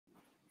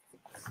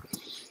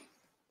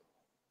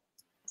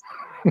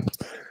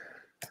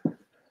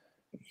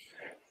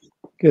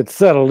Get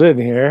settled in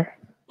here.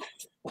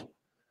 I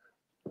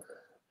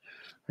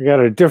got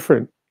a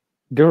different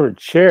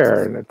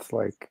chair, and it's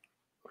like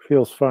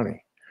feels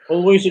funny.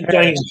 Always a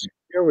danger.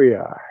 Here we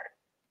are.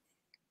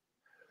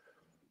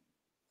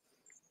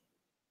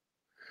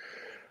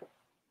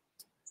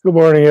 Good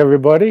morning,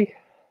 everybody,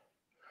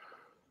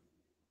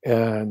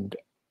 and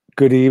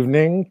good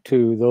evening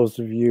to those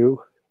of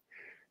you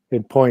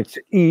in points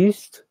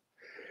east.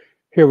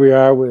 Here we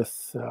are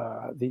with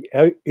the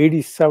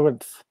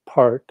 87th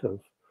part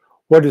of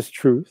What is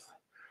Truth?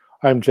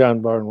 I'm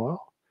John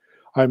Barnwell.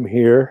 I'm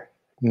here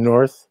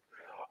north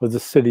of the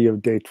city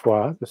of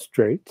Detroit, the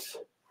Straits.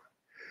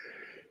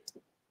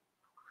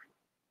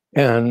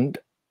 And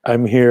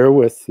I'm here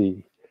with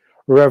the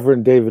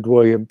Reverend David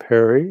William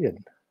Parry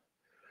in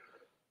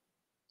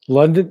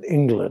London,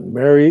 England,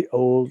 merry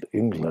old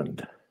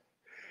England.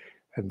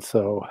 And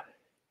so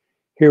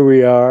here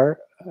we are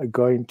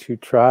going to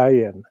try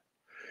and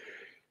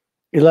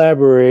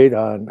elaborate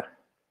on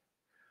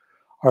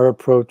our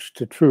approach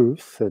to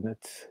truth, and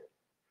it's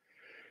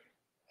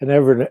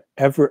an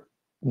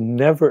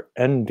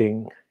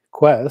never-ending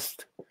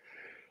quest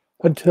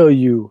until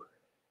you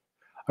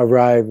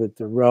arrive at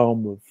the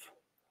realm of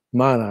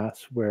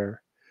Manas,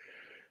 where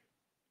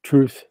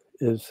truth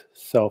is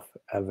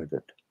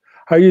self-evident.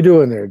 How are you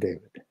doing there,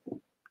 David?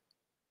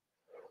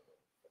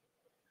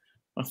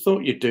 I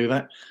thought you'd do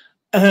that.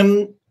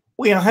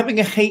 We are having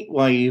a heat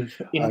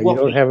wave in you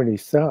don't have any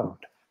sound.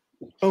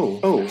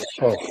 Oh,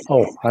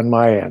 on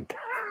my end.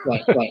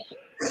 Right.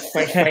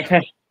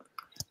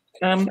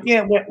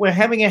 Yeah, we're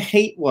having a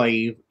heat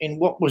wave in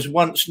what was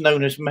once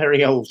known as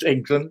merry old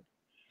England.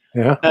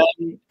 Yeah.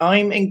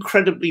 I'm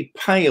incredibly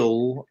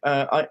pale.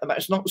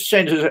 That's not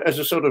said as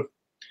a sort of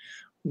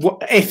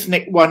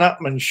ethnic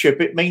one-upmanship.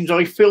 It means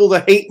I feel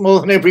the heat more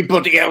than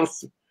everybody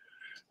else.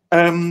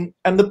 And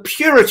the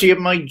purity of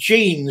my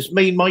genes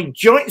mean my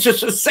joints are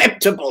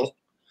susceptible.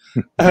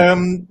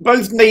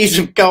 Both knees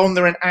have gone,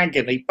 they're in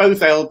agony.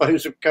 Both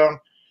elbows have gone.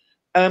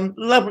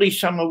 Lovely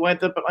summer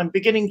weather, but I'm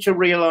beginning to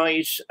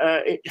realise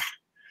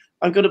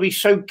I've got to be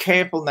so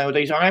careful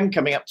nowadays. I am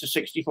coming up to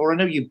 64. I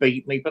know you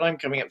beat me, but I'm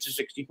coming up to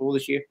 64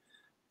 this year.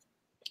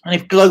 And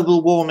if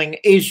global warming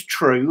is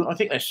true, I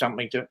think there's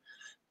something to it,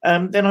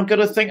 then I've got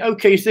to think,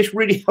 okay, is this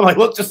really how I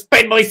want to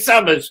spend my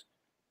summers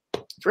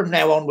from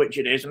now on, which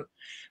it isn't.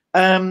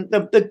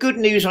 The good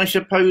news, I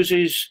suppose,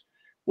 is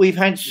we've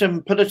had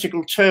some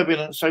political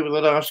turbulence over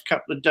the last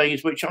couple of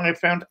days, which I have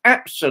found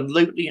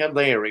absolutely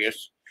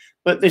hilarious.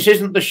 But this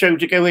isn't the show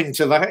to go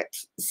into that,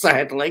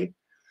 sadly.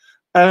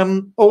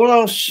 All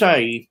I'll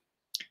say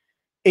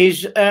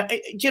is,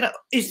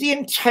 is the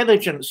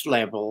intelligence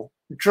level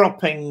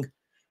dropping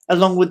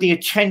along with the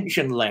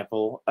attention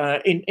level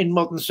in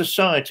modern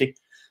society?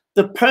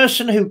 The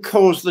person who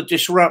caused the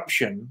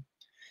disruption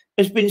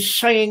has been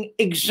saying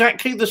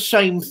exactly the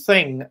same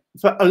thing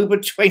for over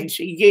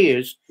 20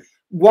 years.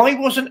 Why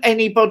wasn't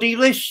anybody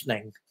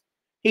listening?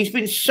 He's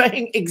been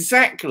saying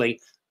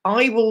exactly,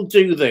 I will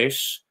do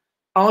this,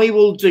 I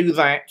will do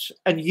that,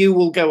 and you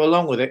will go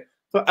along with it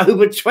for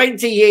over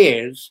 20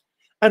 years.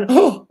 And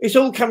it's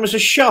all come as a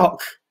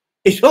shock.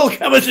 It's all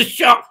come as a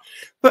shock.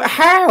 But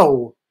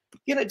how?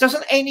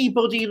 Doesn't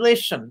anybody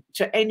listen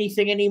to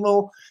anything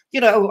anymore?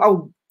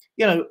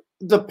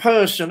 The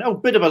person,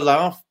 bit of a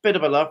laugh.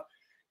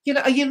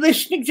 Are you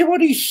listening to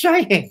what he's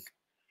saying?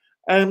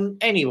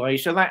 Anyway,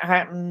 so that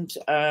happened.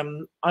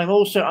 I'm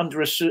also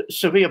under a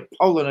severe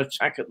pollen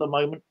attack at the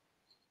moment.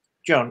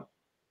 John?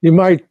 You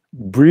might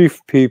brief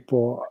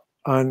people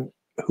on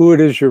who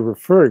it is you're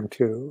referring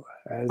to.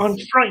 I'm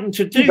frightened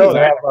to do don't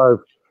that. Have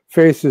our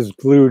faces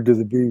glued to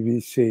the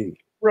BBC.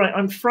 Right,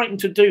 I'm frightened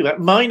to do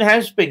that. Mine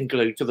has been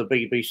glued to the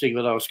BBC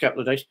the last couple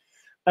of days.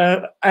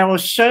 Our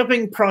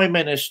serving Prime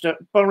Minister,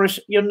 Boris,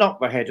 you're not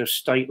the head of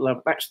state,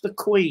 love. That's the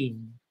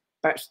Queen.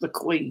 That's the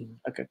Queen.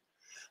 Okay.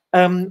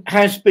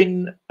 Has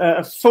been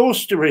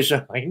forced to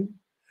resign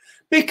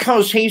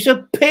because he's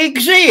a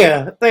pig's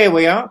ear. There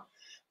we are.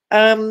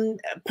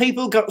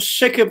 People got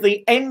sick of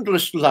the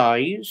endless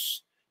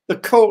lies, the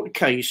court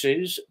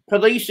cases,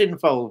 police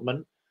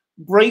involvement,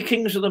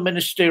 breakings of the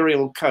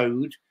ministerial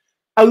code,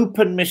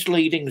 open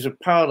misleadings of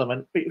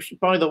Parliament, which,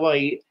 by the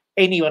way,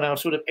 anyone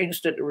else would have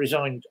instantly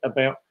resigned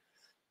about.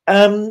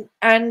 The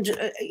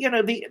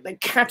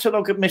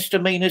catalogue of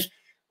misdemeanors,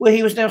 where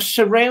he was now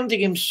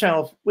surrounding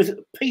himself with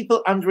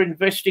people under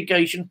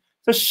investigation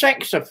for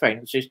sex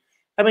offences.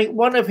 I mean,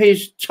 one of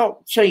his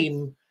top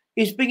team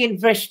is being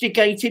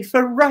investigated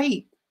for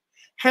rape.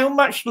 How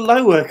much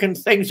lower can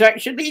things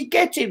actually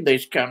get in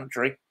this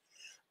country?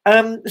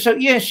 So,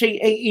 yes,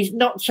 he's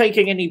not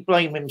taking any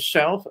blame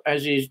himself,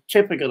 as is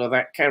typical of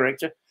that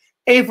character.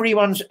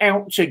 Everyone's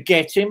out to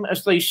get him,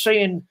 as they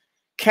say in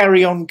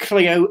Carry On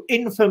Cleo,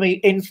 infamy,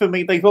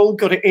 infamy. They've all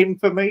got it,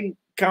 infamy.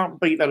 Can't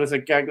beat that as a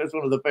gag. That's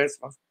one of the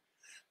best ones.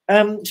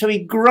 So he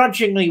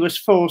grudgingly was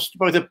forced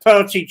by the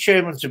party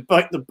chairman to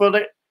bite the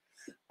bullet.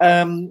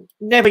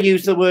 Never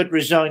used the word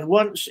resign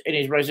once in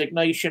his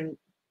resignation,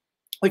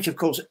 which of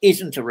course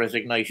isn't a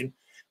resignation.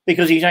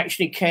 because he's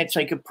actually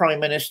caretaker prime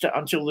minister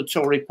until the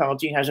Tory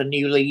party has a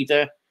new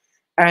leader.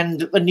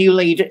 And the new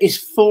leader is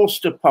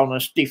forced upon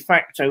us de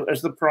facto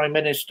as the prime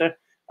minister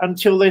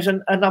until there's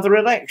another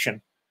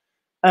election.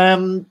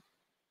 Does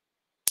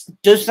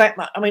that,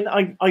 I mean,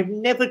 I've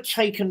never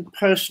taken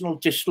personal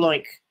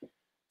dislike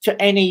to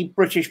any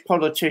British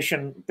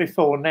politician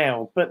before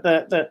now, but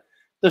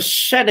the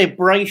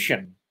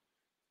celebration,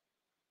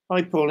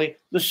 hi Paulie,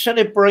 the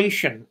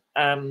celebration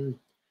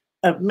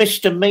of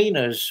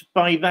misdemeanors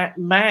by that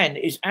man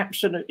is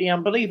absolutely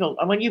unbelievable.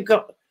 I mean, you've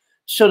got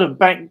sort of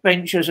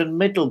backbenchers and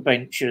middle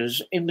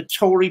benchers in the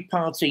Tory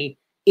party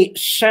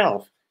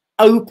itself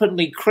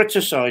openly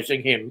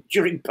criticising him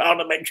during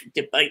parliamentary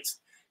debates.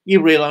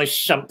 You realise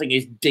something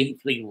is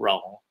deeply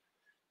wrong.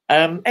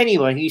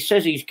 Anyway, he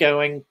says he's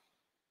going,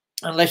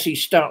 unless he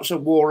starts a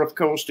war, of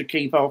course, to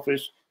keep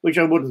office, which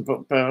I wouldn't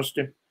put past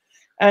him.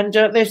 And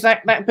there's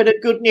that bit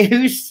of good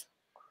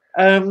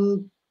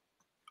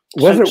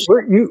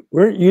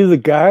weren't you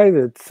the guy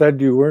that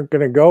said you weren't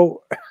going to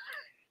go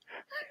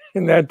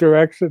in that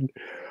direction?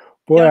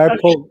 Boy, yeah,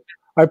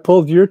 I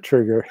pulled your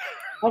trigger.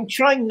 I'm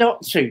trying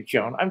not to,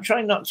 John. I'm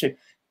trying not to.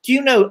 Do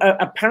you know,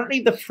 apparently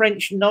the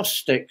French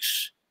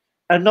Gnostics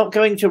are not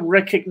going to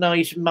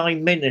recognize my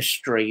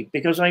ministry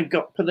because I've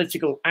got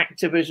political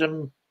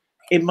activism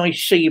in my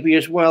CV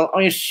as well.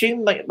 I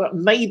assume that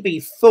maybe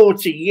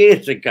 40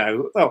 years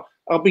ago, well,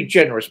 I'll be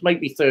generous,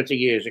 maybe 30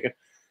 years ago.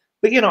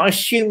 But, you know, I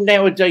assume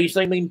nowadays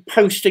they mean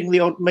posting the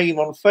odd meme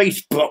on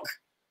Facebook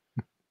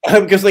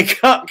because they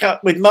can't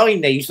cut with my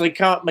knees. They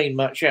can't mean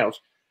much else.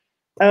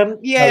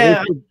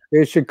 Yeah.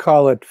 They should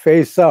call it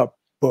Face Up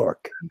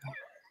Book.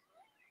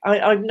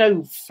 I've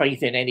no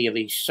faith in any of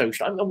these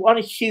social. I'm on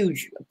a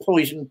huge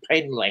poison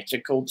pen letter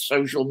called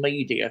social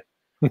media,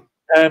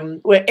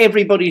 where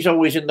everybody's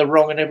always in the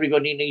wrong and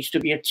everybody needs to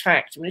be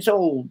attacked. I mean, it's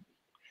all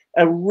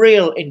a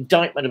real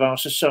indictment of our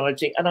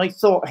society. And I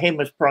thought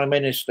him as prime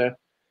minister,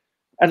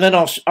 and then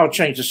I'll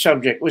change the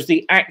subject, was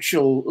the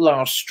actual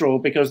last straw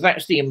because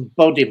that's the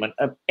embodiment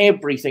of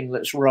everything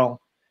that's wrong.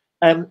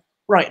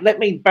 Right, let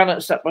me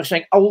balance that by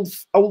saying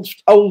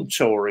old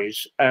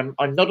Tories. I'm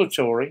not a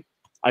Tory.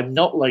 I'm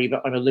not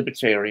Labour. I'm a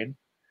Libertarian.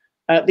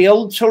 The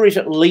old Tories,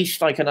 at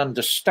least, I can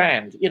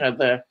understand. You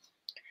know,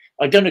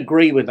 I don't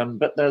agree with them,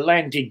 but the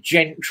landed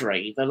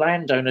gentry, the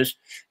landowners,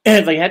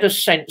 they had a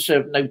sense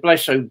of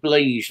noblesse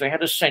oblige. They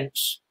had a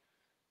sense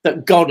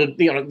that God had,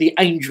 you know, the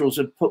angels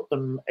had put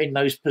them in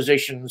those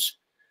positions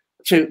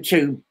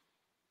to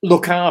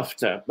look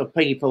after the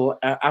people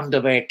under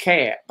their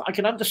care. I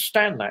can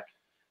understand that,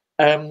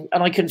 and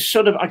I can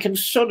sort of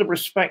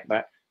respect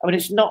that. I mean,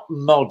 it's not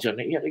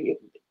modern.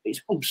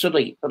 It's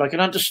obsolete, but I can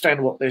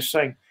understand what they're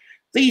saying.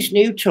 These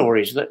new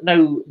Tories that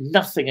know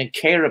nothing and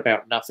care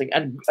about nothing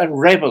and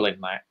revel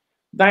in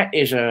that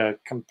is a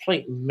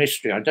complete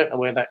mystery. I don't know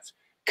where that's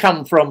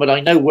come from, but I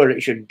know where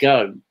it should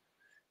go.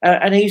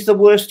 And he's the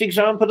worst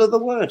example of the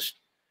worst.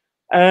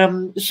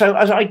 So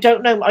as I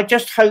don't know, I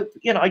just hope,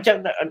 you know, I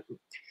don't know.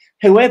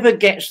 Whoever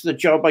gets the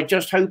job, I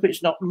just hope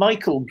it's not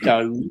Michael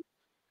Gove,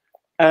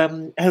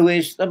 who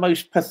is the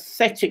most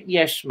pathetic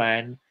yes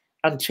man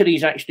until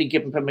he's actually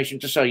given permission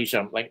to say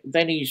something.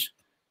 Then he's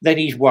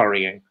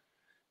worrying.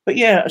 But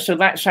yeah, so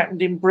that's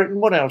happened in Britain.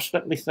 What else?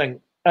 Let me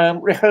think.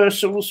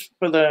 Rehearsals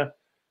for the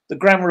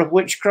Grammar of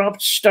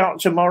Witchcraft start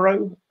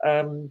tomorrow.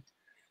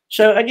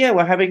 So and yeah,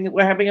 we're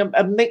having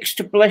a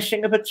mixed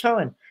blessing of a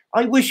time.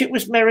 I wish it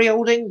was merry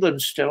old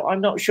England still.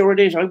 I'm not sure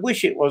it is. I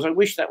wish it was. I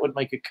wish that would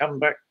make a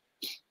comeback.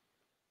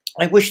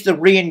 I wish the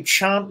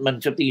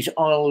re-enchantment of these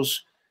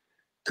isles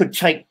could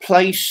take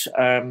place.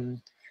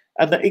 And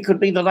that it could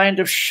be the land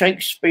of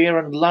Shakespeare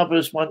and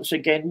lovers once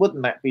again.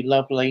 Wouldn't that be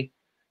lovely?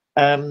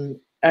 And,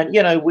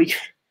 you know, we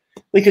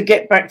could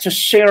get back to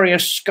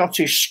serious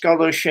Scottish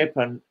scholarship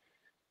and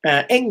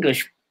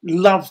English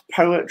love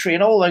poetry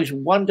and all those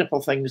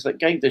wonderful things that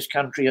gave this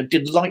country a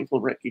delightful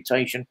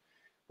reputation,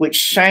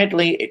 which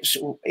sadly,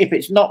 if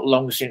it's not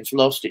long since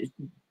lost, it's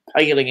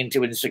paling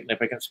into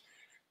insignificance.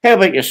 How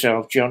about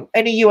yourself, John?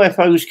 Any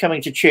UFOs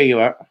coming to cheer you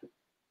up?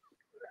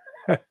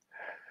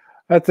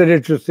 That's an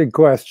interesting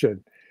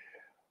question.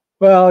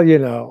 Well, you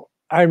know,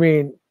 I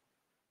mean,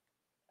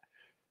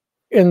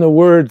 in the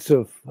words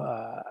of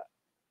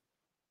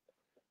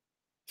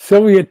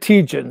Sylvia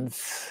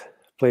Tegens,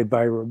 played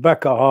by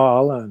Rebecca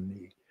Hall on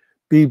the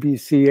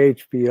BBC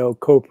HBO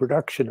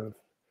co-production of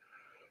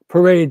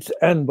Parade's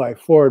End by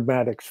Ford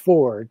Madox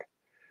Ford,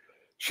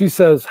 she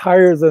says,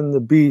 higher than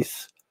the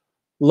beasts,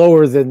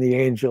 lower than the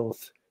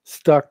angels,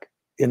 stuck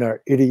in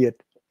our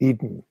idiot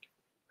Eden.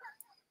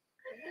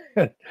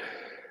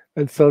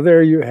 And so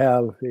there you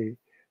have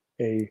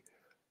a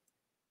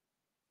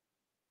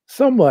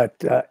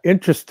somewhat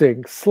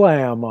interesting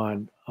slam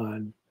on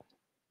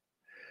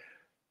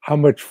how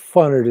much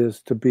fun it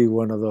is to be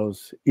one of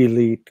those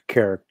elite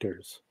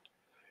characters,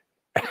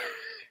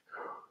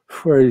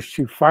 where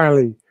she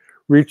finally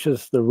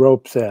reaches the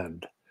rope's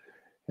end.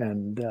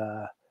 And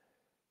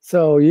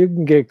so you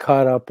can get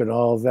caught up in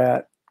all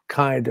that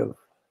kind of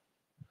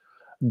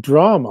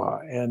drama,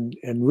 and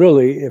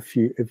really, if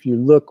you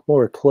look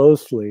more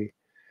closely,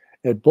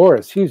 And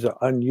Boris, he's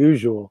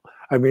unusual.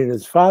 I mean,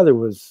 his father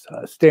was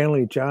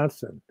Stanley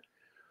Johnson,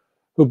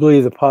 who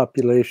believed the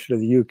population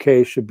of the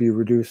UK should be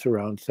reduced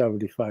around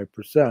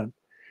 75%.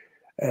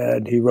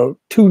 And he wrote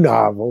 2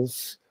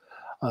 novels,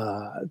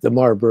 The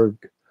Marburg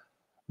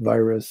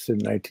Virus in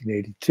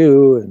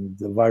 1982 and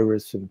The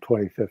Virus in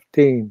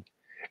 2015.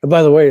 And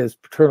by the way, his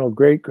paternal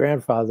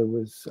great-grandfather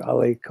was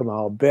Ali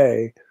Kamal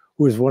Bey,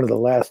 who was one of the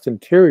last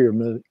interior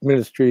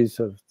ministries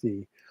of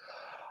the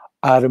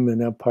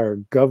Ottoman Empire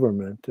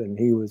government, and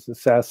he was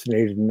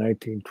assassinated in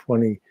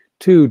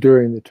 1922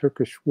 during the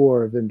Turkish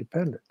War of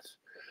Independence.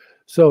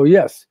 So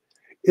yes,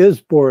 is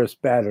Boris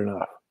bad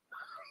enough?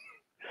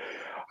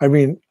 I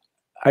mean,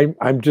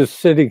 I'm just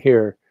sitting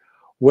here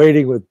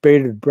waiting with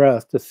bated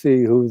breath to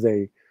see who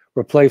they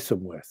replace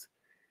him with.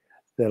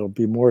 That'll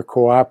be more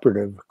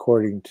cooperative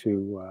according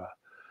to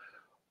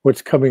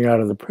what's coming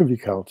out of the Privy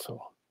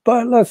Council.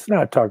 But let's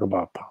not talk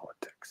about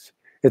politics.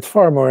 It's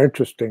far more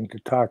interesting to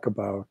talk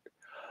about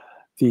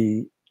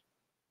the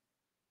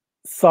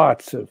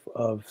thoughts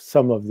of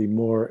some of the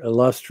more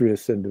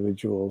illustrious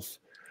individuals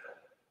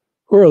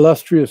who are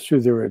illustrious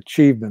through their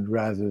achievement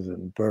rather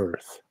than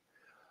birth.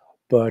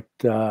 But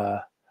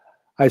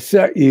I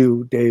sent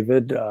you,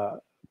 David,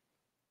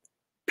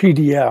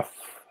 PDF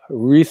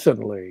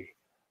recently,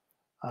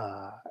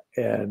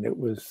 and it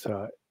was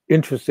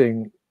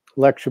interesting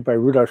lecture by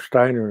Rudolf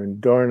Steiner in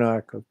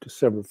Dornach of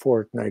December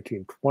 4th,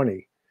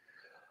 1920.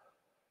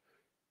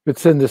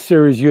 It's in the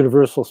series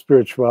Universal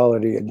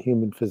Spirituality and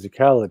Human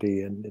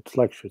Physicality, and it's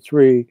lecture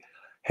 3,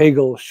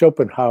 Hegel,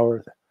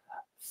 Schopenhauer,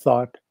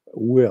 Thought,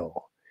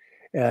 Will.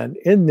 And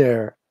in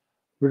there,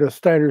 Rudolf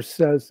Steiner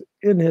says,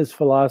 in his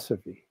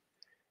philosophy,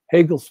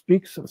 Hegel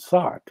speaks of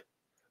thought,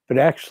 but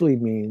actually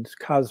means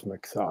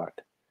cosmic thought.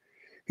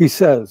 He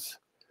says,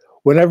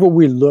 whenever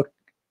we look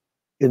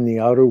in the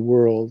outer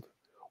world,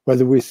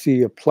 whether we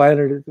see a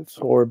planet in its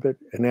orbit,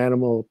 an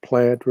animal, a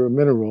plant, or a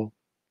mineral,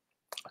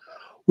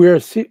 we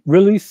are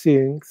really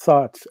seeing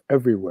thoughts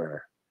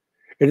everywhere.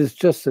 It is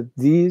just that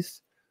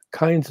these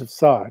kinds of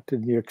thought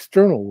in the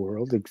external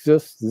world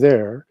exist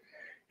there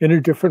in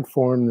a different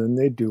form than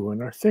they do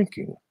in our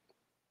thinking.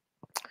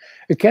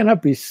 It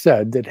cannot be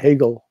said that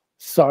Hegel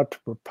sought to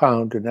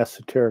propound an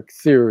esoteric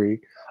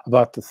theory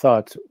about the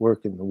thoughts at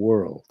work in the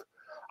world.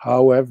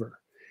 However,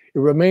 it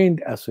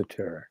remained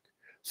esoteric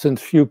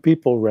since few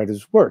people read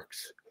his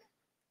works.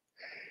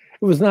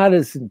 It was not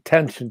his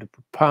intention to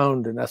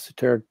propound an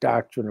esoteric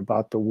doctrine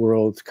about the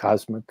world's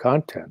cosmic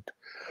content,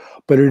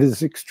 but it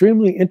is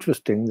extremely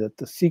interesting that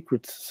the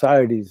secret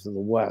societies of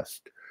the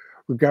West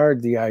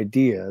regard the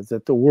idea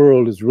that the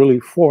world is really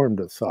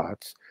formed of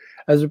thoughts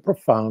as a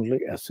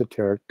profoundly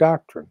esoteric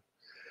doctrine.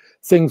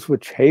 Things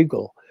which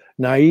Hegel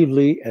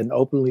naively and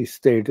openly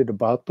stated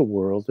about the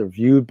world are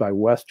viewed by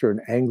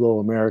Western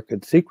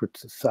Anglo-American secret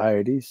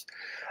societies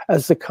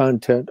as the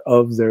content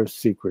of their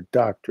secret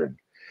doctrine,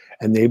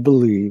 and they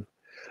believe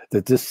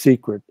that this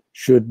secret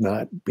should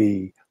not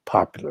be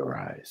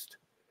popularized.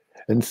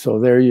 And so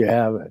there you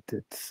have it.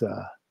 It's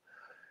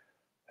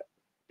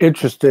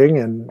interesting,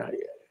 and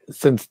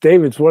since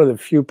David's one of the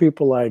few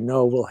people I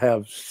know will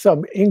have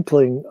some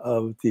inkling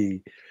of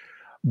the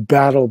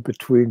battle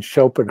between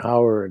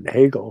Schopenhauer and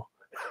Hegel,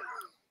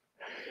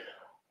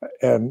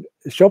 and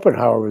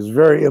Schopenhauer was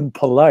very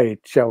impolite,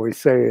 shall we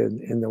say,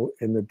 in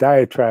the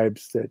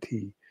diatribes that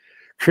he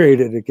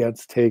created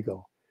against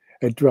Hegel.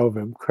 It drove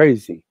him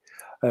crazy.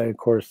 Of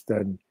course,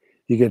 then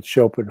you get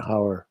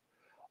Schopenhauer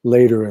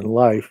later in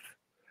life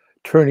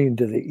turning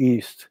to the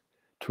East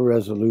to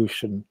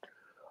resolution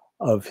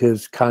of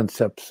his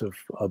concepts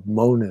of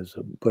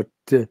monism. But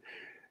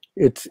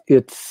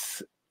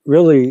it's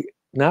really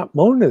not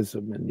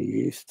monism in the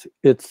East,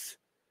 it's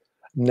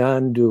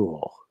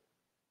non-dual.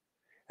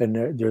 And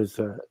there's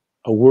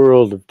a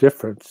world of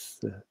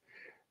difference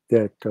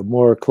that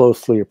more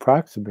closely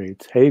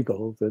approximates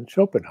Hegel than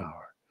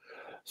Schopenhauer.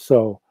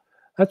 So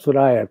that's what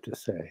I have to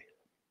say.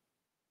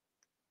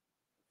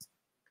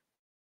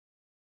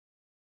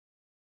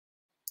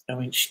 I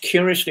mean,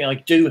 curiously, I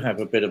do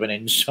have a bit of an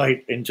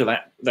insight into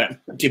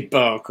that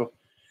debacle.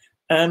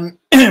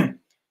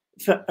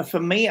 For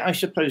me, I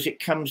suppose it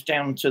comes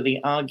down to the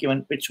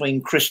argument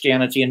between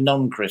Christianity and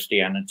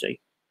non-Christianity.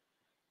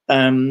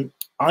 I'm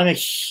a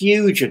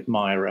huge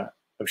admirer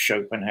of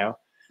Schopenhauer.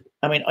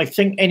 I mean, I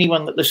think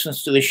anyone that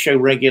listens to this show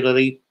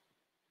regularly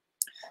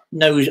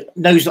knows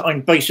that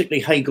I'm basically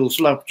Hegel's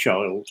love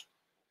child.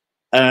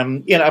 You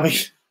know, I mean,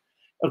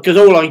 because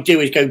all I do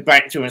is go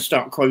back to and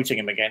start quoting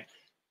him again.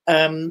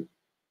 And,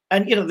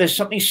 you know, there's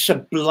something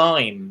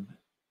sublime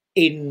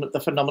in the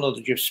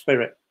phenomenology of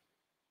spirit.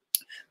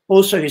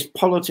 Also, his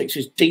politics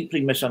is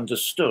deeply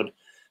misunderstood.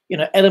 You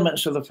know,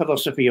 elements of the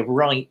philosophy of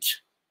right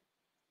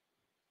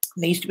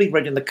needs to be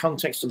read in the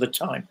context of the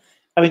time.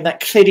 I mean, that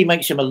clearly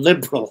makes him a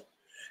liberal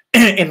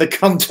in the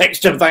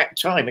context of that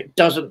time. It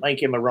doesn't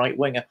make him a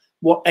right-winger,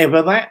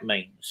 whatever that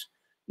means,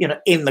 you know,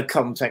 in the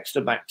context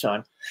of that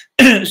time.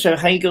 So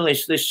Hegel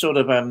is this sort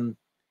of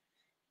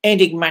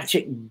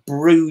enigmatic,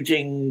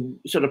 brooding,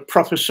 sort of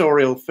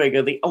professorial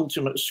figure, the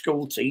ultimate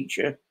school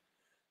teacher,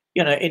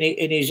 you know,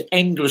 in his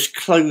endless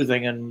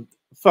clothing and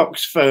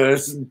fox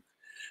furs and,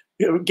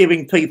 you know,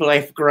 giving people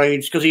F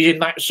grades because he's in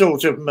that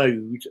sort of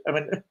mood. I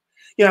mean,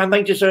 you know, and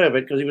they deserve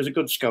it because he was a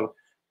good scholar.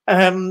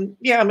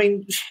 Yeah, I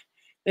mean,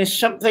 there's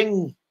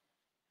something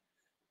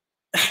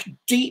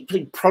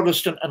deeply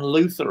Protestant and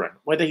Lutheran,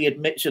 whether he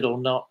admits it or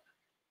not,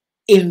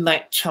 in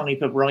that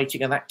type of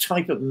writing and that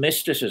type of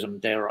mysticism,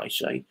 dare I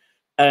say.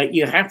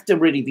 You have to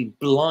really be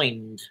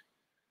blind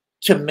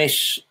to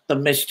miss the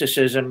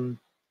mysticism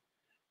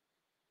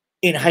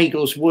in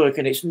Hegel's work,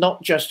 and it's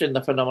not just in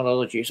the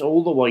phenomenology, it's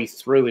all the way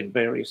through in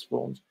various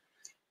forms.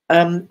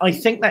 I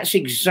think that's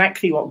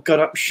exactly what got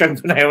up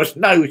Schopenhauer's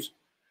nose.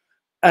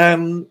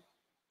 And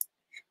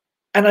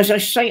as I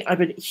say, I've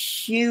had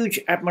huge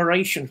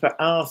admiration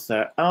for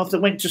Arthur.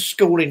 Arthur went to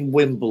school in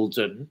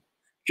Wimbledon,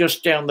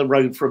 just down the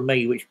road from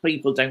me, which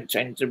people don't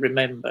tend to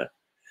remember.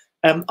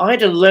 I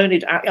had a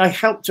learned, I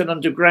helped an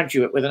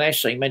undergraduate with an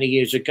essay many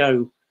years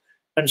ago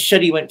and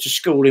said he went to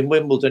school in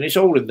Wimbledon. It's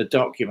all in the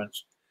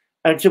documents.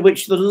 To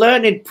which the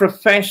learned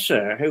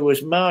professor who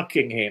was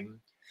marking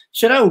him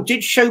said, "Oh,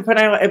 did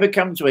Schopenhauer ever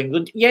come to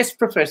England?" "Yes,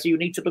 professor, you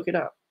need to look it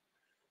up."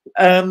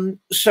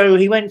 So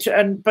he went to,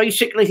 and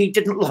basically he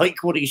didn't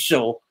like what he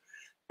saw.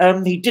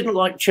 He didn't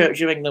like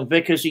Church of England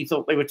vicars. He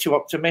thought they were too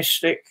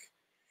optimistic.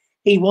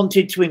 He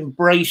wanted to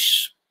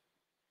embrace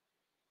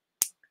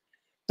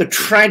the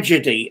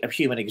tragedy of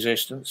human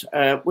existence,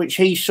 which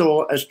he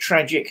saw as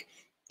tragic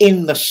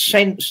in the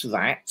sense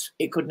that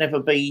it could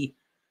never be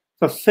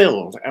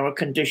fulfilled. Our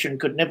condition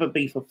could never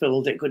be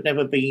fulfilled. It could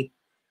never be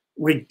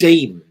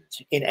redeemed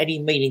in any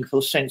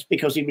meaningful sense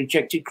because he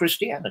rejected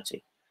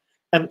Christianity.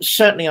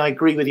 Certainly, I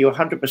agree with you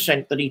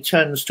 100% that he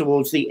turns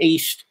towards the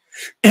East.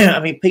 I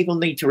mean, people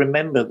need to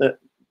remember that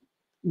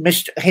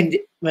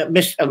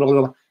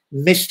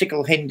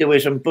mystical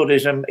Hinduism,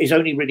 Buddhism is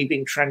only really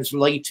being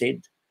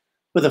translated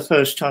for the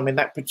first time in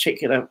that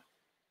particular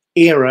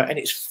era, and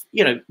it's,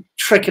 you know,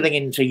 trickling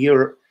into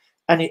Europe.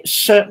 And it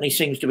certainly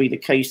seems to be the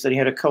case that he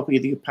had a copy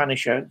of the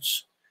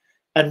Upanishads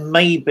and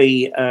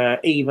maybe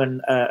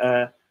even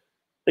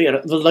you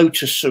know, the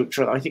Lotus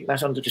Sutra. I think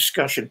that's under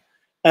discussion.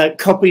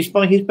 Copies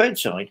by his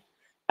bedside,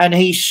 and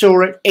he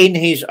saw it in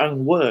his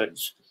own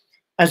words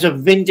as a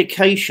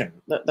vindication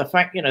that the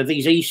fact, you know,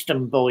 these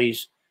Eastern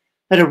boys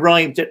had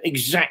arrived at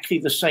exactly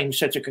the same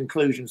set of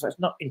conclusions. That's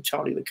not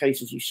entirely the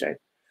case, as you said,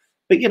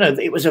 but, you know,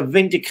 it was a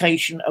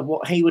vindication of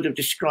what he would have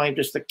described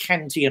as the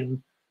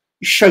Kantian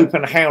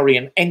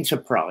Schopenhauerian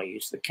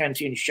enterprise, the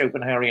Kantian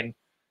Schopenhauerian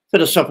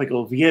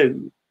philosophical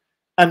view,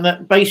 and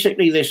that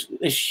basically this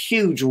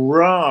huge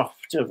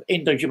raft of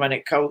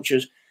Indo-Germanic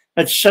cultures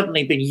had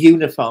suddenly been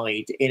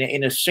unified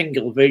in a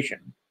single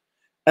vision.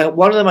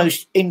 One of the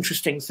most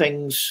interesting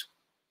things,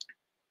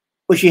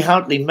 which he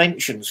hardly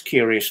mentions,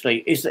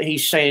 curiously, is that he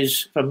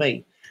says, for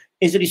me,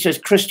 is that he says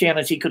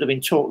Christianity could have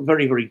been taught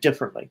very, very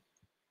differently,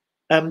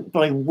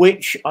 by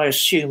which I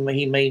assume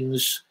he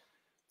means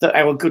that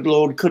our good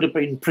Lord could have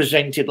been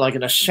presented like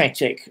an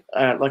ascetic,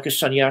 like a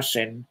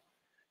sannyasin,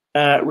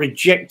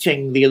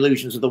 rejecting the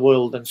illusions of the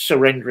world and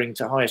surrendering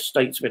to higher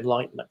states of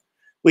enlightenment,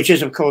 which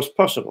is, of course,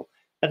 possible.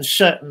 And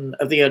certain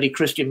of the early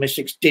Christian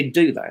mystics did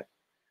do that.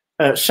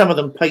 Some of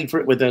them paid for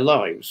it with their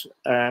lives.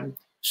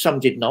 Some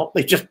did not.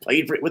 They just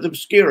paid for it with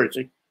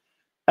obscurity.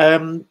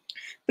 But,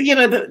 you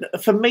know,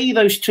 for me,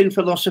 those two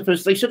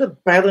philosophers, they sort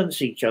of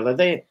balance each other.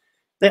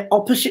 They're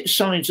opposite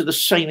sides of the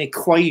same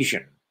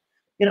equation.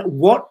 You know,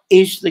 what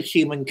is the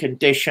human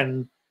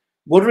condition?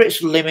 What are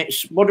its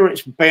limits? What are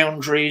its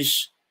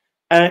boundaries?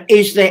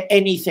 Is there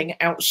anything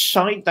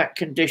outside that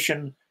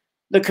condition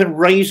that can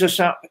raise us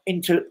up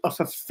into a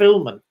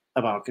fulfillment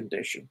of our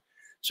condition?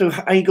 So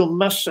Hegel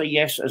must say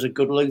yes as a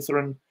good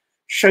Lutheran.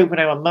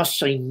 Schopenhauer must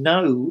say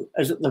no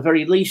as, at the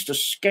very least, a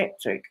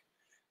skeptic.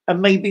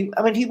 And maybe,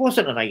 I mean, he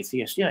wasn't an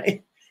atheist. You know,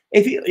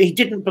 if he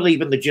didn't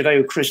believe in the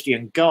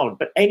Judeo-Christian God,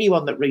 but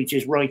anyone that reads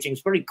his writings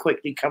very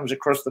quickly comes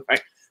across the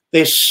fact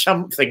there's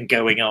something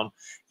going on.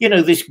 You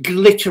know, this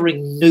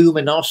glittering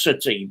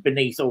numinosity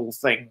beneath all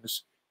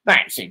things.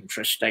 That's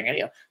interesting. And,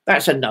 you know,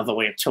 that's another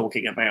way of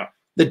talking about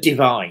the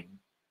divine.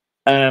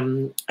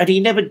 And he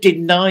never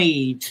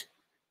denied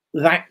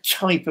that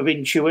type of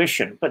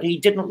intuition, but he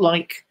didn't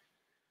like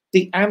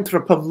the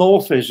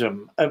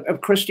anthropomorphism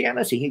of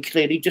Christianity. He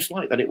clearly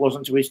disliked that. It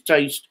wasn't to his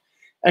taste,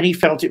 and he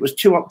felt it was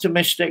too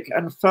optimistic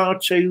and far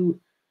too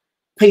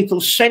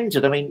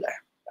people-centered. I mean,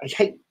 I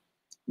hate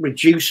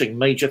reducing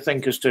major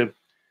thinkers to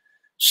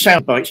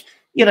sound bites.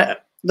 You know,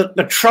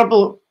 the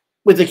trouble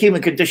with the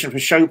human condition for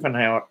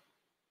Schopenhauer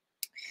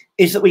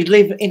is that we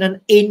live in an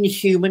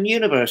inhuman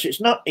universe.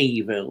 It's not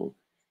evil.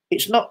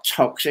 It's not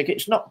toxic.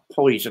 It's not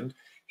poisoned.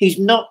 He's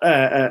not,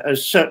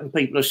 as certain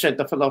people have said,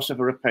 the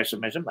philosopher of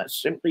pessimism.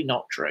 That's simply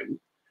not true.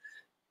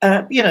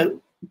 You know,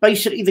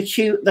 basically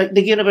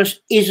the universe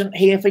isn't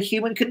here for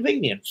human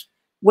convenience.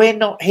 We're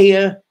not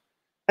here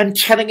and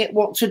telling it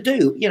what to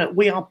do. You know,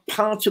 we are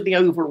part of the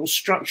overall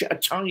structure, a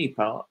tiny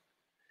part.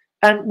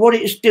 And what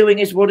it's doing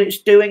is what it's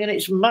doing, and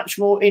it's much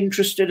more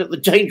interested, at the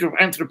danger of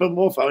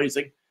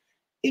anthropomorphizing,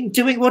 in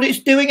doing what it's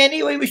doing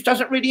anyway, which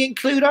doesn't really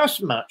include us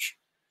much.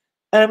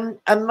 And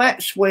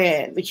that's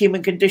where the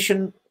human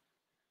condition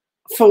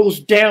falls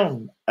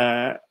down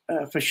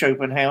for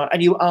Schopenhauer,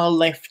 and you are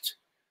left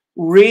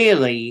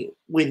really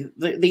with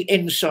the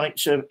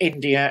insights of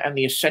India and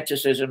the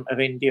asceticism of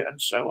India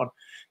and so on.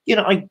 You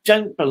know, I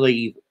don't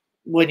believe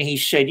when he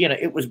said, you know,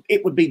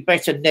 it would be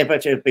better never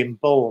to have been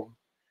born.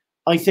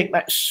 I think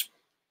that's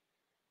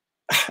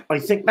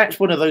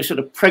one of those sort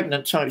of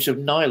pregnant types of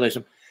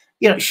nihilism.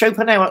 You know,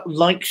 Schopenhauer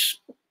likes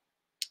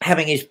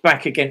having his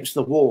back against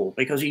the wall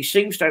because he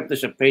seems to have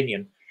this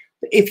opinion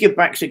that if your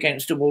back's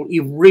against the wall,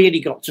 you've really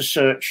got to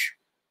search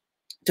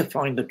to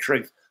find the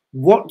truth.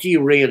 What do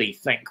you really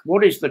think?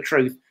 What is the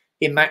truth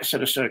in that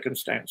set of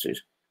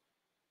circumstances?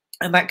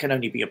 And that can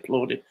only be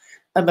applauded.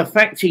 And the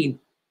fact he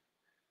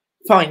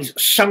finds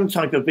some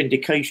type of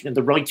vindication in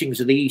the writings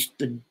of the East,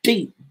 the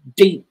deep,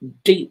 deep,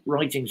 deep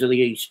writings of the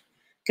East,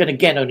 can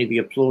again only be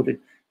applauded.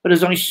 But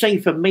as I say,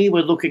 for me,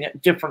 we're looking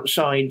at different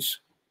sides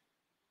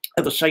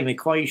of the same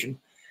equation.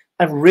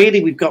 And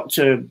really, we've got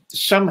to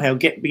somehow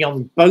get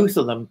beyond both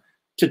of them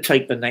to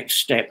take the next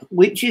step,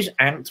 which is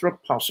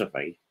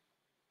anthroposophy.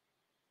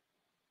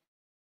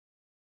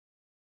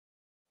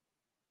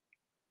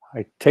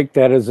 I take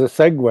that as a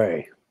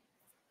segue.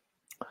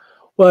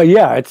 Well,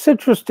 yeah, it's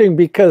interesting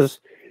because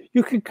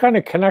you can kind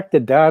of connect the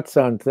dots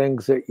on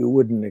things that you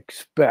wouldn't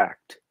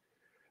expect.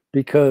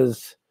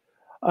 Because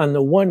on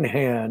the one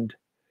hand,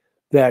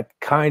 that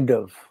kind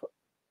of,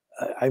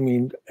 I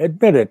mean,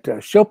 admit it,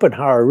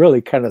 Schopenhauer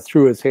really kind of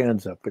threw his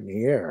hands up in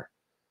the air.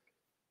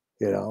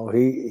 You know,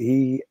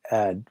 he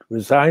had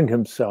resigned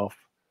himself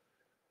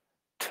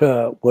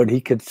to what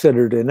he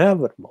considered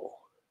inevitable.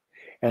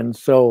 And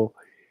so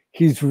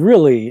he's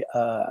really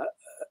a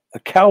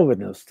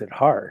Calvinist at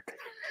heart,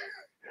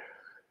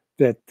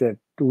 that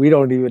we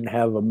don't even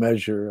have a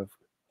measure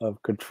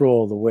of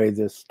control the way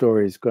this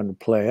story is going to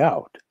play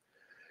out.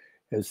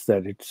 Is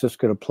that it's just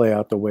going to play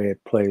out the way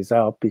it plays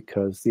out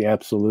because the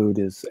absolute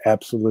is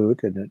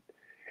absolute, and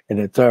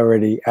it's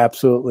already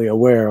absolutely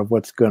aware of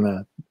what's going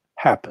to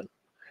happen.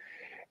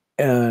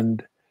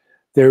 And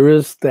there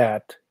is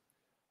that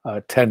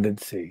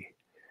tendency,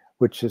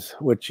 which is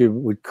what you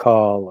would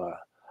call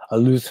a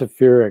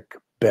Luciferic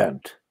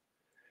bent,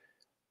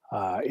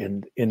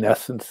 in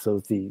essence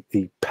of the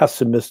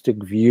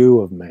pessimistic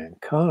view of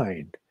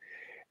mankind,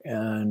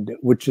 and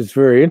which is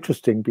very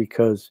interesting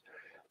because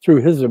through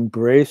his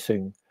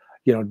embracing,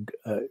 you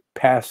know,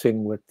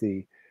 passing with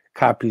the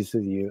copies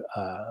of the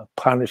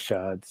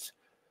Upanishads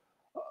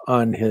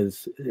on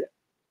his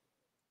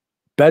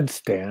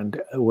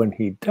bedstand when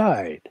he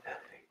died,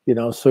 you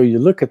know, so you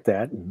look at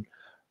that, and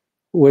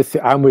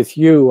I'm with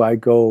you, I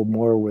go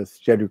more with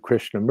Jiddu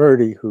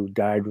Krishnamurti, who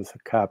died with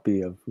a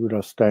copy of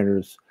Rudolf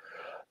Steiner's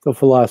The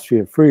Philosophy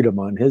of Freedom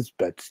on his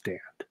bedstand.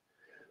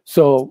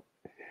 So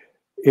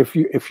if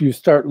you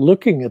start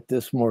looking at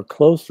this more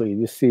closely,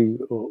 you see,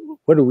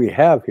 what do we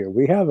have here?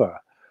 We have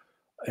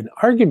an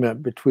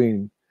argument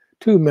between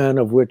two men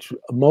of which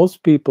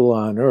most people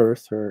on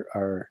earth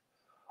are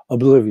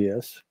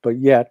oblivious, but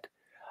yet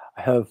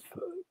have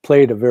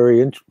played a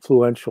very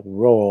influential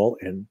role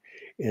in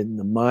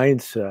the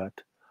mindset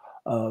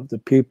of the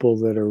people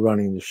that are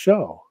running the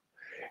show.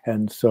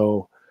 And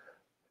so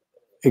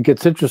it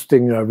gets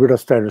interesting, Rudolf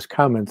Steiner's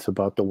comments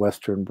about the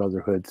Western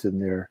Brotherhoods and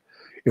their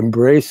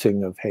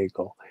embracing of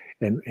Hegel.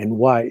 And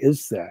why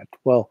is that?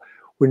 Well,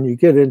 when you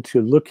get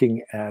into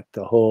looking at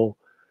the whole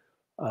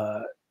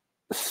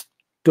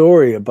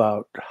story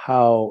about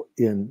how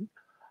in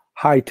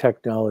high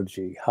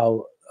technology,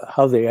 how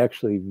they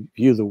actually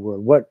view the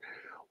world,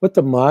 what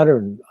the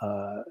modern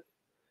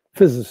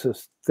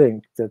physicists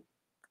think that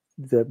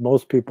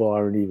most people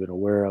aren't even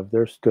aware of.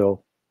 They're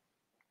still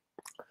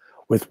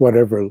with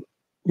whatever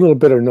little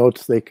bit of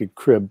notes they could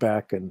crib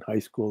back in high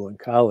school and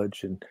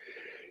college,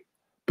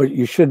 but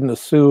you shouldn't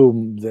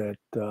assume that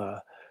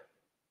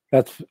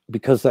that's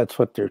because that's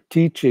what they're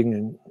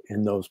teaching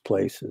in those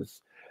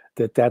places,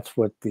 that's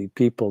what the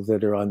people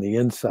that are on the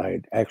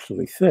inside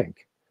actually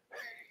think.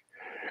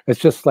 It's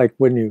just like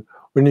when you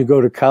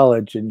go to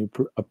college and you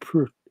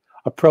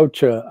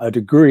approach a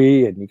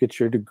degree and you get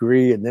your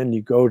degree, and then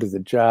you go to the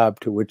job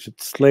to which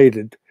it's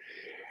slated,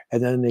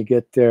 and then they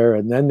get there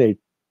and then they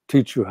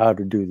teach you how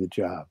to do the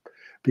job,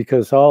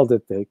 because all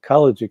that the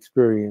college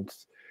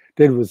experience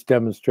did was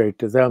demonstrate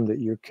to them that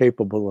you're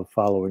capable of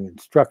following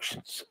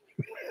instructions.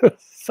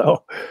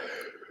 So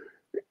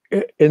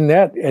in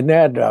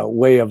that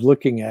way of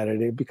looking at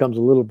it, it becomes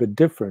a little bit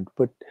different.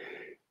 But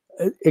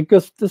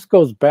this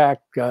goes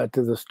back to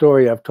the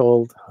story I've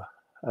told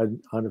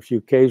on a few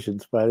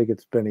occasions, but I think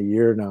it's been a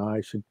year now.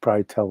 I should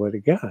probably tell it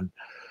again.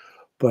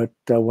 But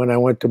when I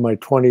went to my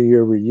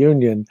 20-year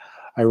reunion,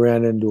 I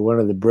ran into one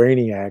of the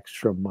brainiacs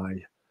from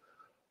my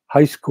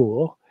high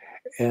school,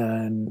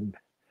 and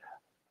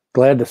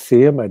glad to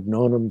see him. I'd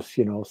known him,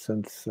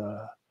 since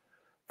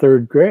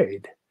third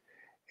grade.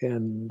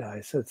 And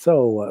I said,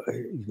 so,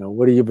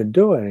 what have you been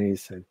doing? And he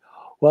said,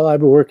 well,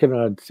 I've been working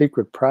on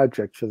secret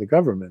projects for the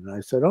government. And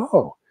I said,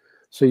 oh,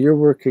 so you're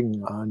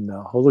working on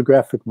a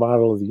holographic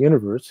model of the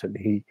universe? And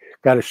he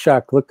got a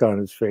shocked look on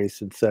his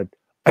face and said,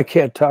 I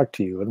can't talk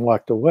to you, and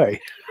walked away.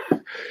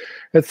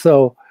 And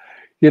so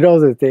you know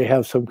that they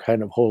have some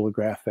kind of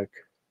holographic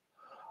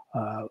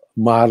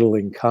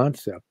modeling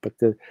concept, but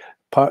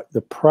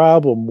the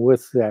problem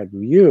with that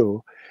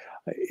view,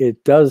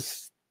 it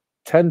does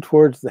tend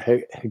towards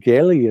the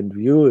Hegelian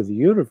view of the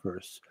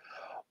universe,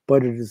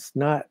 but it has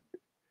not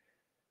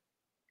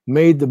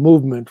made the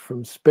movement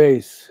from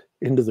space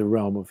into the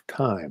realm of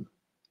time.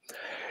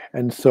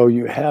 And so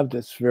you have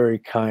this very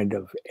kind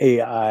of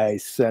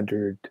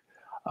AI-centered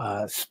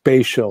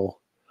spatial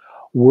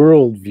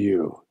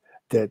worldview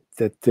that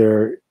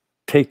they're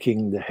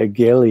taking the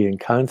Hegelian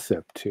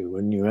concept to,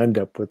 and you end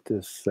up with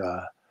this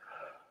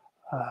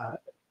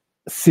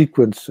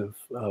sequence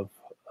of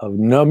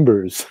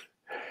numbers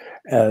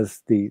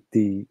as the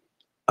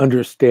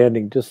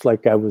understanding. Just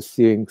like I was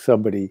seeing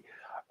somebody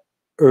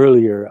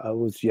earlier, it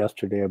was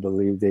yesterday, I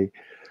believe, they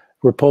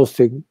were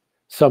posting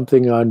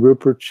something on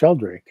Rupert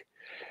Sheldrake,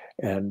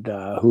 and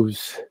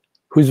who's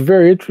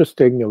very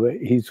interesting.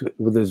 He's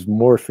with his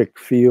morphic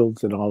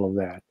fields and all of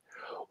that,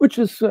 which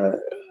is,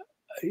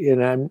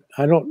 and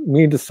I don't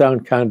mean to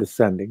sound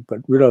condescending, but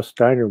Rudolf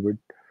Steiner would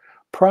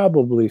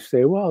probably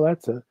say, well,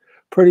 that's a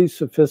pretty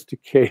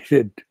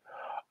sophisticated,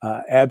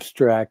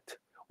 abstract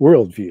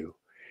worldview.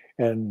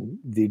 And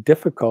the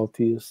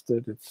difficulty is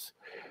that it's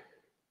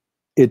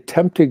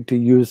attempting to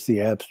use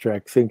the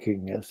abstract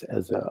thinking as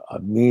a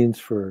means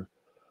for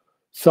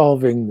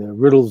solving the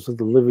riddles of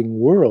the living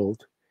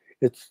world.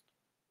 It's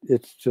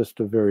just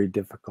a very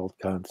difficult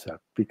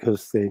concept,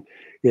 because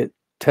it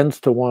tends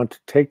to want to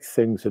take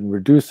things and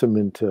reduce them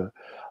into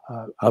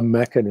a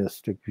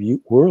mechanistic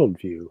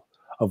worldview,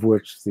 of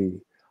which the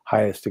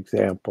highest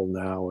example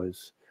now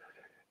is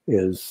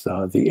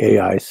the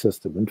AI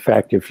system. In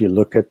fact, if you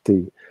look at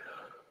the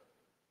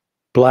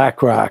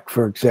BlackRock,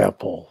 for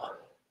example,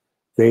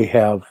 they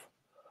have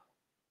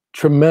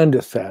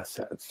tremendous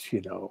assets,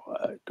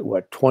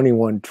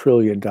 $21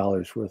 trillion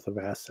worth of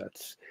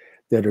assets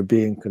that are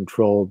being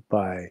controlled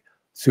by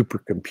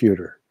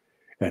supercomputer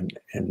and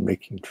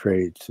making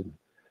trades, and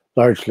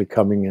largely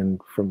coming in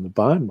from the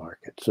bond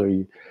market. So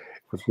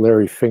with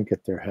Larry Fink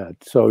at their head.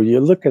 So you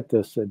look at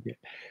this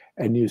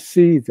and you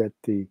see that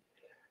the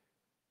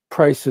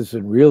prices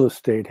in real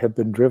estate have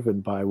been driven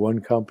by one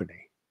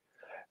company,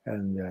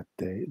 and that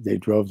they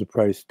drove the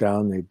price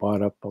down. They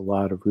bought up a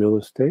lot of real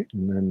estate,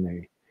 and then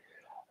they,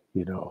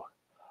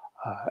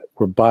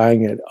 were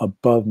buying it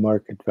above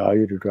market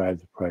value to drive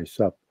the price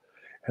up,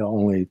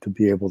 only to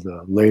be able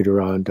to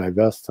later on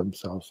divest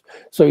themselves.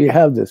 So you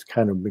have this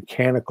kind of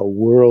mechanical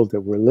world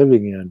that we're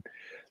living in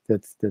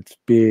that's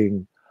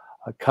being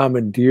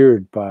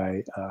commandeered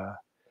by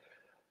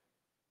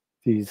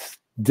these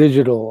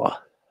digital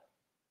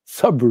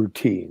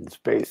subroutines,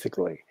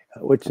 basically,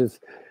 which is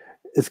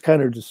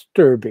kind of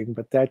disturbing,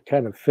 but that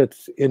kind of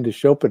fits into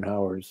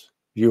Schopenhauer's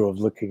view of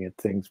looking at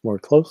things more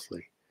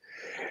closely.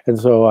 And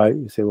so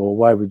you say, well,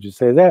 why would you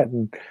say that?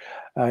 And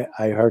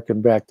I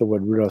hearken back to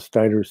what Rudolf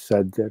Steiner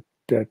said,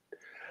 that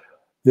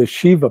the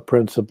Shiva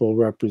principle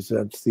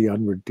represents the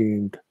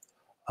unredeemed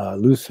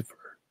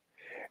Lucifer.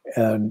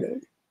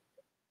 And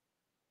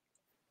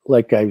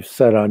like I've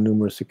said on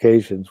numerous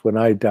occasions, when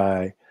I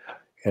die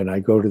and I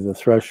go to the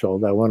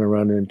threshold, I want to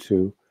run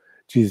into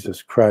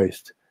Jesus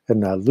Christ and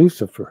not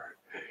Lucifer.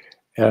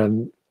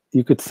 And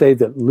you could say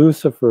that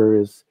Lucifer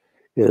is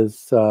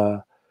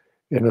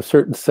in a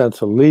certain sense,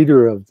 a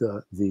leader of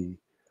the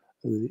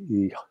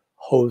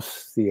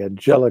hosts, the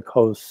angelic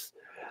hosts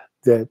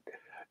that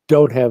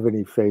don't have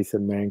any faith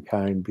in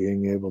mankind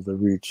being able to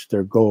reach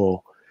their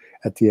goal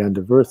at the end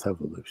of Earth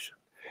evolution.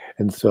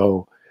 And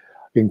so,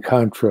 in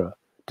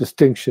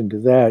contradistinction to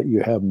that,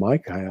 you have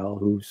Michael,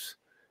 who's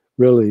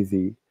really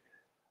the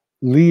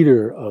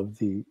leader of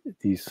the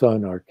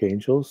sun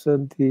archangels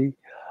and the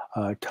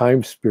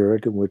time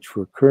spirit in which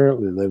we're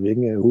currently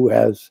living, and who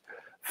has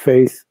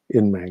faith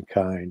in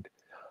mankind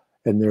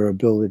and their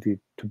ability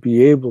to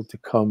be able to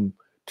come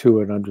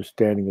to an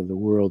understanding of the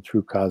world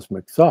through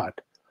cosmic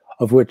thought,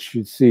 of which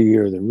you see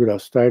here that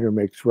Rudolf Steiner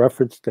makes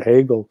reference to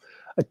Hegel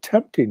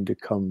attempting to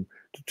come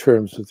to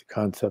terms with the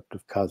concept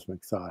of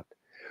cosmic thought,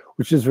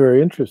 which is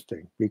very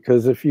interesting,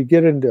 because if you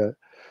get into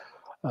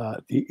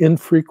the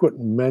infrequent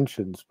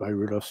mentions by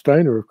Rudolf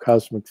Steiner of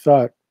cosmic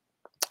thought,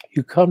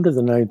 you come to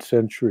the 9th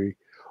century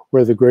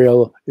where the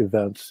Grail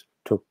events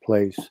took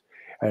place.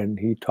 And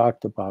he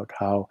talked about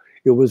how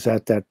it was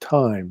at that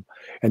time,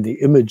 and the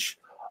image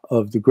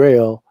of the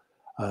Grail,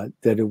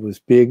 that it was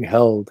being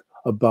held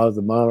above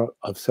the Mount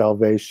of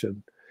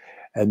Salvation,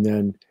 and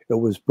then it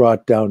was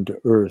brought down to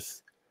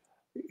earth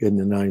in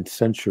the 9th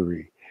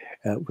century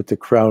with the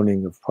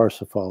crowning of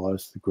Parsifal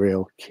as the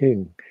Grail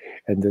king.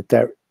 And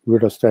that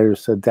Rudolf Steiner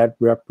said that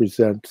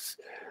represents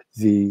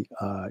the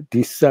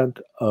descent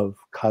of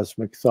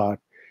cosmic thought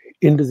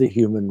into the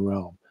human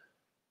realm.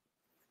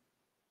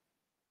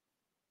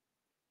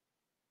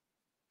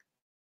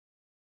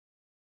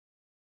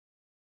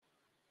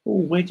 Oh,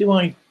 where do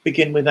I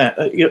begin with that?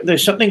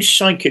 There's something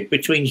psychic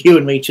between you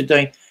and me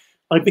today.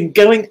 I've been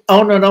going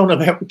on and on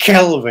about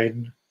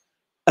Calvin,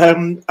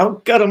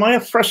 Oh God, am I a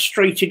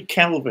frustrated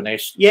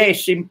Calvinist?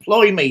 Yes,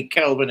 employ me,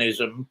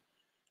 Calvinism.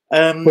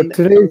 But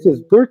today's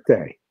his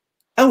birthday.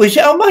 Oh, is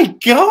it? Oh my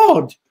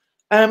God.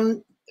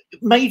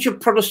 Major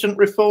Protestant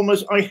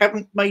reformers I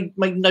haven't made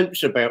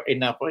notes about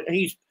enough.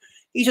 He's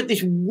had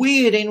this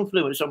weird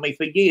influence on me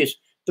for years.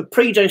 The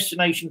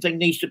predestination thing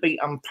needs to be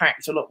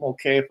unpacked a lot more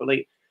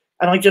carefully.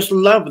 And I just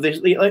love this,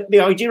 the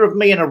idea of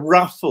me in a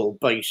ruffle,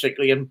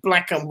 basically, and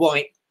black and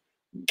white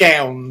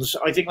gowns.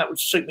 I think that would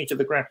suit me to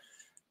the ground.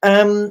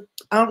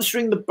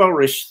 Answering the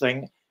Boris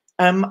thing,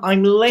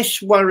 I'm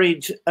less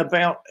worried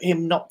about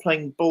him not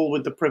playing ball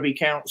with the Privy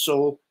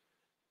Council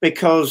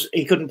because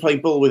he couldn't play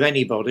ball with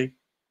anybody.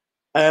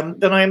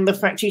 Than I am the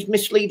fact he's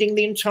misleading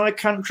the entire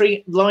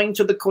country, lying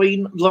to the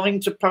Queen, lying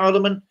to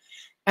Parliament,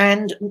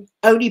 and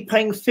only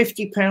paying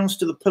 £50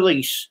 to the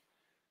police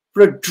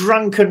for a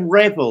drunken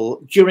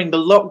revel during the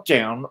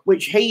lockdown,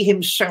 which he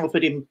himself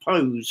had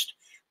imposed,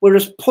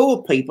 whereas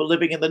poor people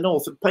living in the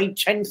north had paid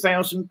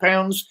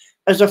 £10,000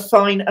 as a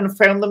fine and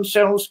found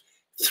themselves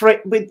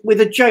threatened with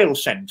a jail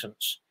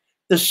sentence.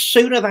 The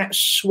sooner that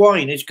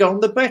swine is gone,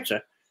 the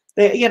better.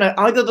 You know,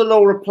 either the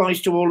law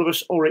applies to all of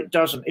us or it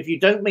doesn't. If you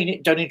don't mean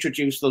it, don't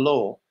introduce the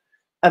law.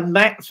 And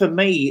that, for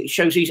me,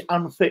 shows he's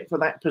unfit for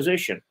that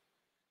position.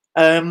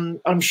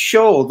 I'm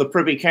sure the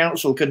Privy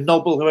Council can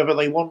nobble whoever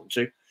they want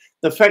to.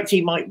 The fact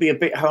he might be a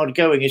bit hard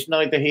going is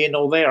neither here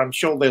nor there. I'm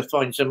sure they'll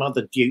find some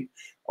other dupe.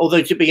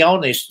 Although, to be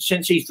honest,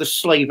 since he's the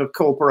slave of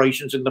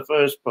corporations in the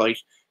first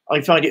place, I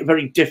find it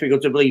very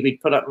difficult to believe he'd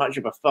put up much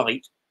of a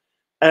fight.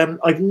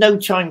 I've no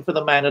time for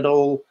the man at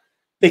all,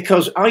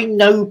 because I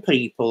know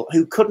people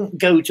who couldn't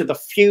go to the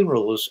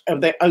funerals of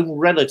their own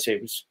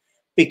relatives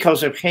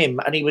because of him,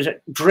 and he was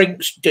at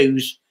drinks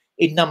dues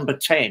in number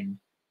 10,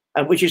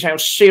 which is how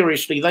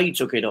seriously they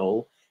took it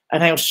all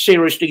and how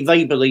seriously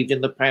they believed in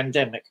the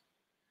pandemic.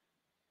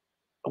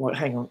 Oh,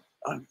 hang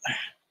on.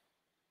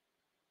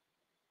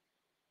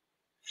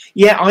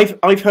 Yeah,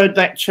 I've heard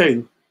that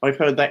too. I've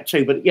heard that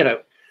too. But, you know,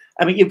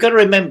 I mean, you've got to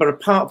remember,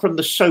 apart from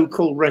the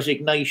so-called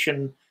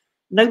resignation,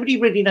 nobody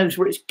really knows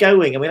where it's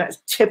going. I mean,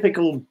 that's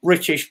typical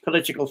British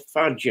political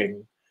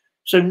fudging.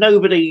 So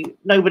nobody's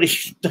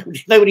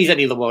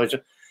any the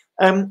wiser.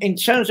 In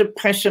terms of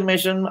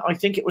pessimism, I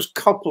think it was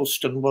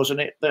Copleston,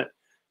 wasn't it, that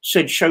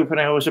said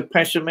Schopenhauer was a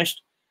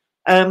pessimist?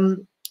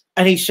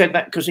 And he said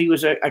that because he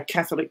was a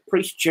Catholic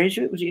priest,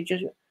 Jesuit. Was he a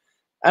Jesuit?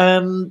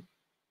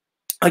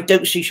 I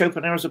don't see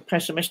Schopenhauer as a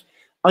pessimist.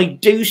 I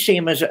do see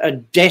him as a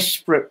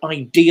desperate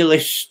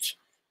idealist,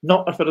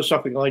 not a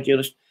philosophical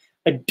idealist,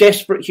 a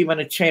desperate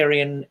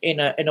humanitarian in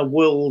a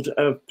world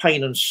of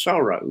pain and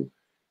sorrow,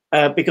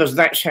 because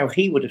that's how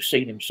he would have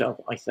seen himself,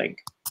 I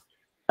think.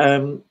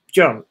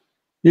 John?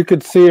 You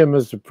could see him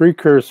as the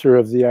precursor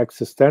of the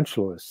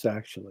existentialists,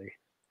 actually,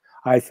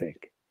 I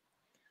think.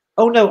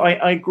 Oh, no,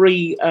 I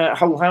agree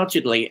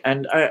wholeheartedly.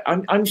 And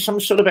I'm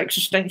some sort of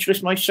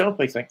existentialist myself,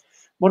 I think.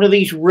 One of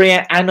these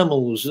rare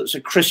animals that's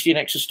a Christian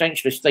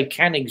existentialist. They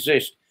can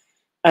exist.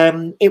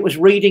 It was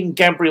reading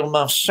Gabriel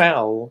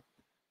Marcel,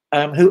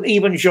 who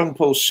even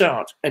Jean-Paul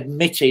Sartre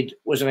admitted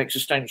was an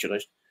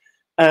existentialist.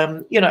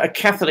 You know, a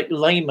Catholic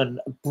layman,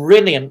 a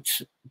brilliant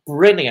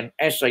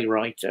essay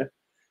writer.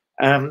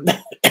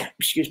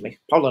 Excuse me,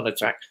 pollen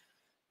attack.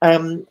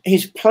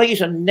 His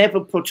plays are never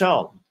put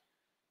on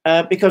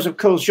because, of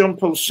course,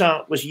 Jean-Paul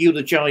Sartre was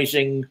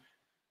eulogizing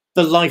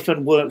the life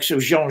and works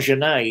of Jean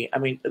Genet. I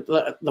mean,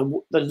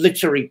 the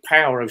literary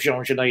power of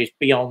Jean Genet is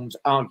beyond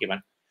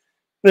argument.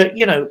 But,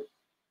 you know,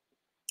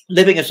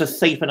 living as a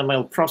thief and a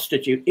male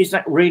prostitute, is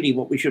that really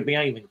what we should be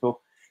aiming for?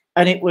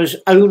 And it was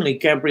only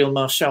Gabriel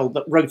Marcel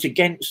that wrote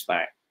against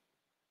that,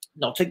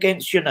 not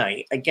against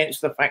Genet, against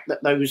the fact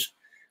that those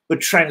were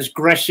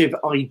transgressive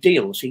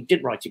ideals. He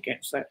did write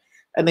against that.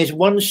 And there's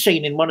one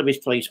scene in one of his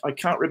plays, I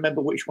can't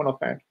remember which one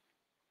offhand,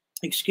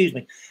 excuse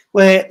me,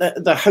 where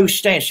the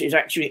hostess is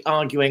actually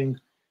arguing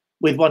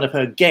with one of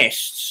her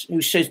guests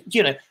who says,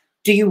 you know,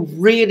 do you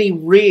really,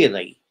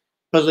 really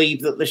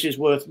believe that this is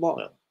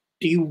worthwhile?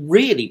 Do you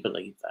really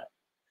believe that?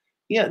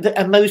 Yeah,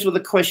 and those were the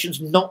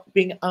questions not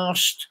being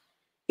asked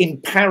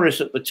in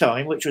Paris at the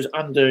time, which was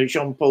under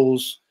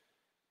Jean-Paul's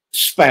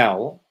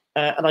spell,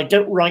 and I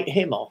don't write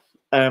him off.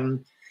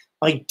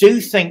 I do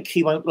think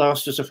he won't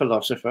last as a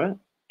philosopher.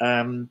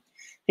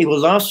 He will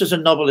last as a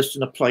novelist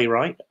and a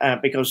playwright,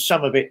 because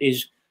some of it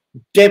is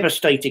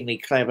devastatingly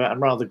clever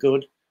and rather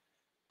good.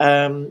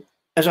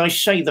 As I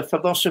say, the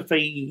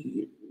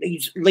philosophy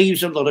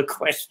leaves a lot of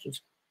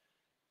questions.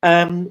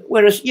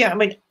 Whereas, yeah, I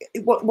mean,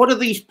 what are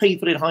these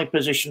people in high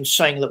positions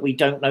saying that we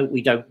don't know?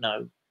 We don't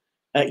know.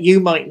 You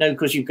might know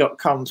because you've got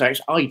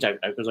contacts. I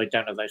don't know because I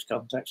don't have those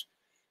contacts.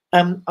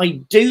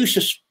 I do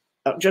just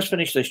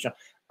finish this, John.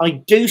 I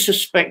do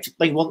suspect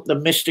they want the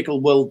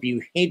mystical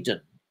worldview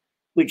hidden,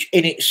 which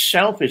in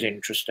itself is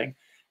interesting.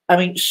 I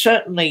mean,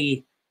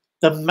 certainly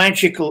the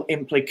magical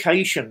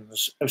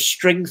implications of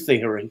string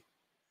theory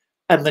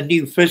and the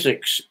new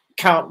physics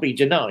can't be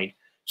denied.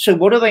 So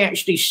what are they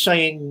actually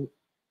saying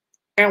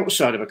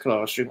outside of a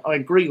classroom? I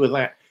agree with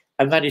that,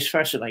 and that is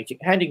fascinating.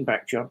 Handing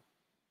back, John.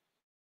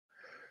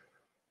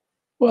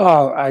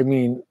 Well, I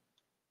mean,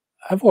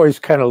 I've always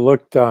kind of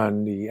looked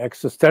on the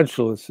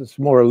existentialists as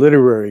more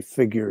literary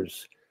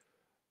figures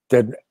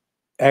than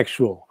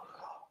actual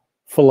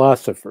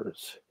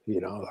philosophers.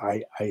 You know,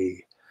 I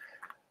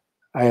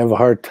have a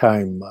hard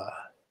time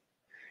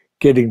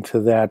getting to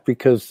that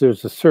because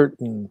there's a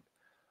certain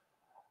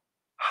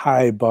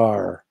high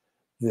bar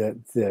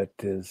that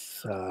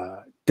is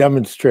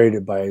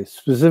demonstrated by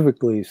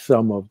specifically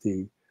some of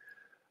the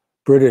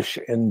British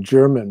and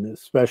German,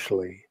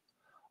 especially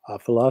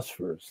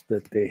philosophers,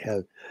 that they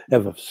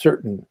have a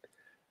certain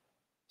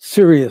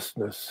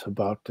seriousness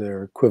about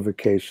their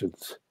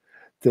equivocations.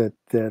 Whereas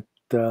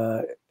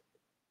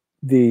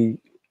the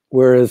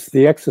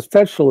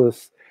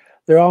existentialists,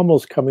 they're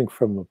almost coming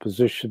from a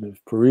position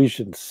of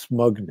Parisian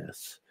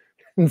smugness,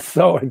 and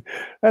so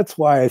that's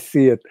why I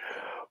see it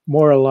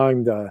more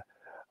along the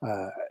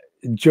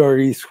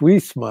Joris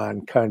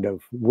Huysman kind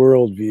of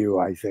worldview.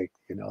 I think,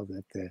 you know,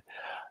 that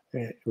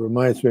it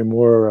reminds me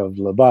more of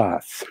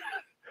Labas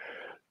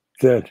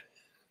than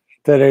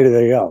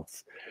anything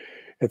else.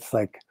 It's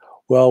like,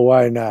 well,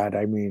 why not?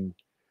 I mean,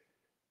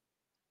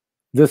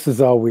 this is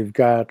all we've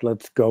got.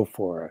 Let's go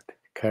for it.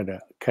 Kind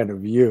of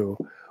view,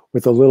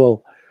 with a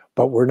little,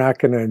 but we're not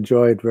going to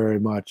enjoy it very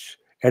much,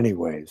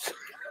 anyways.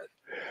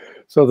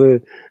 So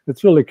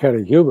it's really kind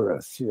of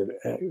humorous, you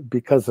know,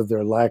 because of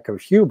their lack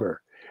of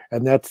humor,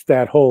 and that's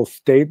that whole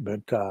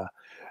statement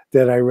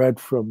that I read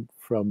from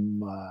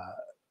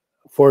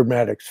Ford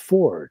Maddox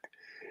Ford,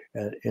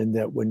 and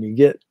that when you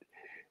get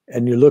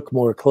and you look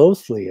more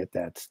closely at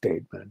that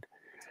statement,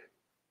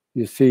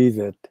 you see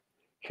that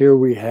here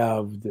we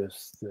have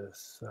this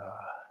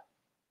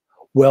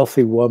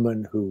wealthy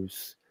woman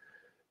who's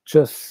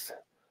just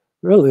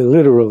really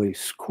literally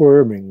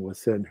squirming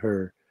within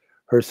her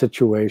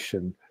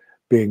situation,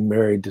 being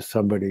married to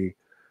somebody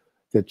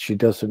that she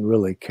doesn't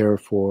really care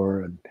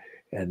for,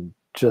 and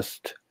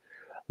just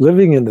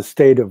living in the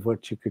state of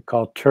what you could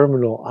call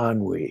terminal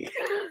ennui.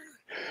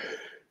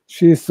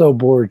 She's so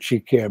bored she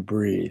can't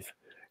breathe.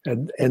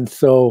 And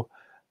so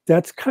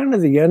that's kind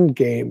of the end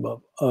game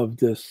of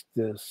this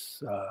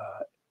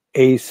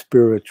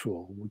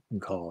aspiritual, we can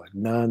call it,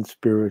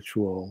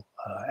 non-spiritual,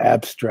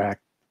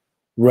 abstract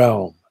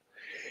realm.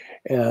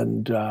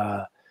 And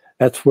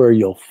that's where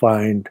you'll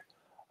find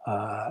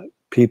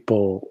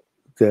people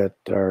that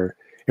are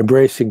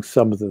embracing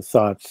some of the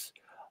thoughts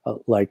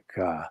like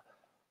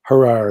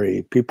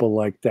Harari, people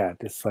like that.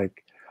 It's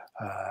like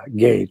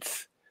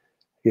Gates,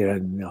 you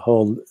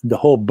know, the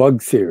whole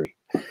bug theory,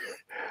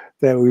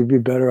 that we'd be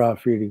better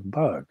off eating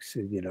bugs,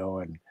 you know,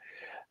 and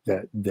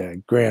that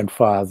the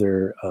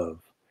grandfather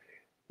of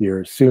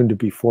your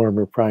soon-to-be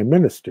former prime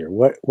minister.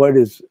 What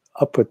is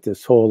up with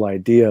this whole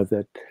idea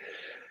that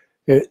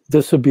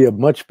this would be a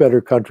much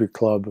better country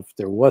club if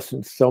there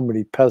wasn't so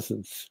many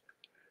peasants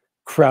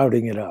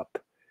crowding it up?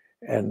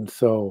 And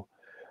so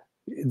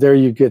there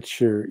you get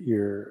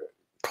your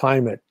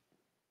climate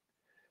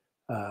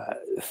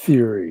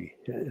theory.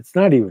 It's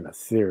not even a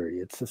theory,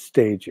 it's a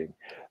staging.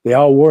 They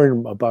all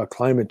warn about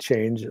climate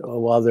change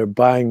while they're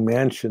buying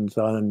mansions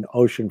on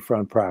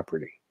oceanfront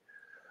property.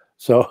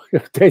 So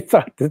if they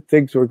thought that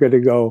things were going to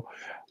go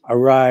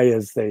awry,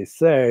 as they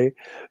say,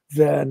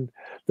 then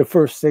the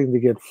first thing to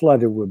get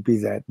flooded would be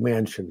that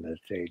mansion that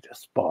they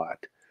just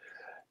bought.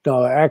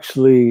 Now,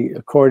 actually,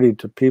 according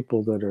to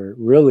people that are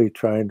really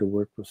trying to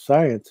work with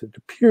science, it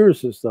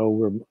appears as though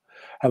we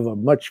have a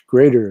much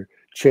greater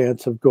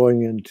chance of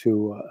going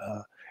into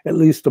at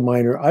least a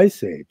minor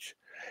ice age.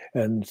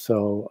 And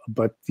so,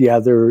 but yeah,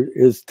 there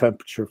is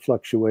temperature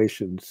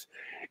fluctuations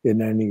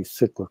in any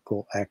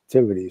cyclical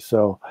activity.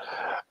 So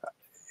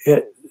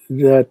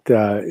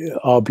that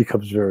all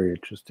becomes very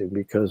interesting,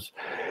 because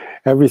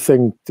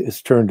everything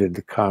is turned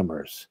into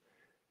commerce.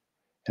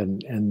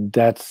 And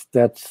that's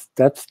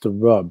the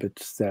rub.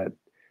 It's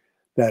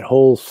that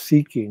whole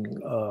seeking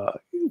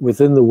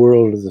within the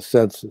world of the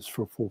senses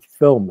for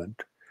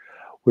fulfillment,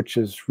 which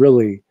is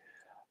really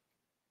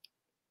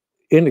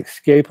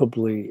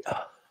inescapably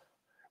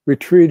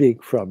retreating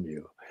from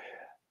you.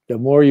 The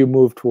more you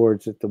move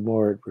towards it, the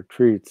more it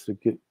retreats. It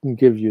can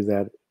give you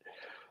that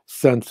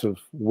sense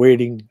of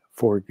waiting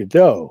for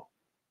Godot.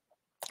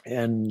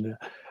 And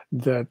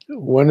that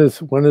when is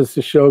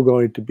the show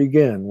going to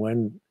begin?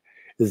 When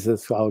is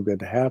this all going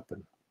to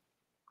happen?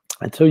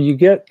 And so you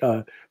get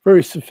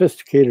very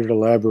sophisticated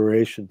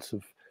elaborations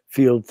of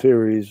field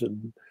theories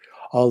and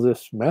all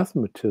this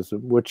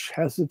mathematism, which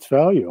has its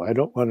value. I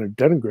don't want to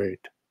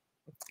denigrate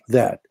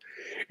that.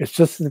 It's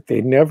just that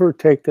they never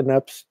take the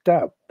next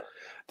step.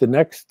 The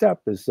next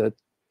step is that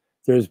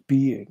there's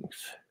beings,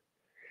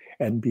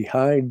 and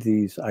behind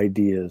these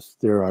ideas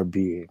there are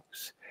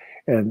beings.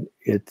 And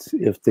it's,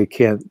 if they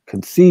can't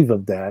conceive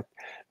of that,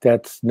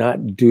 that's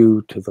not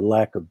due to the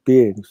lack of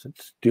beings.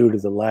 It's due to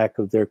the lack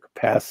of their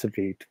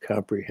capacity to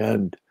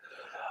comprehend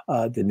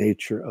the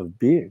nature of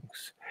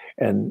beings.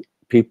 And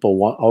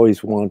people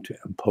always want to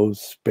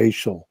impose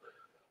spatial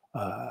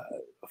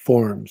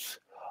forms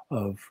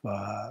of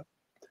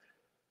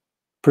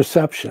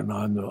perception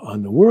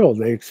on the world.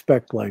 They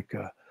expect like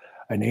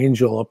an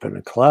angel up in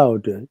a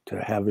cloud to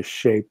have a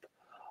shape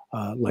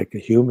like a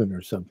human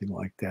or something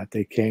like that.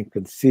 They can't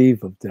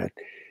conceive of that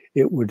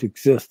it would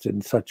exist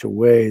in such a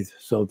way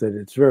so that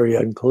it's very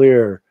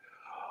unclear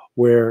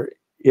where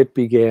it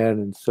began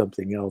and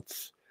something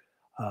else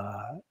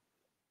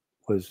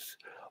was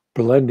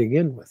blending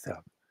in with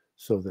them.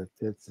 So that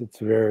it's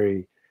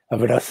very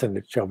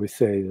evanescent, shall we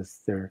say,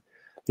 is their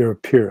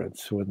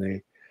appearance when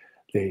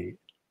they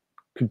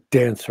could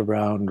dance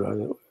around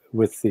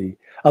with the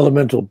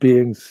elemental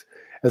beings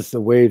as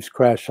the waves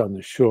crash on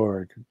the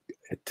shore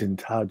at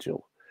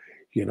Tintagel.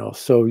 You know,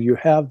 so you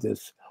have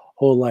this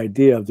whole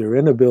idea of their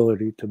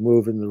inability to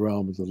move in the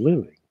realm of the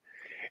living.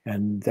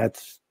 And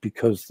that's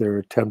because they're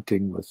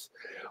attempting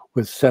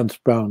with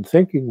sense-bound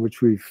thinking,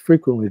 which we've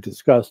frequently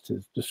discussed,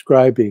 is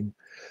describing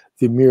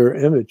the mirror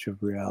image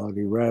of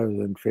reality rather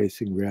than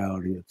facing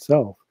reality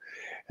itself.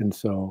 And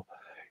so,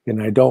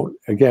 and I don't,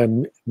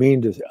 again,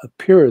 mean to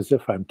appear as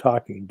if I'm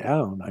talking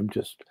down. I'm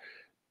just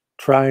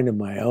trying in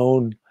my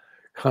own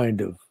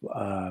kind of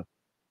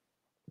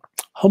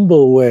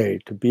humble way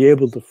to be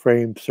able to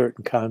frame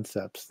certain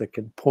concepts that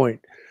can point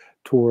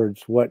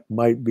towards what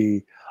might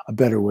be a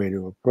better way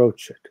to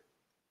approach it.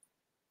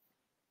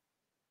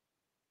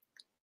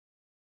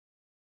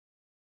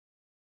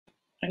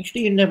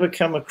 Actually, you never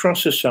come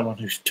across as someone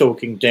who's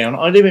talking down.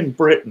 I live in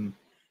Britain.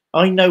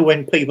 I know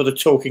when people are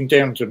talking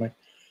down to me.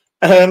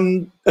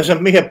 As a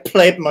mere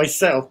pleb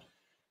myself.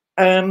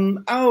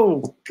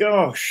 Oh,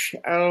 gosh.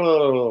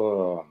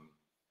 Oh.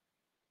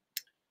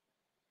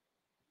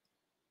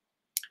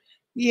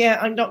 Yeah,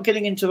 I'm not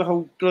getting into the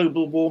whole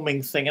global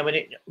warming thing. I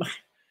mean,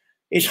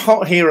 it's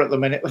hot here at the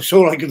minute. That's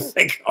all I can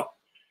think of.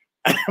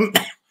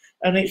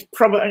 And it's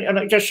probably, and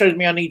it just shows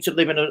me I need to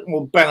live in a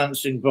more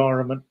balanced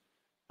environment,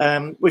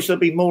 which there'll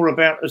be more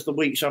about as the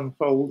weeks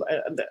unfold.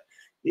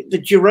 The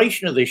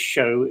duration of this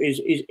show is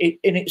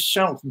in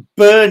itself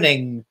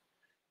burning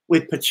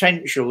with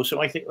potential,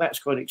 so I think that's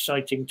quite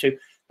exciting too.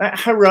 That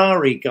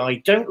Harari guy,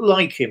 don't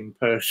like him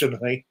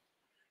personally.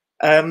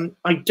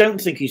 I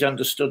don't think he's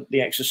understood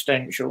the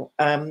existential.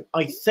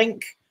 I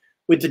think,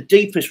 with the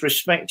deepest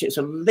respect, it's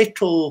a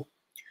little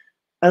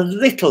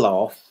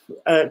off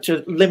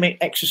to limit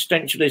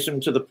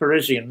existentialism to the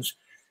Parisians.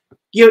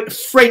 You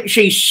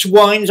Frenchy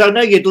swines, I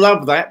know you'd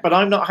love that, but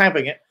I'm not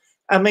having it.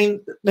 I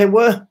mean, there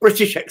were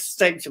British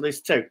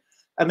existentialists too,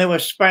 and there were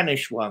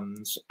Spanish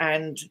ones,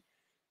 and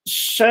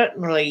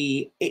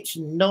certainly it's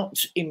not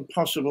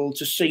impossible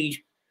to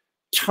see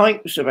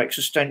types of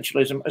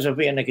existentialism as a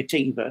via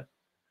negativa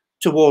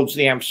towards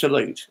the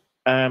absolute.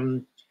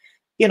 You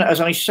know,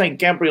 as I say,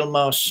 Gabriel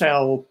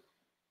Marcel,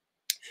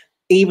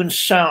 even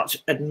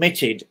Sartre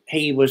admitted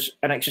he was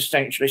an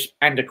existentialist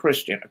and a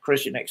Christian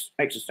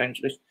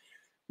existentialist,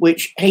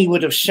 which he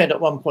would have said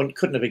at one point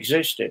couldn't have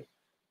existed.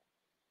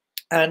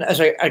 And as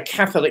a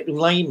Catholic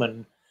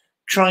layman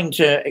trying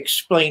to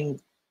explain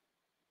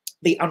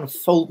the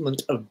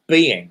unfoldment of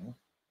being,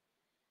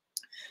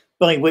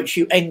 by which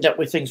you end up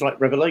with things like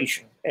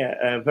revelation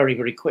very,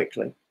 very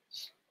quickly.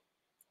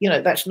 You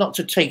know, that's not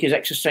to take his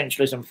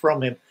existentialism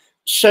from him.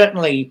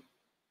 Certainly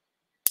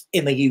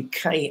in the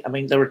UK, I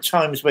mean, there are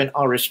times when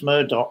Iris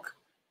Murdoch,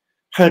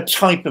 her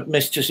type of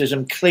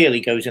mysticism clearly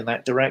goes in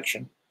that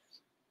direction.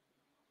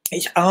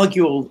 It's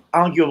arguable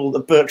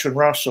that Bertrand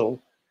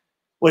Russell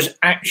was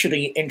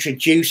actually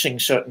introducing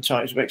certain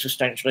types of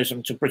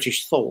existentialism to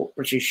British thought,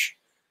 British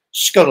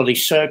scholarly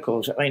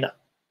circles. I mean,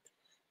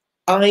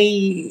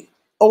 I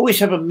always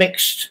have a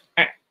mixed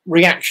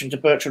reaction to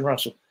Bertrand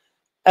Russell.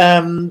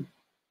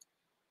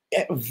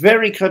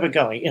 Very clever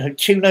guy, you know,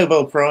 2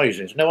 Nobel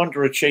Prizes, no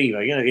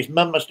underachiever. You know, his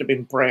mum must have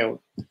been proud.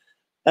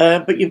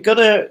 But you've got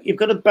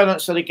to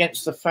balance that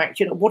against the fact,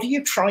 you know, what are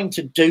you trying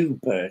to do,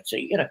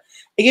 Bertie? You know,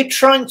 are you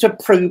trying to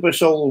prove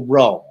us all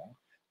wrong,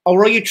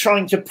 or are you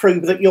trying to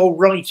prove that you're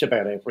right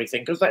about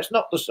everything? Because that's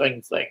not the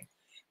same thing.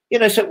 You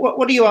know, so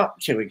what are you up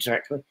to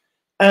exactly?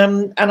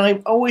 And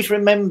I always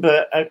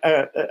remember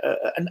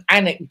an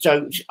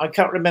anecdote. I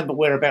can't remember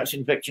whereabouts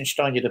in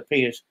Wittgenstein it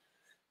appears,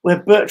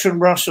 where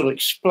Bertrand Russell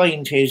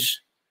explained his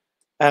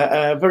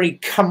very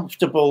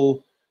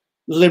comfortable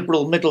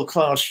liberal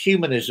middle-class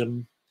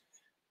humanism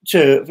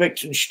to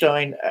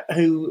Wittgenstein,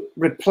 who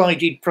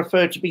replied he'd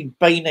prefer to be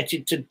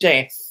bayoneted to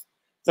death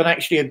than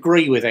actually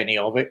agree with any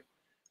of it.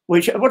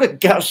 Which, what a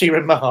gutsy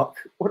remark.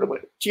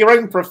 To your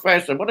own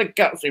professor, what a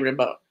gutsy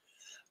remark.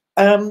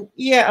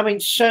 Yeah, I mean,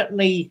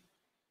 certainly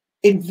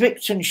in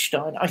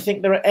Wittgenstein, I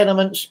think there are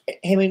elements,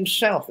 him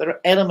himself, there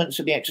are elements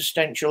of the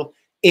existential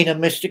in a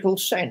mystical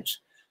sense.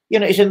 You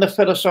know, it's in the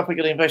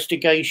Philosophical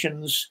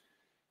Investigations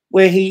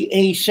where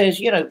he says,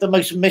 you know, the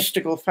most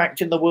mystical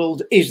fact in the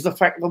world is the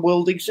fact the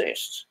world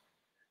exists.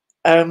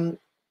 That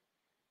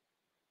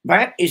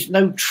is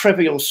no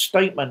trivial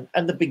statement,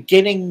 and the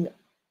beginning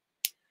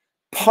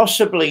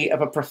possibly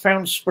of a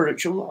profound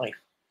spiritual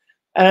life.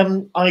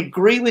 I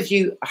agree with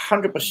you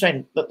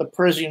 100% that the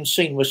Parisian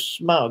scene was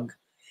smug.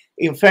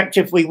 In fact,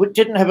 if we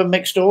didn't have a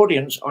mixed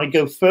audience, I'd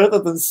go further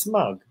than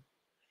smug.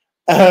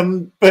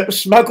 But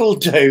smug will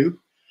do.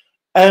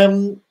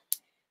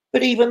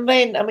 But even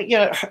then, I mean, you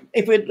know,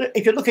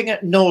 if you're looking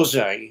at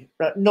nausea,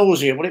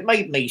 well, it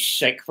made me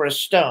sick for a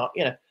start.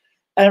 You know,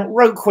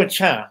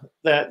 Roquetin,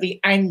 the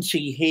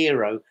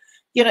anti-hero,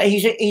 you know,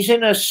 he's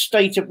in a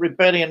state of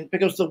rebellion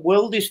because the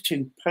world is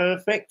too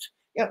perfect.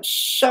 You know,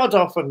 sod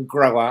off and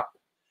grow up.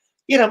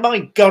 You know, my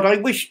God, I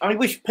wish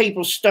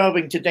people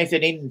starving to death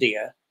in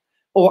India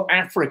or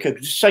Africa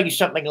could say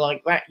something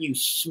like that. You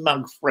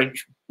smug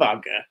French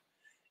bugger.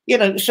 You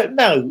know, so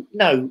no.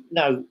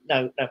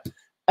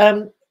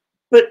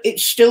 But it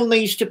still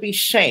needs to be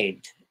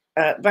said.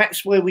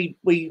 That's where we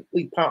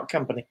part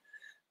company.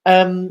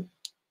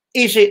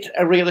 Is it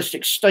a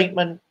realistic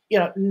statement? You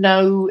know,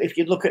 no. If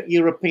you look at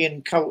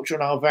European culture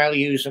and our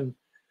values and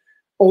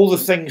all the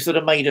things that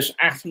have made us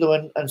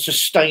affluent and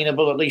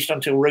sustainable, at least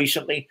until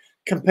recently,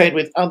 compared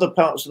with other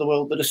parts of the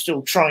world that are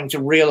still trying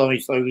to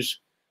realize those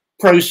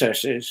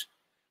processes,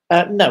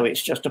 no,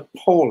 it's just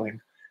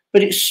appalling.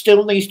 But it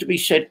still needs to be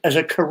said as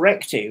a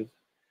corrective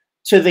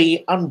to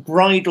the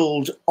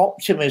unbridled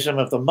optimism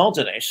of the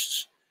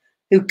modernists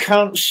who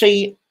can't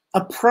see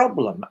a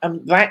problem.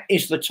 And that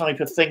is the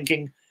type of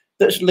thinking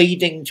that's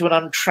leading to an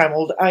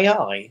untrammeled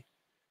AI.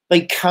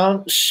 They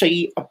can't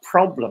see a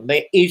problem.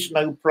 There is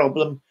no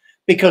problem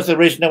because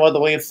there is no other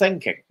way of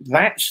thinking.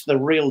 That's the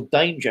real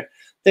danger.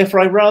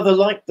 Therefore, I rather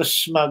like the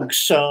smug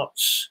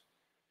sarts,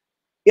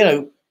 you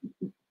know,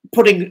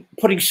 putting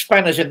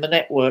spanners in the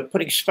network,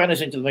 putting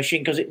spanners into the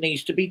machine because it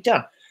needs to be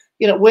done.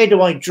 You know, where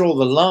do I draw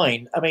the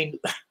line? I mean,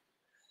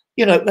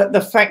 you know,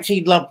 the fact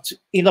he loved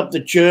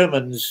the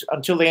Germans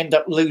until they end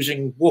up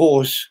losing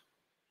wars.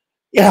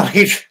 Yeah,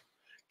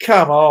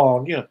 come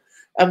on, you know,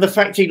 and the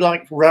fact he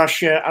liked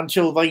Russia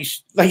until they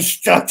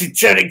started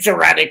turning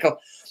tyrannical.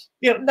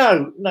 You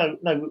know,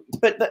 no.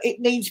 But it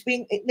needs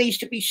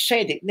to be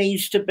said. It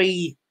needs to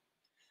be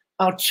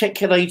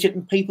articulated,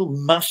 and people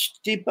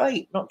must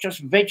debate, not just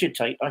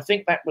vegetate. I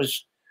think that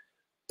was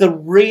the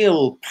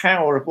real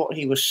power of what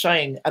he was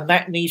saying, and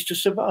that needs to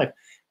survive.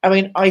 I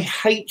mean, I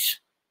hate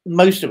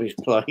most of his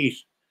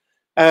plays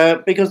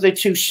because they're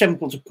too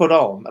simple to put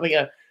on. I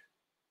mean,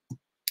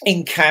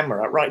 in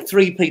camera, right?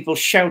 3 people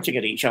shouting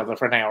at each other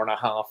for an hour and a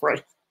half,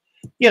 right?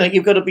 You know,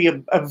 you've got to be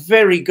a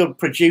very good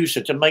producer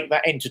to make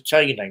that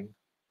entertaining.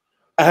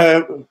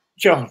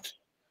 John.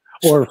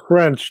 Or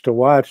French to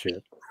watch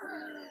it.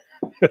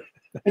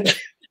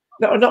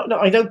 No.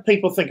 I know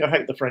people think I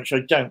hate the French. I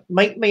don't.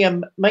 Make me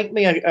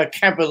a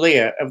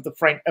cavalier of the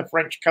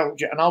French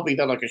culture, and I'll be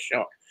there like a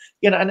shot.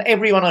 You know, and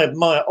everyone I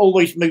admire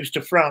always moves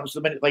to France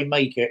the minute they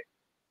make it.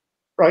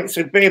 Right.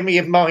 So bear me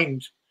in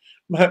mind,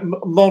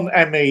 mon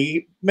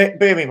ami.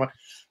 Bear me in mind.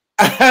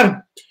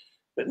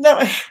 But no,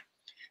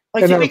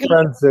 I think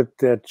friends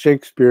at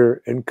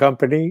Shakespeare and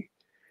Company.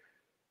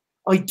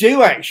 I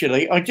do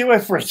actually. I do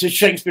have friends at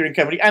Shakespeare and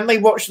Company, and they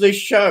watch this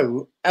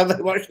show. I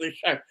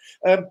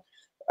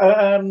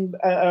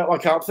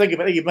can't think of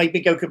it. You made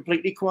me go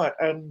completely quiet.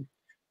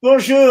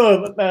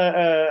 Bonjour,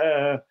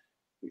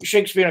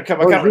 Shakespeare and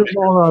Company. Bonjour,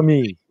 mon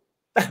ami.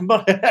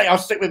 I'll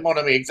stick with mon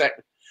ami,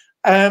 exactly.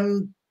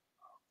 All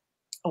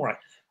right.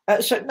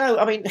 So no,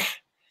 I mean,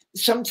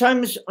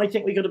 sometimes I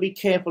think we've got to be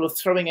careful of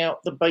throwing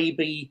out the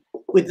baby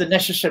with the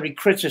necessary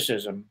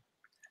criticism,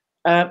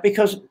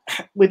 because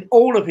with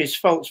all of his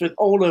faults, with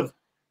all of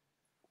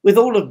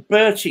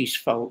Bertie's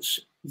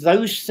faults,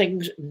 those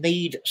things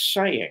need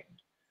saying.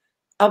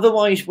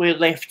 Otherwise, we're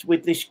left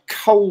with this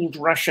cold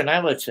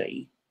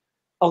rationality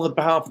on the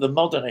behalf of the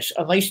modernists,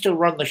 and they still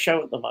run the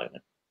show at the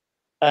moment,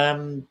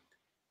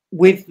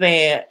 with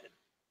their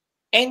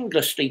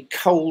endlessly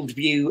cold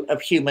view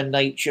of human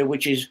nature,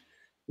 which is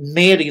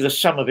merely the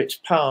sum of its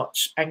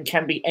parts and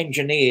can be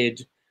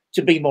engineered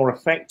to be more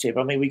effective.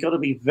 I mean, we've got to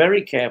be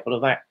very careful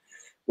of that.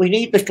 We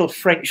need little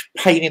French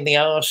pain in the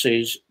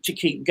arses to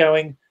keep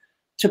going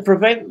to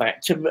prevent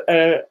that,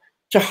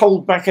 to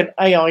hold back an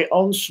AI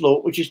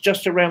onslaught, which is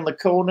just around the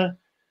corner,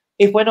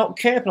 if we're not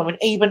careful. I mean,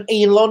 even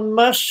Elon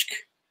Musk,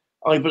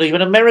 I believe,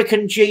 an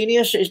American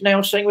genius, is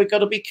now saying we've got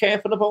to be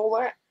careful of all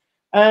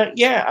that.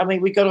 Yeah, I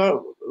mean, we've got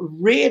to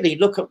really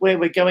look at where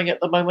we're going at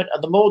the moment,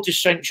 and the more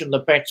dissension, the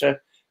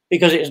better,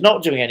 because it's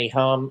not doing any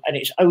harm, and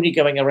it's only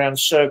going around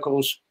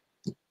circles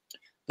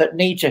that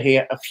need to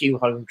hear a few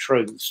home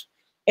truths.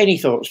 Any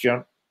thoughts,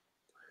 John?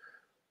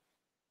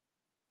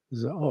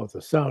 Oh,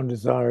 the sound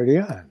is already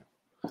on.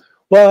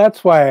 Well,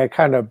 that's why I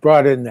kind of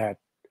brought in that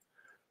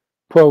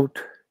quote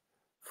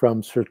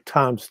from Sir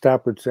Tom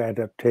Stoppard's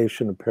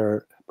adaptation of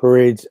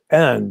Parade's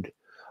End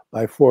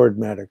by Ford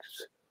Madox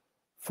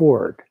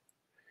Ford.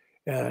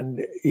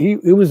 And he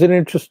was an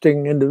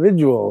interesting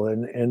individual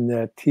in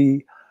that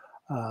he,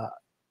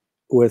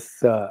 with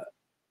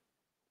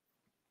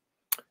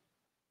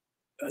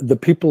the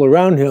people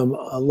around him,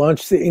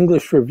 launched the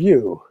English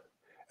Review.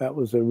 That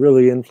was a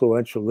really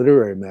influential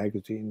literary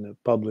magazine that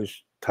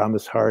published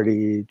Thomas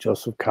Hardy,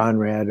 Joseph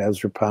Conrad,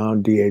 Ezra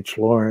Pound, D.H.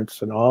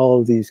 Lawrence, and all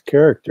of these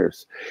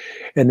characters.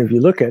 And if you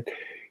look at,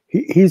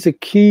 he's a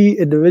key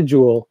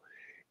individual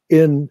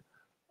in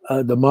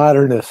the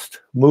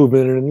modernist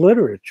movement in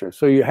literature.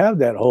 So you have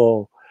that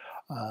whole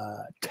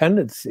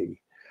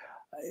tendency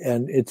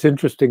and it's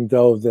interesting,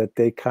 though, that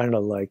they kind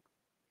of like,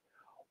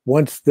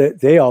 once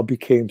that they all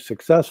became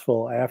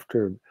successful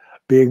after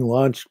being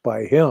launched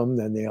by him,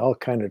 then they all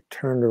kind of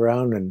turned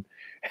around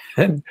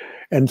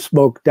and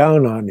smoked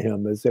down on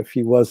him as if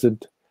he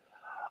wasn't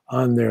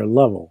on their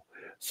level.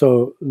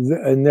 So,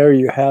 and there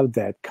you have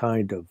that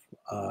kind of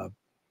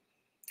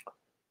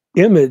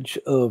image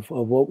of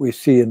what we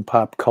see in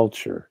pop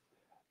culture.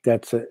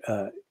 That's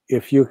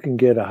if you can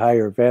get a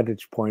higher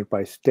vantage point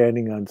by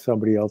standing on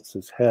somebody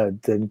else's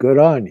head, then good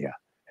on you.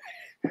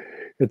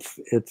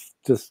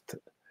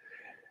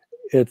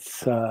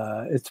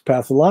 It's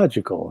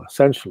pathological,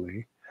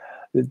 essentially,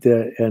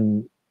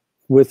 and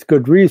with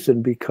good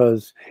reason,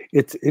 because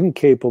it's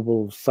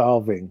incapable of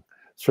solving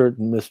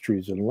certain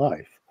mysteries in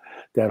life.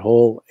 That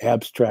whole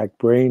abstract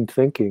brain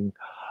thinking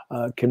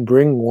can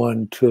bring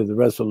one to the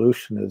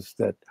resolution is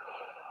that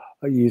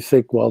you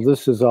think, well,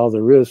 this is all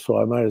there is,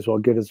 so I might as well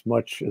get as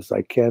much as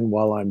I can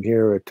while I'm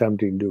here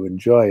attempting to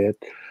enjoy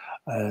it,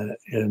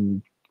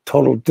 in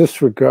total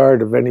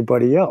disregard of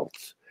anybody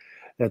else.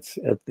 That's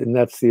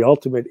the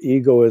ultimate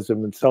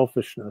egoism and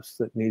selfishness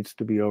that needs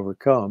to be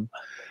overcome,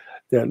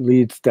 that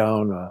leads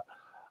down a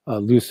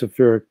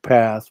Luciferic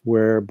path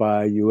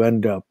whereby you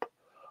end up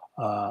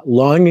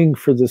longing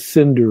for the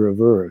cinder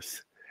of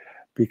earth,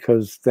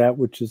 because that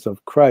which is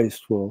of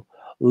Christ will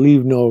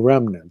leave no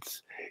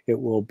remnants. It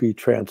will be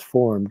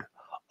transformed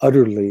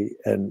utterly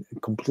and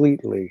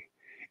completely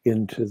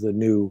into the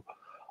new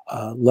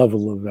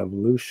level of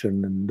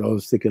evolution, and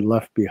those that get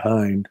left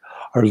behind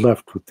are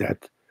left with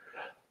that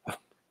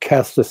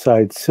cast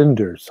aside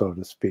cinder, so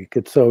to speak.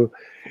 And so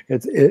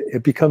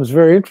it becomes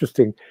very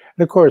interesting.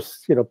 And of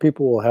course, you know,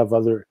 people will have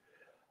other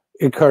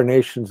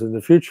incarnations in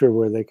the future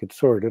where they could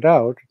sort it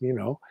out, you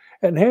know.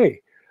 And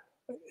hey,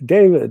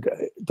 David,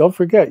 don't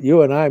forget,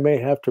 you and I may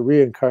have to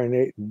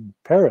reincarnate in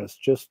Paris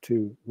just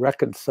to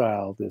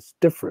reconcile this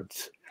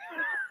difference.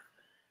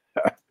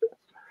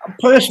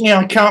 Personally,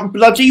 I can't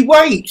bloody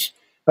wait.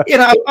 You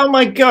know, oh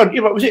my God,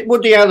 you know, was it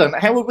Woody Allen?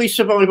 How would we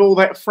survive all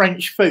that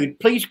French food?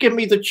 Please give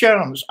me the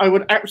chance. I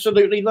would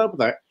absolutely love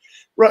that.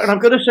 Right, and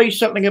I've got to say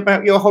something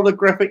about your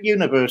holographic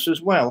universe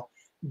as well.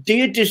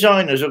 Dear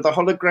designers of the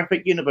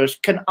holographic universe,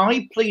 can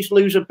I please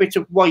lose a bit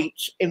of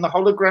weight in the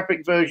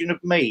holographic version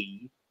of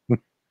me?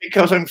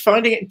 Because I'm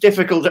finding it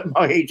difficult at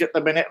my age at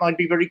the minute, and I'd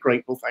be very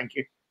grateful. Thank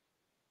you.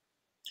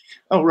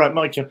 Oh, right,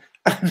 my turn.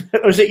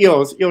 Or is it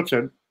yours? Your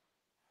turn.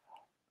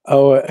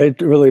 Oh, it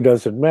really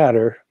doesn't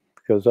matter,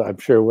 because I'm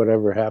sure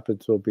whatever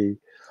happens will be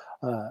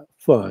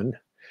fun.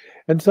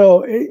 And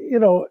so, you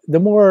know, the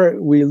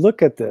more we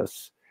look at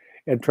this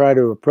and try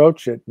to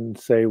approach it and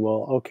say,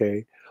 well,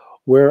 okay,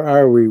 where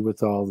are we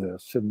with all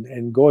this?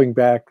 And going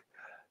back,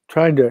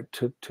 trying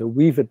to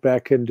weave it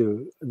back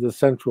into the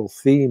central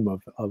theme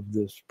of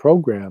this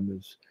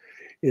program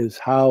is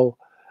how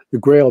the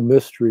Grail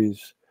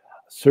mysteries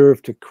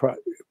serve to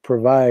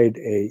provide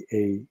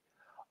a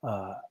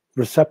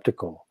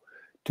receptacle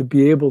to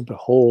be able to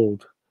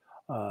hold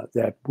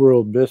that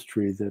world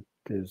mystery that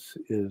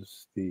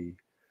is the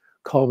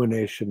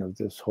culmination of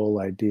this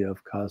whole idea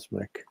of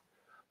cosmic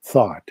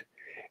thought,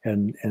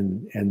 and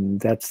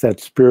that's that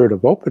spirit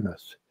of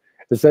openness.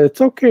 Is that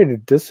it's okay to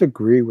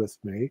disagree with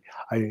me.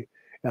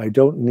 I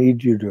don't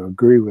need you to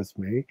agree with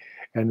me.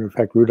 And in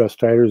fact, Rudolf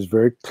Steiner is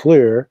very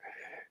clear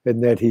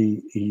in that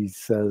he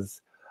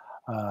says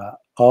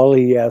all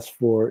he asks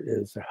for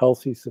is a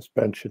healthy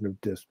suspension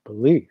of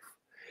disbelief.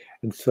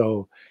 And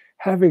so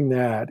having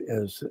that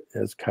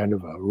as kind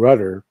of a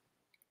rudder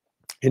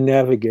in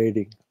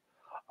navigating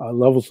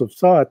levels of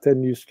thought,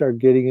 then you start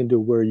getting into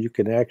where you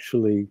can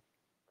actually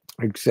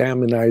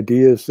examine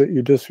ideas that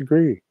you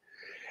disagree,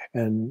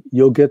 and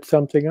you'll get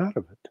something out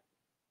of it.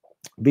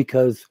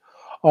 Because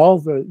all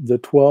the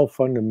 12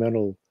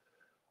 fundamental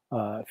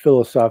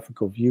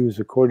philosophical views,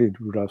 according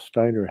to Rudolf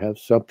Steiner, have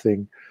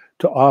something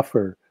to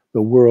offer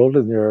the world,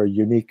 and there are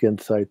unique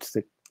insights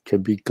that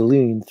can be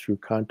gleaned through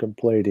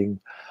contemplating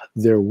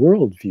their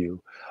worldview,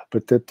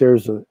 but that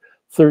there's a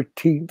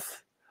 13th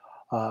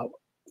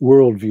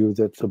worldview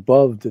that's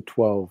above the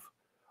 12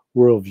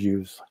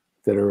 worldviews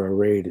that are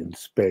arrayed in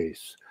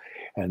space.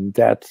 And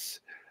that's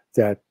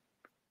that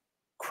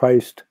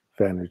Christ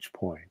vantage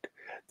point,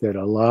 that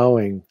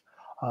allowing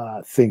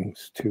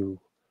things to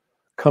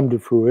come to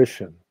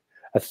fruition.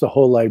 That's the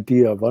whole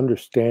idea of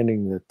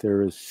understanding that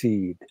there is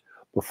seed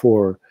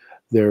before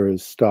there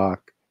is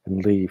stalk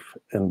and leaf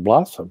and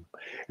blossom.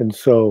 And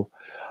so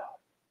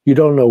you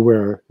don't know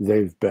where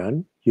they've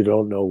been. You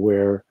don't know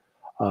where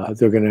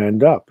they're going to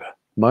end up.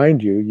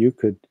 Mind you, you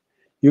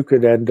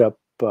could end up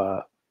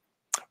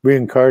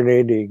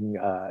reincarnating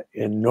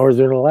in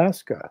northern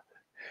Alaska.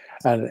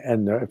 And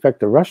in fact,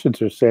 the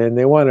Russians are saying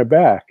they want it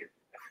back.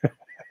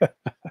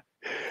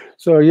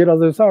 So, you know,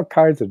 there's all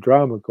kinds of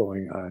drama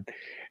going on.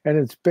 And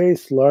it's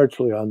based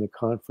largely on the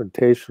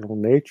confrontational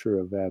nature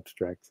of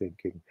abstract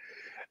thinking,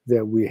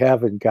 that we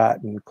haven't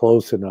gotten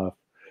close enough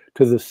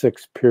to the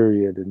sixth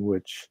period in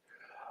which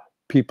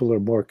people are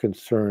more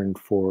concerned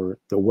for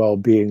the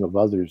well-being of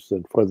others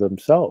than for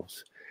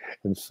themselves.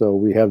 And so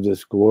we have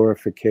this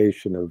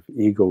glorification of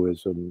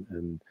egoism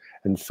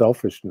and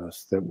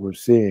selfishness that we're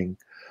seeing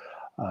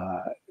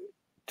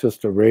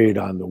just arrayed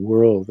on the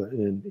world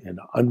in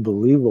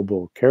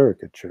unbelievable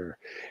caricature.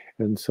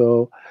 And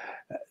so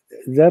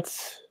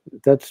that's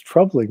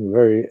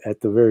troubling,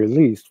 at the very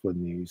least,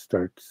 when you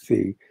start to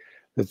see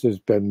that there's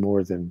been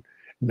more than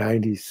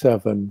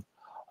 97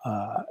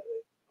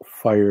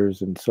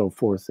 fires and so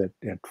forth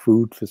at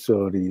food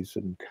facilities,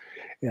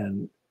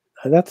 and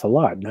that's a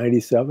lot,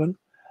 97.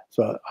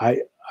 So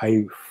I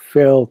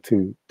fail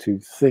to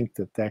think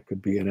that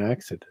could be an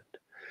accident.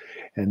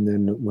 And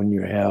then when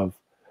you have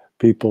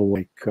people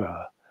like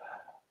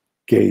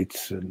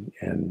Gates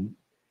and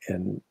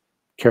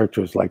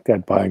characters like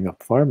that buying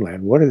up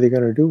farmland, what are they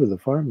going to do with the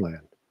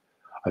farmland?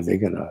 Are they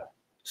going to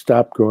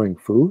stop growing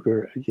food,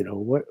 or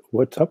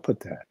what's up with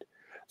that?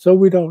 So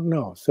we don't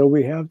know. So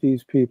we have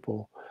these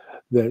people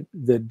that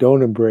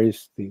don't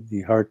embrace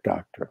the heart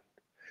doctrine,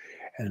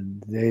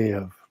 and they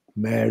have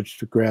managed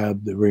to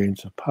grab the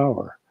reins of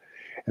power.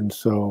 And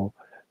so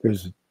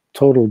there's a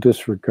total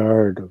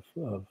disregard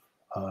of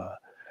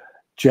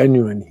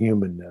genuine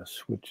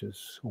humanness, which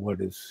is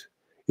what is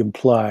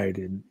implied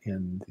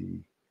in the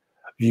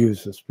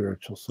views of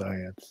spiritual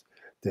science,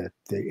 that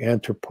the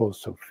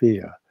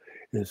anthroposophia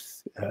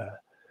is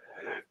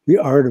the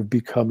art of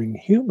becoming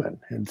human.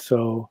 And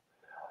so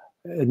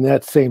in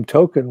that same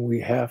token,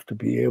 we have to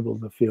be able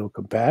to feel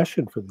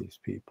compassion for these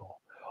people.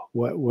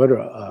 What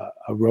a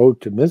road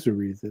to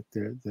misery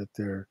that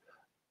they're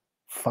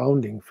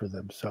founding for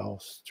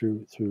themselves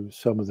through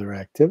some of their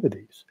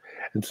activities.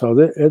 And so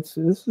this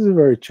is a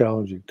very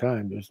challenging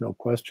time. There's no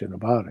question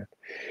about it.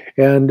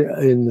 And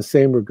in the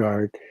same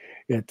regard,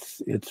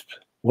 it's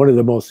one of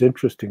the most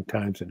interesting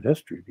times in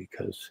history,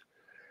 because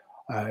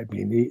I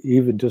mean,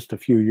 even just a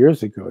few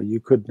years ago, you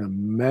couldn't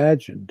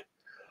imagine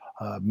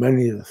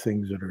many of the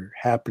things that are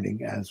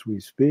happening as we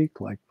speak,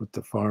 like with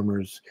the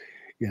farmers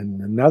in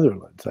the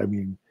Netherlands. I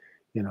mean,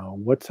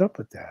 what's up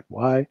with that?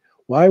 Why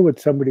would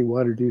somebody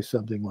want to do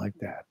something like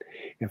that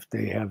if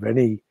they have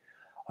any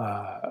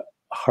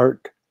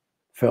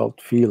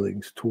heartfelt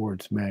feelings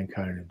towards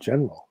mankind in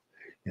general?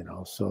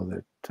 So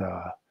that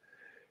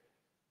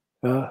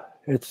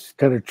it's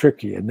kind of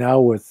tricky. And now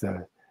with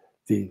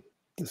the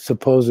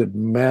supposed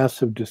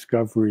massive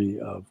discovery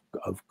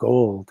of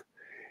gold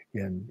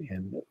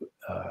in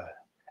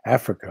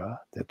Africa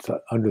that's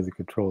under the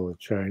control of the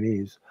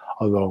Chinese,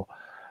 although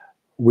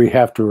we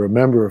have to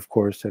remember, of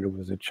course, that it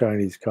was a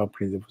Chinese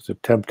company that was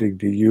attempting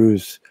to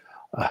use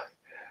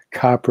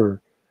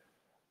copper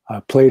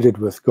plated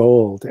with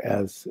gold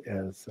as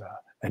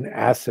an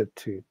asset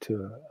to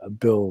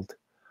build.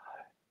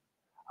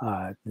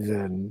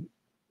 Then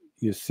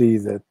you see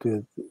that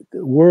the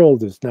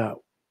world is not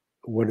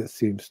what it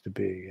seems to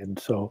be. And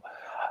so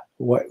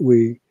what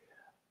we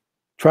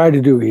try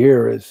to do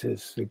here is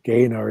to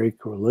gain our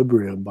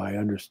equilibrium by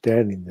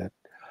understanding that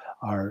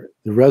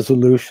the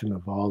resolution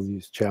of all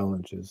these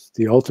challenges,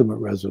 the ultimate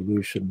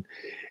resolution,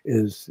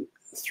 is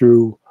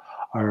through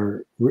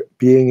our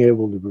being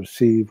able to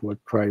receive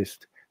what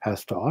Christ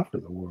has to offer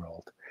the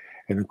world.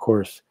 And of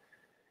course,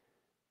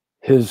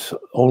 his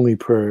only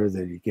prayer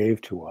that he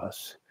gave to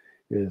us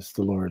is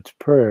the Lord's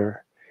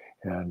Prayer,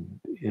 and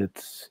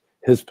it's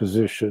his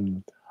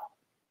position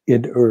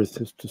in earth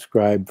is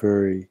described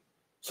very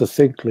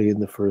succinctly in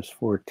the first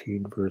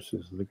 14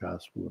 verses of the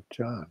Gospel of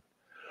John.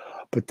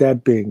 But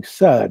that being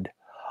said,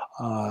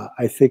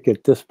 I think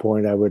at this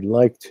point I would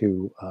like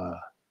to,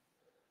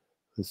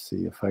 let's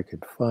see if I can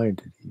find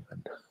it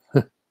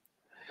even.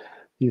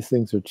 These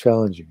things are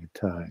challenging at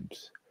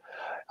times.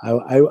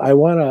 I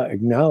want to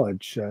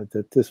acknowledge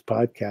that this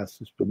podcast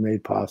has been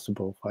made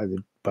possible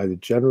by the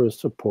generous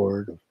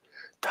support of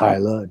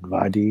Tyla and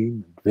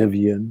Vadim and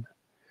Vivian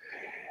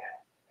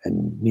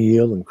and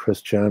Neil and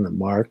Christian and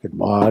Mark and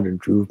Maud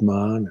and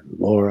Druvman and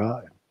Laura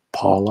and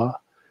Paula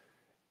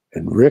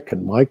and Rick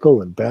and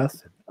Michael and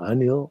Beth and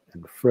Anil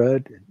and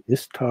Fred and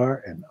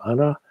Istar and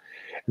Anna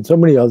and so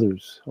many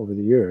others over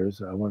the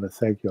years. I want to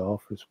thank you all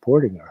for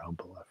supporting our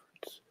humble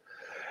efforts.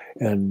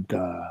 And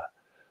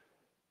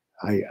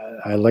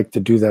I like to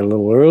do that a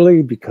little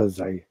early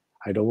because I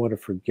don't want to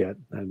forget.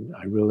 And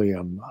I really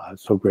am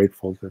so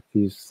grateful that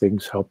these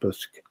things help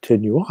us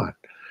continue on.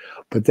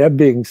 But that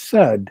being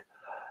said,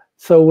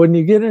 so when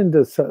you get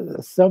into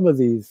some of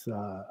these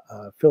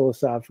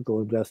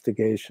philosophical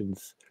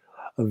investigations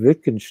of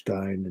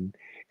Wittgenstein,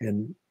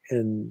 and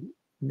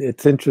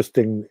it's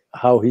interesting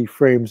how he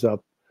frames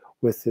up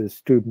with his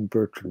student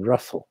Bertrand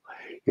Russell.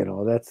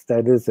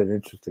 That is an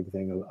interesting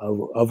thing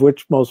of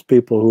which most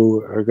people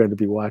who are going to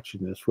be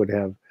watching this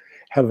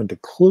haven't a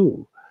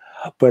clue.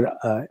 But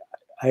I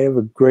have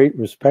a great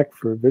respect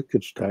for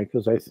Wittgenstein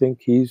because I think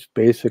he's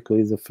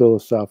basically the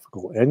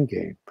philosophical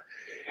endgame.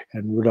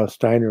 And Rudolf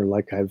Steiner,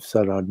 like I've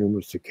said on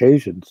numerous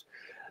occasions,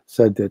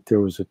 said that there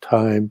was a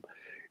time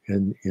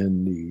in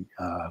the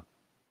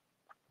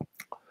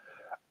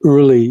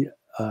early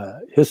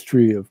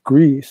history of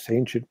Greece,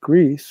 ancient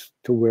Greece,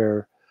 to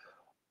where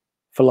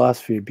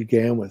philosophy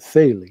began with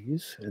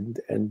Thales, and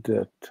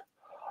that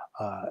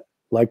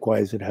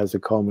likewise, it has a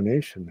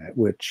culmination at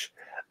which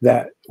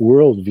that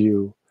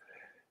worldview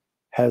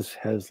has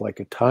like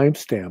a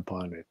timestamp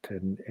on it,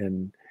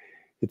 and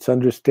it's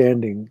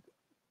understanding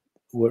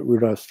what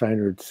Rudolf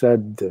Steiner had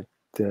said,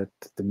 that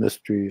the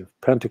mystery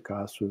of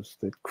Pentecost was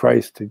that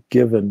Christ had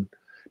given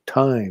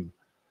time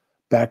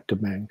back to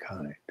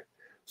mankind,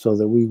 so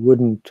that we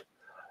wouldn't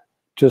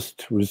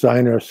just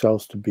resign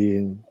ourselves to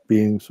being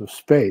beings of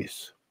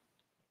space.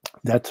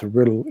 That's a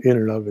riddle in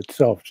and of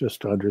itself,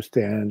 just to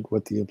understand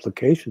what the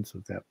implications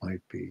of that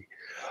might be.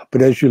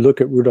 But as you look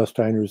at Rudolf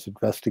Steiner's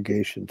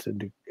investigations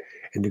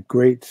into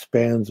great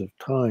spans of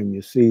time,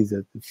 you see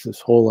that it's this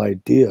whole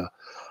idea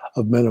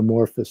of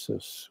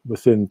metamorphosis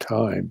within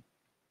time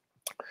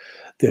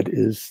that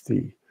is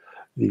the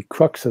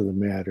crux of the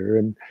matter.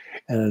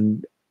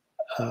 And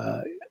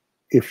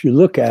if you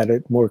look at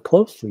it more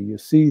closely, you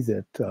see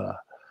that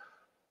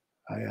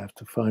I have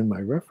to find my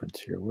reference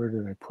here. Where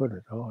did I put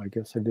it? Oh, I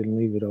guess I didn't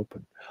leave it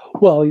open.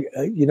 Well,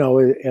 you know,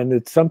 and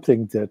it's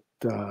something that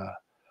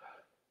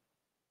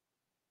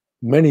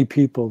many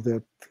people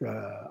that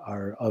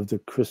are of the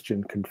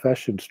Christian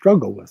confession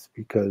struggle with,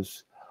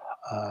 because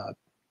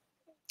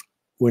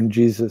when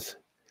Jesus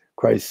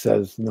Christ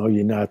says, "Know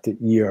ye not that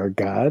ye are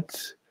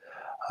gods,"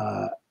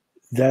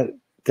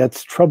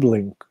 that's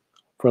troubling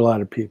for a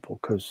lot of people,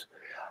 because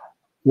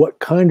what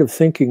kind of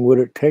thinking would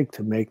it take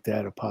to make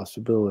that a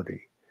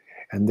possibility?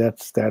 And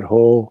that's that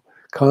whole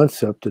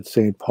concept that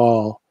St.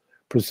 Paul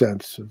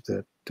presents, of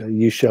that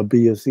you shall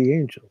be as the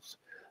angels.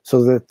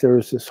 So that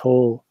there's this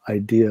whole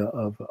idea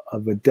of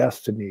a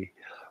destiny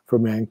for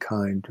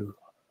mankind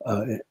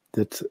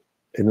that's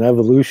an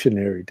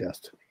evolutionary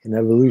destiny, an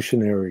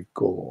evolutionary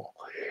goal.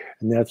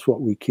 And that's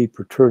what we keep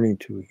returning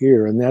to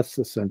here. And that's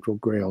the central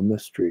Grail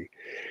mystery,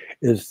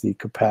 is the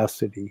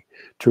capacity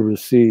to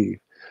receive,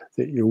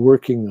 that you're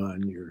working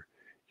on your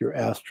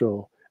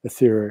astral,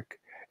 etheric,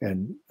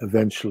 and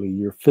eventually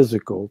your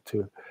physical,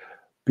 to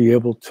be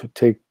able to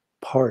take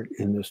part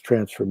in this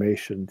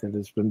transformation that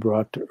has been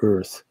brought to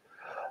earth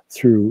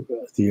through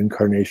the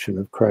incarnation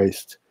of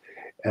Christ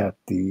at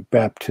the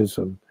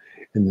baptism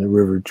in the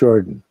River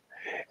Jordan.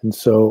 And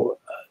so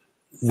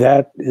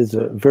that is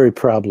very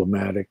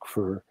problematic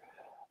for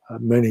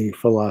many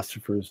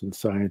philosophers and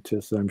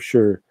scientists. I'm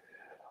sure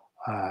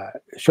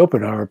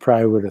Schopenhauer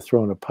probably would have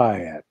thrown a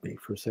pie at me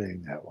for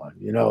saying that one,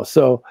 you know.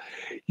 So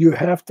you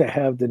have to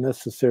have the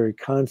necessary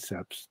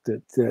concepts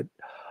that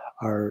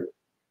are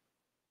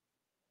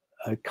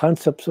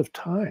concepts of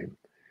time.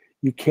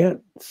 You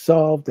can't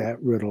solve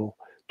that riddle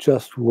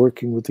just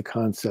working with the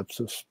concepts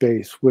of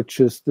space, which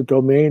is the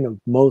domain of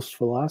most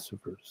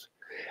philosophers.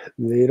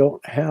 They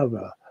don't have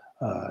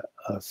a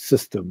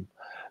system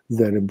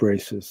that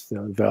embraces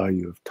the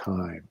value of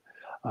time.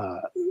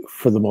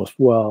 For the most,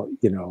 well,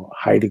 you know,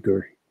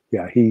 Heidegger,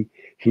 yeah, he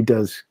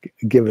does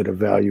give it a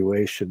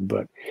valuation,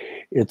 but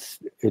it's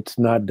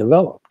not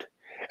developed.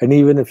 And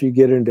even if you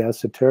get into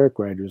esoteric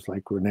writers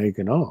like René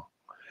Guénon,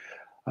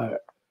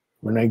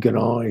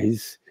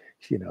 he's,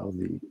 you know,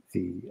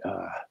 the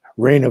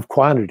reign of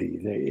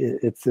quantity.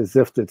 It's as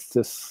if it's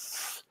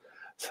just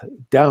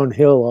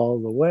downhill all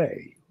the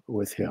way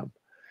with him.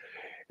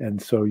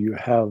 And so you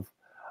have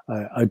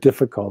a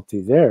difficulty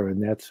there,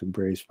 and that's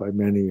embraced by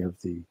many of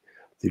the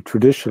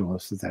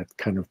traditionalists, that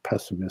kind of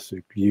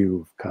pessimistic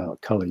view of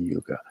Kali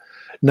Yuga,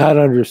 not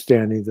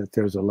understanding that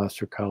there's a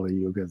lesser Kali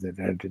Yuga that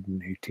ended in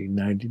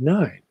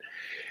 1899.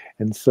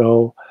 And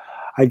so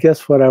I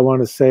guess what I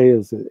want to say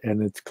is that,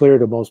 and it's clear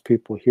to most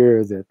people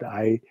here, that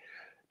I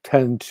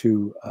tend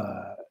to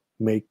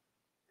make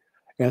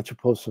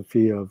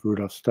anthroposophy of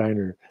Rudolf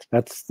Steiner,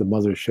 that's the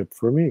mothership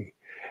for me.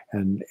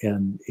 And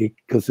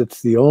because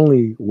it's the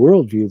only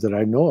worldview that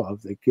I know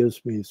of that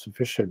gives me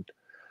sufficient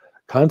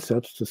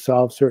concepts to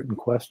solve certain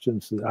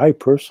questions that I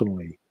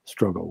personally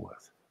struggle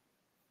with.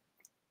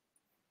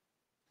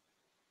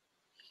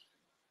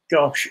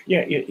 Gosh,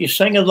 yeah, you're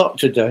saying a lot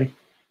today.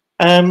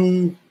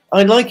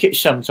 I like it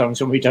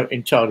sometimes when we don't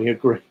entirely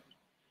agree.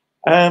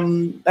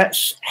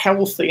 That's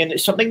healthy, and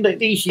it's something that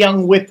these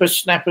young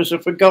whippersnappers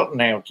have forgotten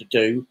how to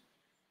do.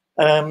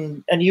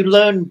 And you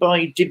learn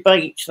by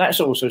debate. That's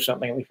also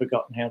something we've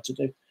forgotten how to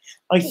do.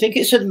 I think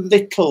it's a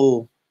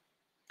little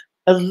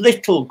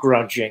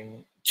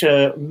grudging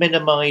to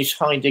minimize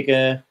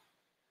Heidegger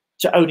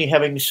to only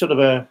having sort of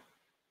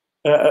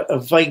a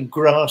vague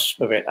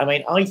grasp of it. I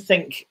mean, I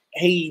think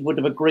he would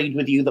have agreed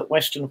with you that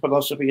Western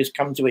philosophy has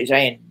come to its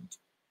end.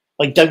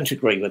 I don't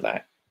agree with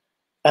that.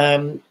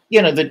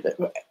 You know,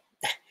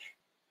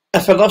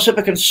 a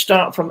philosopher can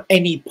start from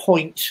any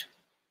point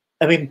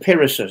of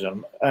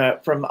empiricism,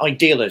 from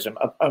idealism.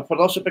 A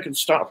philosopher can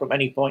start from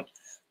any point.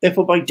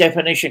 Therefore, by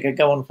definition, can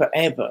go on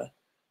forever.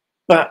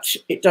 But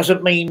it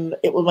doesn't mean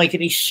it will make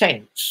any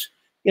sense.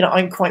 You know,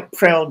 I'm quite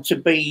proud to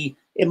be,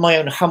 in my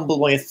own humble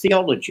way, a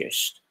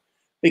theologist,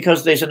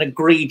 because there's an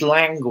agreed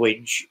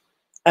language,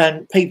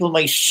 and people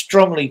may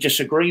strongly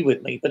disagree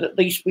with me, but at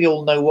least we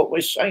all know what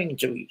we're saying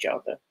to each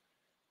other.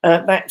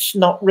 That's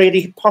not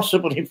really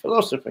possible in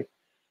philosophy.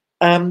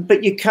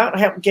 But you can't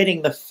help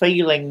getting the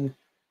feeling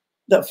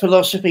that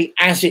philosophy,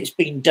 as it's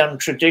been done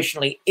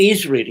traditionally,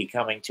 is really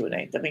coming to an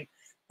end. I mean,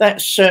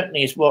 that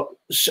certainly is what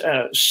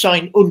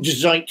Sein und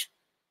Zeit,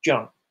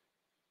 John.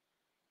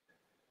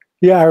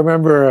 Yeah, I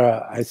remember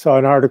I saw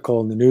an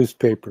article in the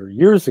newspaper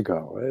years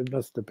ago. It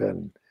must have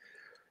been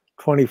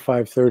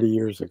 25, 30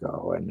 years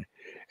ago.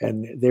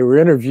 And they were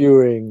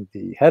interviewing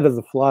the head of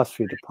the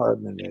philosophy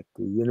department at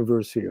the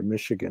University of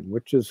Michigan,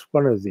 which is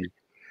one of the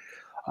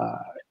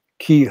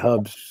key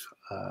hubs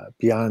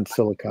beyond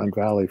Silicon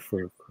Valley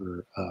for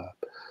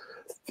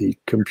the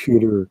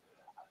computer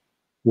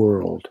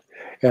world.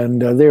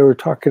 And they were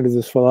talking to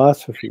this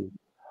philosophy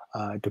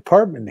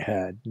department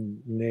head,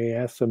 and they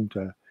asked them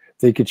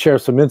they could share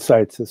some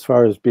insights as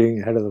far as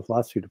being head of the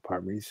philosophy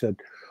department. He said,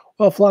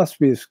 well,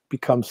 philosophy has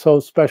become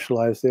so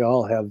specialized, they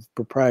all have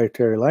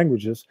proprietary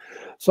languages.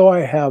 So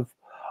I have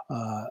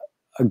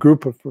a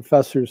group of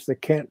professors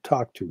that can't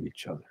talk to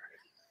each other.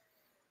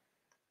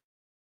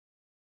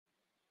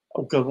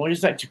 Oh God, why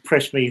does that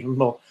depress me even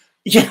more?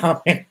 Yeah,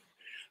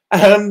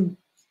 I mean,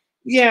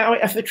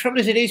 the trouble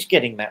is it is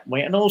getting that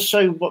way. And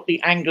also what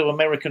the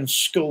Anglo-American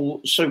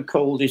school,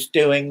 so-called, is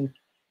doing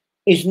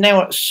is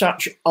now at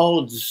such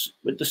odds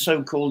with the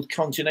so-called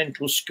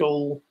continental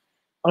school.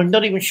 I'm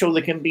not even sure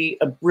there can be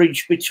a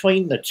bridge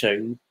between the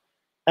two.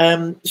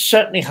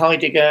 Certainly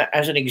Heidegger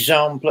as an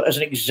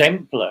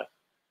exemplar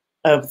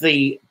of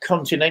the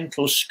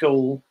continental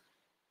school.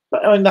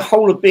 But I mean, the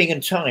whole of Being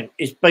and Time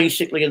is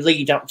basically a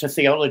lead up to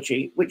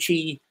theology, which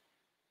he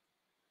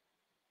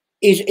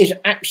is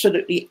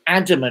absolutely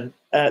adamant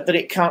that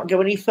it can't go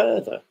any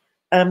further.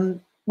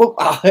 Well,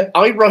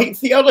 I write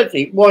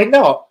theology, why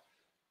not?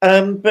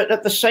 But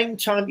at the same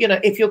time, you know,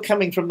 if you're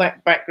coming from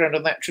that background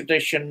and that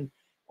tradition,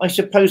 I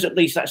suppose at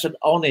least that's an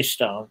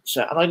honest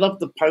answer. And I love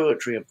the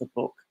poetry of the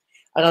book,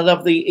 and I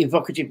love the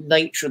evocative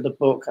nature of the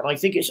book, and I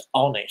think it's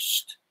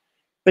honest,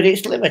 but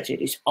it's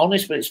limited. It's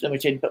honest, but it's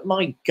limited. But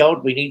my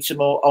God, we need some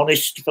more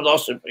honest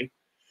philosophy.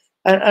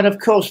 And of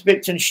course,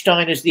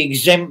 Wittgenstein is the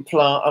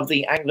exemplar of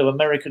the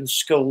Anglo-American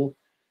school,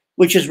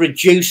 which has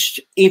reduced,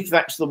 if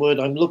that's the word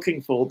I'm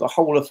looking for, the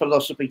whole of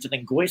philosophy to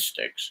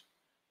linguistics.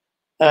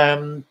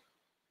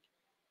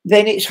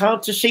 Then it's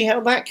hard to see how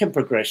that can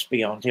progress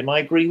beyond him. I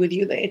agree with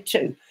you there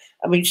too.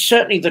 I mean,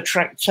 certainly the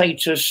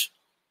Tractatus,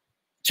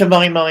 to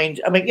my mind,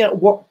 I mean, you know,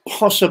 what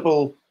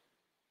possible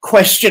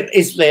question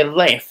is there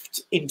left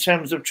in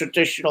terms of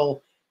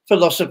traditional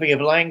philosophy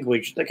of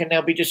language that can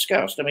now be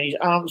discussed? I mean, he's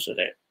answered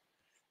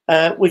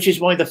it, which is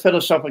why the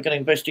philosophical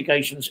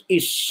investigations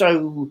is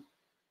so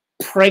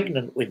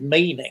pregnant with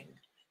meaning.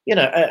 You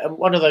know,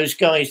 one of those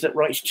guys that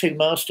writes 2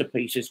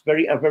 masterpieces,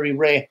 a very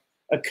rare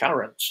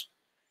occurrence.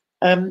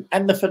 And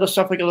the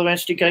philosophical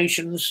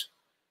investigations,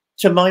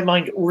 to my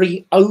mind,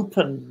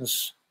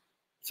 reopens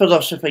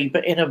philosophy,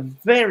 but in a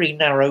very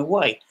narrow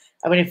way.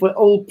 I mean, if we're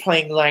all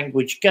playing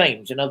language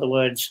games, in other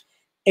words,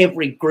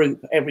 every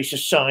group, every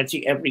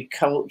society, every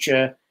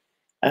culture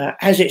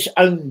has its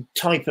own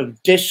type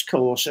of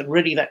discourse, and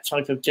really that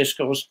type of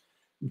discourse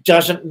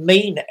doesn't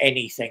mean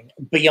anything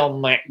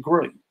beyond that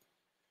group,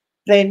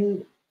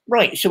 then,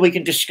 right, so we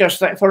can discuss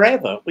that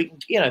forever. We can,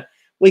 you know,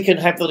 we can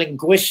have the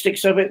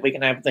linguistics of it. We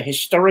can have the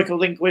historical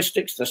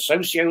linguistics, the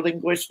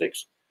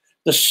sociolinguistics,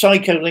 the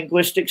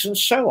psycholinguistics, and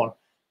so on.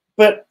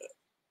 But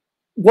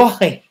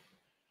why?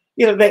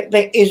 You know,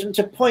 there isn't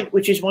a point,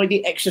 which is why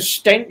the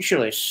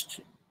existentialist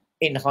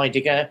in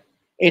Heidegger,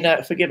 in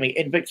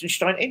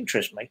Wittgenstein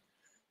interests me.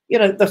 You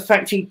know, the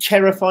fact he'd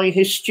terrify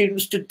his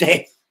students to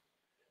death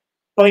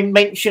by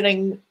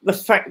mentioning the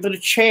fact that a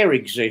chair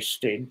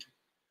existed,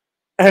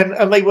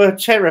 and they were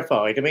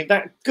terrified. I mean,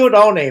 that, good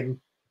on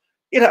him.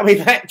 You know, I mean,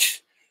 that,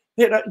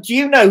 you know, do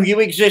you know you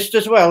exist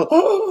as well?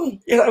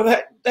 You know,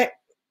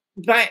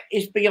 that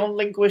is beyond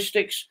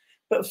linguistics.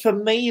 But for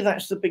me,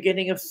 that's the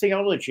beginning of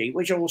theology,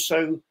 which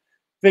also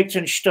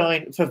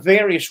Wittgenstein, for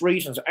various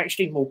reasons,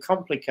 actually more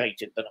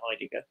complicated than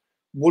Heidegger,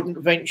 wouldn't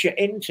venture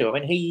into. I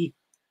mean,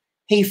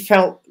 he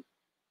felt,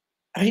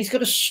 and he's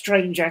got a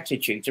strange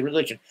attitude to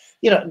religion.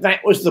 You know,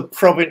 that was the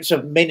province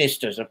of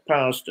ministers, of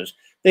pastors.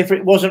 Therefore,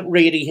 it wasn't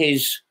really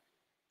his,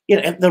 you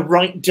know, the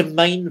right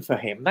domain for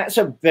him. That's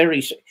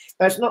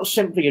not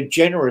simply a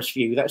generous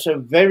view. That's a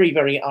very,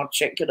 very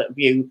articulate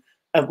view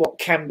of what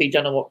can be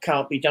done and what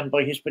can't be done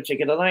by his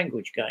particular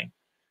language game.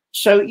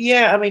 So,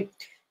 yeah, I mean,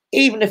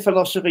 even if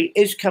philosophy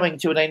is coming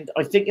to an end,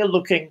 I think you're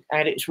looking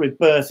at its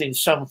rebirth in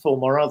some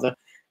form or other.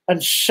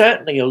 And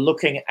certainly you're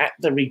looking at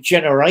the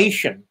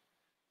regeneration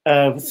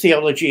of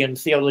theology and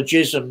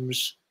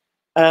theologisms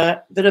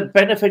that are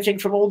benefiting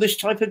from all this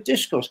type of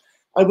discourse.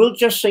 I will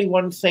just say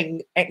one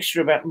thing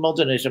extra about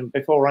modernism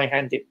before I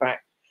hand it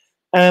back.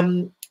 I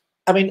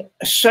mean,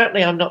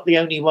 certainly I'm not the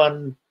only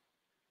one.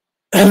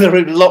 There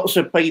are lots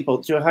of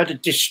people who have had a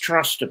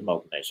distrust of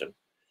modernism.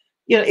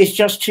 You know, it's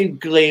just too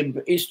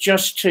glib. It's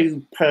just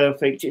too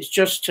perfect. It's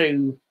just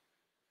too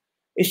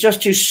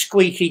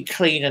squeaky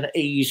clean and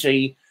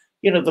easy.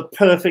 You know, the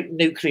perfect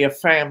nuclear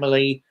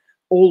family,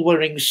 all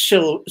wearing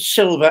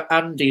silver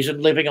undies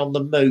and living on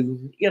the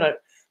moon. You know,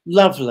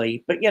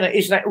 lovely. But, you know,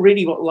 is that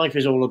really what life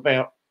is all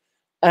about?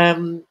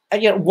 And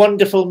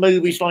wonderful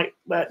movies like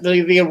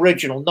the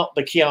original, not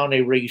the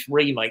Keanu Reeves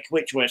remake,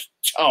 which was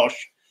tosh.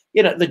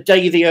 The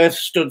Day the Earth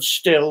Stood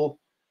Still.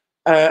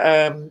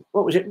 What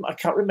was it? I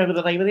can't remember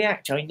the name of the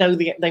actor. I know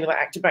the name of that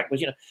actor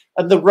backwards.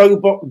 And the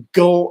robot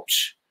Gort.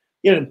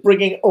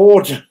 Bringing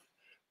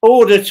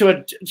order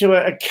to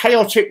a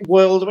chaotic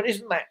world. I mean,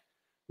 isn't that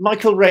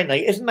Michael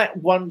Rennie? Isn't that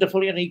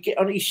wonderful? And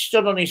he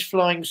stood on his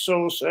flying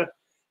saucer,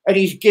 and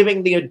he's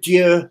giving the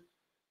adieu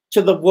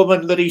to the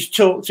woman that he's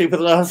talked to for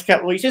the last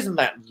couple of weeks. Isn't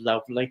that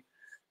lovely?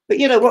 But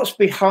what's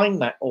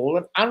behind that all?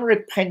 An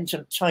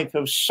unrepentant type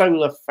of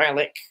solar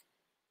phallic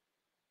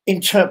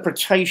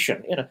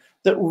interpretation.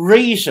 That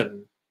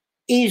reason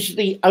is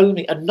the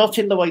only, and not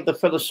in the way the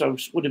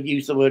philosophers would have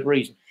used the word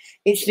reason.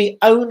 It's the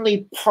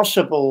only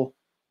possible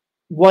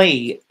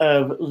way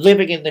of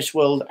living in this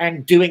world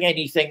and doing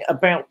anything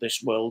about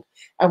this world.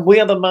 And we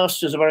are the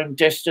masters of our own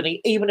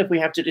destiny, even if we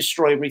have to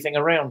destroy everything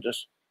around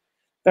us.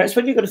 That's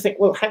when you've got to think,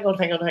 well, hang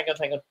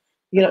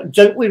on.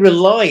 Don't we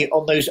rely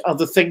on those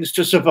other things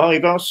to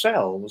survive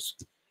ourselves?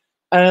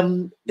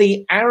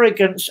 The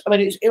arrogance, I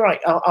mean, it's right.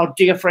 Our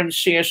dear friend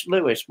C.S.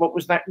 Lewis, what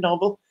was that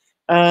novel?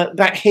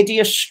 That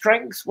Hideous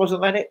Strength,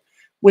 wasn't that it?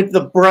 With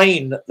the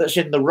brain that's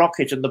in the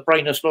rocket, and the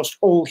brain has lost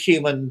all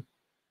human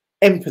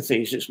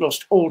empathies, it's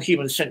lost all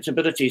human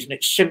sensibilities, and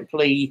it's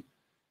simply,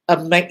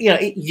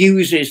 it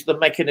uses the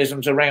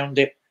mechanisms around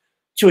it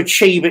to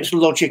achieve its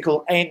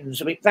logical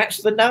ends. I mean, that's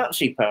the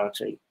Nazi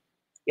Party.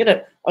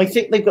 I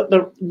think they've got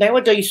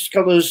nowadays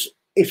scholars,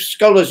 if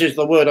scholars is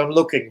the word I'm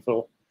looking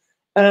for,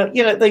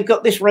 they've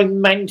got this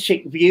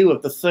romantic view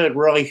of the Third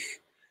Reich.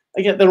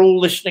 They're all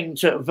listening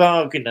to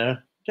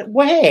Wagner.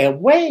 Where?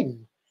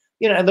 When?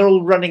 And they're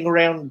all running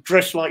around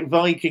dressed like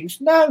Vikings.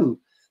 No.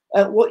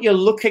 What you're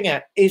looking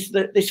at is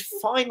that this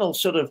final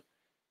sort of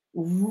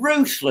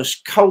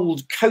ruthless,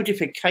 cold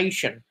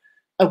codification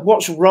of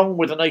what's wrong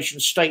with the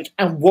nation state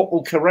and what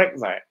will correct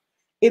that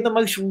in the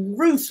most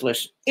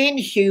ruthless,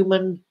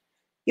 inhuman,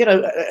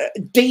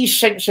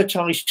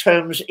 desensitized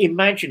terms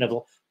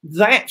imaginable.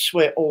 That's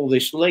where all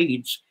this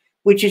leads,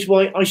 which is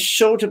why I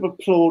sort of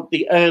applaud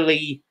the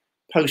early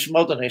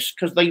postmodernists,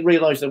 because they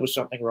realized there was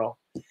something wrong.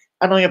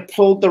 And I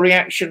applaud the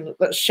reaction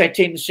that's set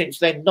in since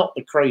then, not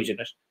the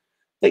craziness.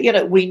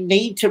 That, we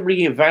need to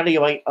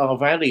reevaluate our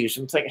values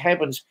and think,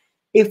 heavens,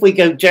 if we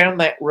go down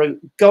that route,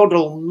 God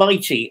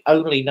Almighty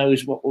only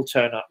knows what will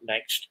turn up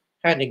next.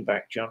 Handing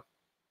back, John.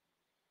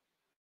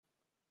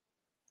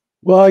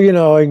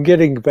 Well, and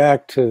getting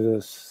back to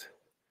this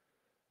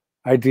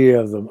idea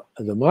of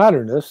the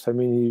modernists, I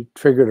mean, you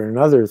triggered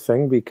another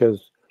thing,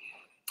 because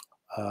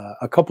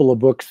a couple of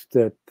books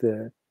that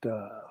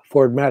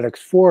Ford Madox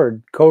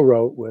Ford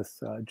co-wrote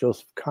with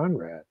Joseph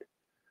Conrad,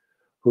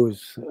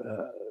 who's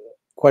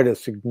quite a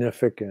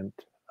significant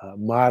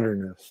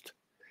modernist,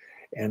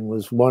 and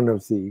was one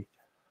of the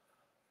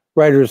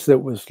writers that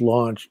was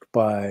launched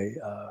by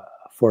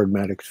Ford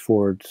Madox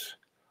Ford's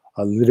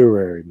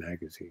literary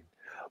magazine.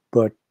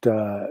 But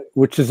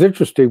which is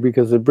interesting,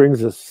 because it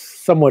brings us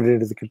somewhat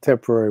into the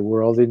contemporary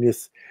world, and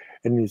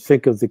you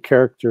think of the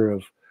character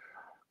of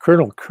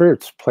Colonel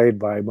Kurtz, played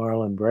by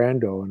Marlon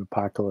Brando in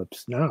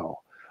Apocalypse Now,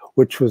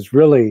 which was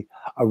really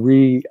a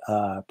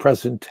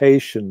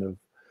representation of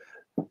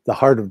The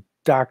Heart of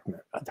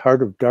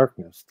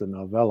Darkness, the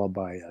novella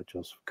by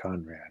Joseph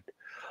Conrad.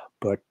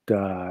 But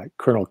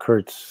Colonel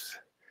Kurtz,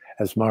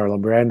 as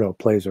Marlon Brando,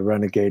 plays a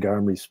renegade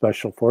Army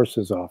Special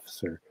Forces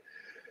officer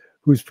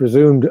who's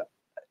presumed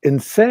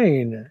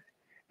insane,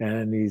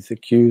 and he's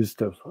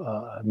accused of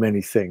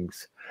many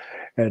things.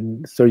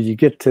 And so you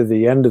get to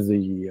the end of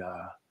the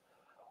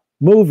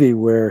movie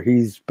where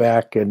he's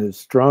back in his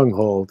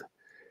stronghold,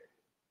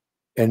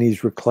 and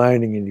he's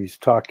reclining, and he's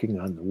talking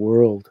on the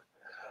world,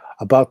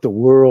 about the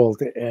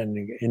world, and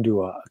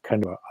into a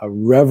kind of a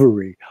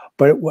reverie.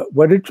 But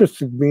what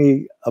interested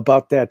me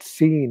about that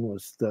scene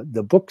was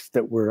the books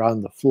that were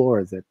on the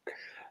floor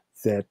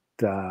that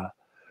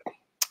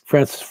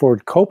Francis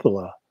Ford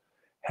Coppola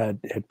had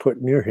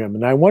put near him.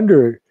 And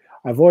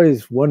I've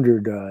always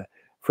wondered,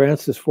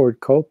 Francis Ford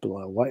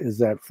Coppola, what is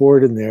that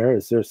Ford in there?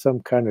 Is there some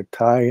kind of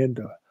tie-in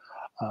to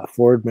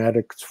Ford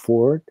Madox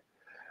Ford,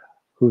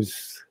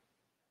 whose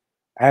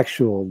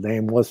actual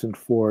name wasn't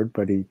Ford,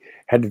 but he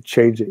had to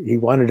change it. He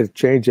wanted to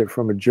change it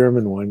from a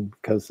German one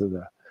because of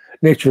the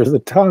nature of the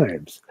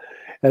times.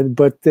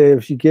 But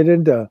if you get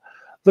into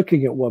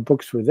looking at what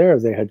books were there,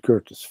 they had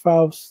Goethe's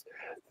Faust,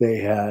 they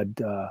had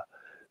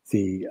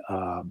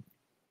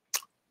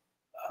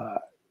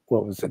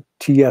what was it,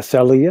 T.S.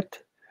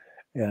 Eliot,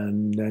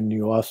 and then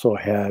you also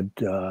had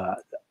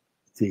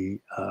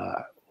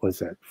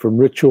was it From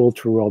Ritual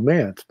to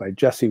Romance by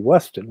Jesse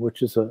Weston,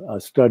 which is a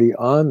study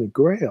on the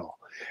Grail.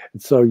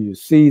 And so you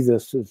see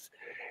this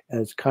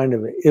as kind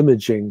of an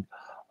imaging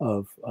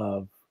of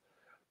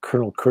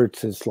Colonel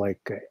Kurtz as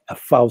like a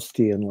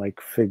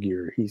Faustian-like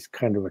figure. He's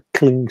kind of a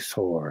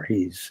Klingsor.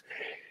 He's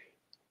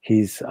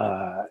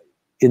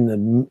in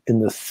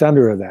the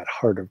center of that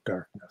heart of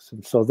darkness.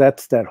 And so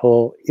that's that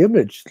whole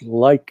image,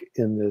 like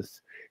in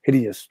this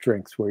Hideous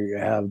Strength, where you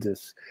have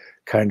this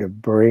kind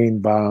of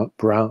brain-bound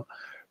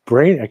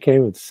I can't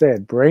even say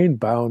it,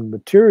 brain-bound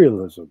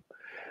materialism,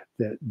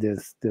 that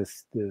this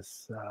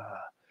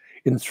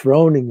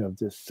enthroning of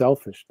this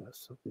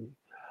selfishness, of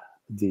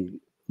the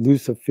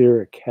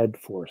Luciferic head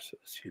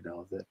forces, you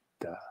know, that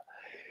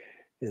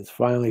is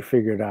finally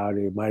figured out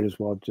you might as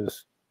well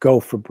just go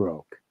for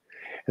broke.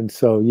 And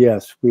so,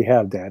 yes, we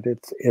have that.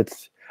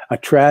 It's a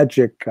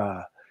tragic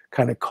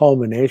kind of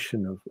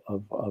culmination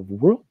of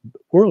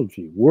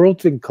worldview,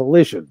 worlds in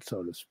collision,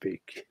 so to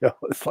speak. You know,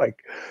 it's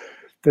like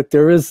that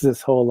there is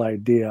this whole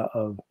idea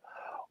of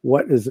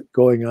what is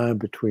going on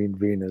between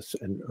Venus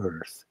and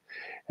Earth,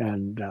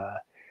 and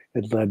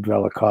it led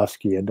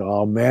Velikovsky into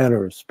all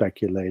manner of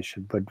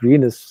speculation. But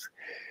Venus,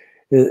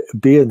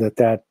 being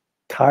that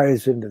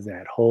ties into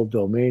that whole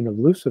domain of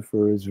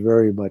Lucifer, is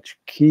very much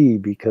key,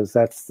 because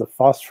that's the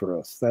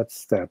phosphorus,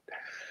 that's that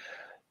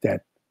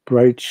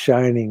bright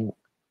shining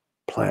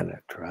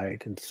planet,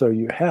 right? And so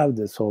you have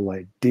this whole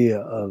idea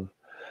of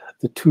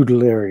the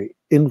tutelary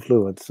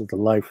influence of the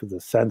life of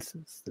the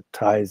senses that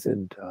ties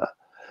into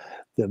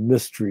the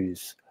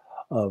mysteries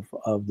of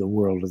the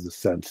world of the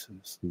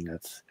senses, and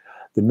that's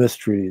the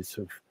mysteries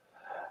of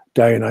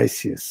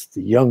Dionysius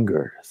the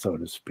Younger, so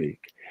to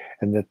speak,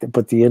 and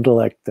but the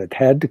intellect that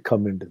had to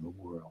come into the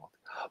world.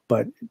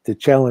 But the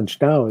challenge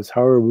now is,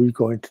 how are we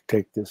going to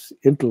take this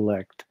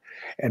intellect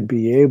and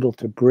be able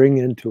to bring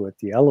into it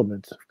the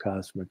elements of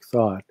cosmic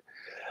thought?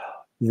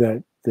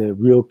 That the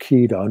real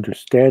key to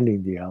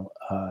understanding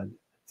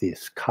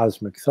this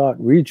cosmic thought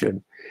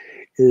region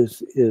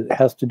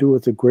has to do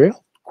with the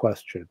Grail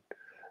question.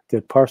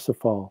 That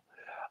Parsifal,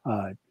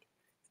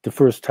 the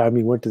first time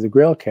he went to the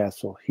Grail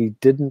castle, he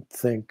didn't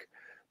think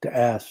to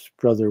ask,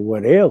 brother,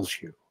 what ails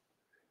you?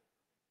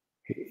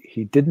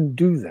 He didn't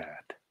do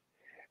that.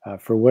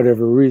 For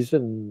whatever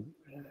reason,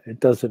 it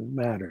doesn't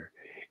matter.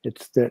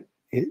 It's that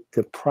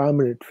the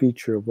prominent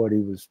feature of what he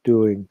was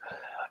doing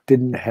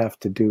didn't have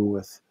to do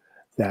with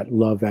that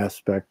love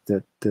aspect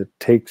that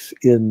takes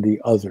in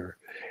the other,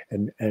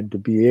 and to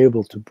be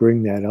able to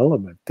bring that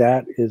element.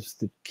 That is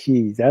the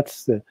key.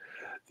 That's the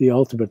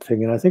ultimate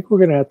thing. And I think we're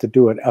going to have to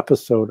do an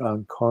episode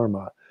on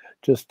karma,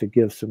 just to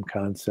give some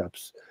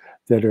concepts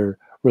that are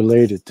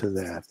related to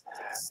that.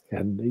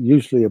 And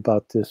usually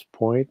about this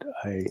point,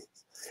 I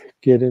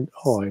get in.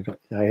 Oh,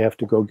 I have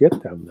to go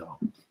get them though.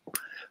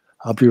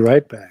 I'll be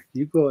right back.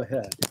 You go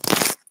ahead.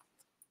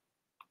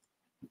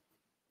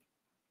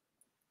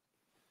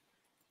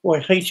 Oh, I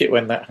hate it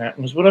when that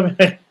happens. What am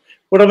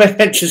I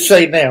meant to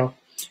say now?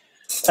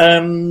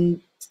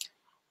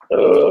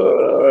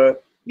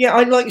 Yeah,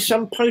 I like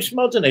some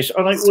postmodernists.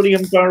 I like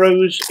William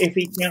Burroughs, if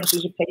he counts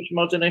as a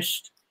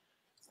postmodernist.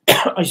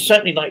 I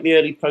certainly like the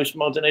early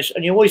postmodernists,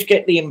 and you always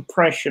get the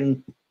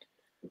impression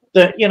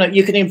that, you know,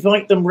 you can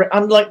invite them,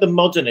 unlike the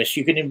modernists,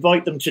 you can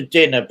invite them to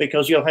dinner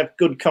because you'll have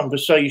good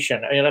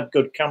conversation and you'll have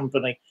good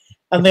company,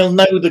 and they'll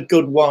know the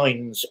good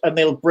wines and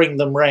they'll bring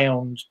them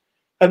round,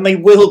 and they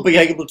will be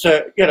able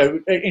to, you know,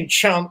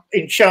 enchant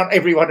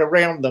everyone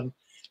around them.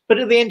 But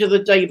at the end of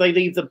the day, they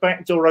leave the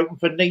back door open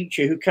for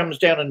Nietzsche, who comes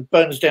down and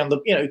burns down the,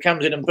 you know,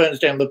 comes in and burns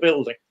down the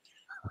building.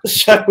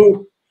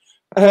 So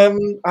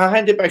I'll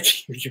hand it back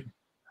to you, John.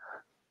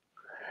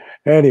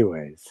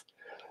 Anyways,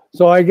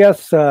 so I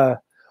guess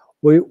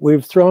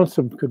we've thrown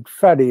some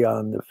confetti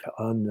on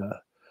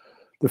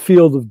the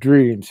field of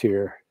dreams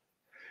here,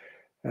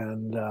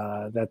 and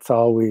that's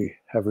all we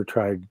ever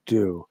tried to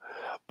do.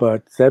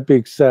 But that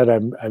being said,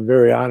 I'm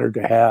very honored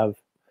to have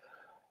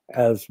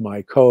as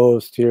my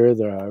co-host here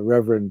the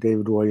Reverend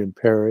David William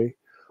Parry,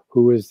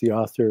 who is the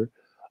author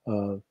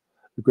of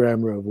The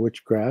Grammar of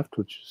Witchcraft,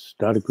 which is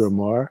not a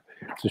grimoire,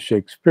 it's a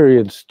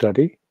Shakespearean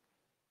study,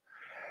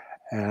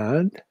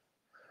 and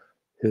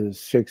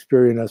his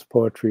Shakespearean-esque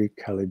poetry,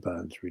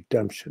 Caliban's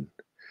Redemption.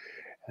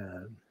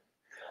 And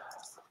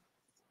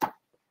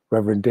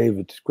Reverend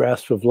David's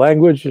grasp of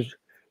language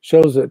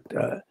shows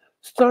that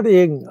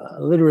studying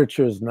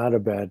literature is not a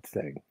bad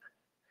thing.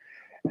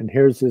 And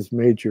here's his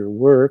major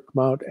work,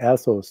 Mount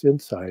Athos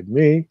Inside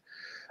Me,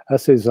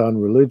 Essays on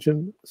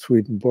Religion,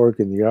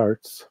 Swedenborg and the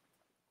Arts.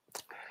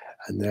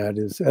 And that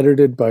is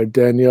edited by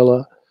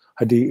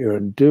Daniele-Hadi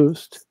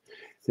Irandoost,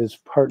 his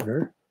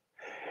partner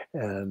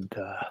and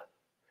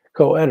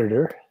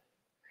co-editor.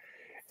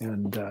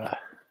 And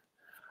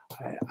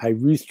I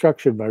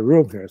restructured my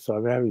room here, so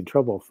I'm having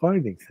trouble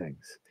finding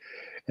things.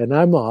 And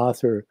I'm an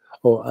author.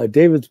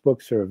 David's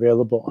books are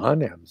available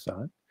on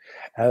Amazon,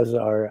 as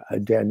are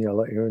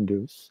Daniele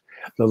Irandoost.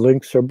 The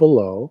links are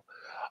below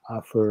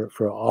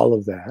for all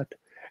of that.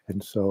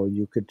 And so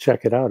you could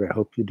check it out. I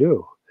hope you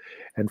do.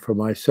 And for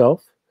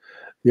myself,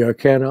 The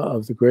Arcana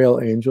of the Grail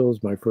Angel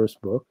is my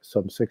first book,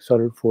 some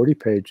 640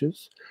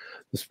 pages.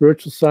 The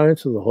Spiritual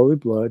Science of the Holy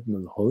Blood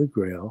and the Holy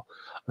Grail,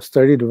 a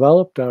study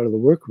developed out of the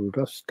work of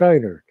Rudolf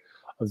Steiner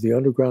of the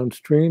underground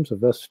streams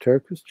of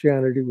esoteric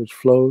Christianity which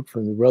flowed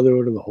from the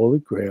Brotherhood of the Holy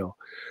Grail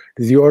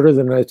to the Order of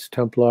the Knights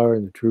Templar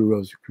and the True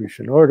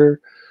Rosicrucian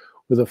Order,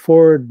 with a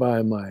foreword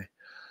by my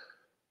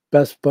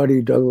best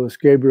buddy Douglas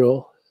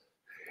Gabriel,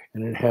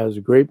 and it has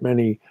a great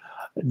many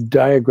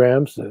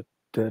diagrams that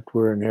that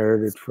were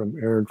inherited from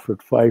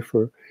Ehrenfurt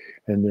Pfeiffer,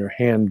 and their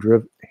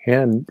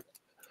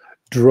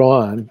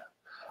hand-drawn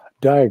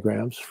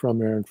diagrams from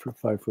Ehrenfurt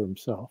Pfeiffer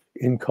himself,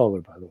 in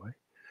color, by the way.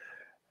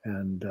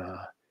 And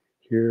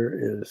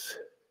here is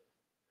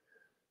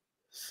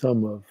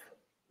some of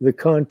the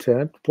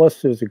content,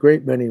 plus there's a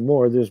great many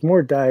more. There's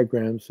more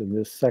diagrams in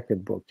this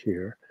second book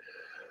here,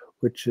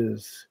 which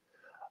is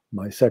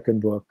my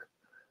second book,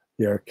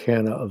 The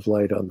Arcana of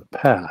Light on the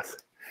Path.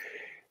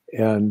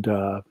 And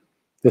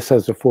this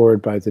has a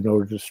foreword by the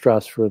noted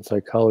Strasbourg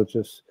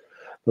psychologist,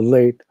 the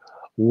late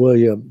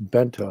William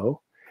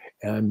Bento.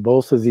 And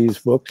both of these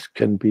books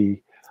can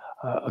be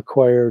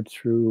acquired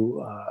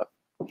through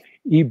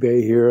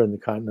eBay here in the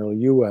continental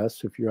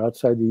US. If you're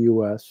outside the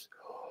US,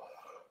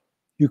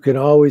 you can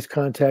always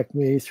contact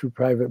me through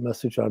private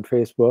message on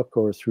Facebook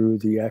or through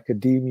the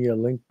academia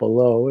link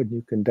below, and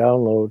you can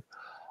download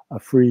a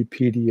free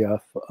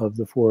PDF of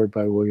the foreword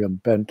by William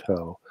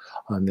Bento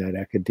on that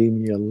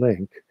academia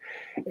link.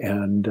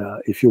 And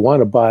if you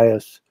want to buy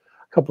us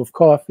a cup of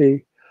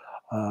coffee,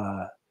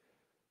 for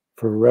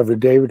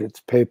Reverend David, it's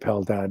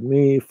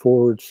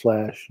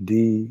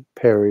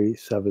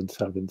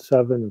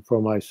paypal.me/dparry777. And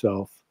for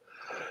myself,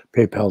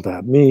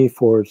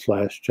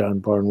 paypal.me/John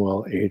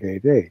Barnwell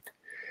 888.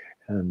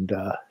 And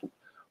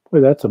boy,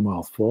 that's a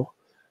mouthful.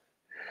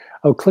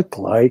 Oh, click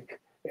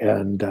like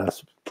and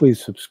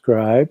please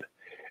subscribe.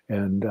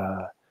 And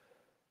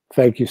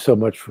thank you so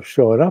much for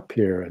showing up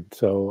here. And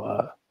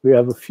so we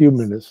have a few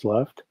minutes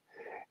left.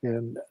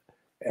 And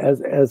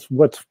as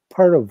what's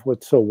part of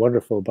what's so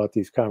wonderful about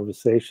these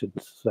conversations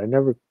is I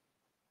never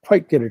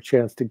quite get a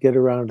chance to get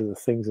around to the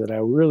things that I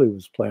really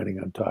was planning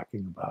on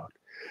talking about.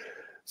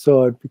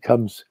 So it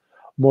becomes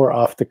more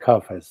off the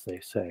cuff, as they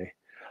say.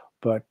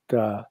 But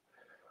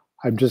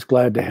I'm just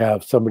glad to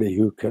have somebody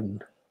who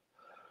can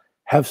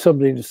have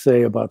something to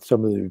say about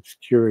some of the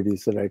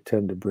obscurities that I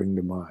tend to bring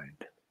to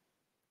mind.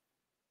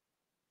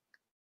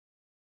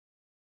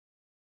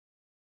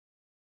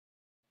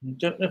 I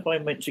don't know if I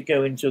meant to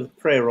go into the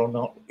prayer or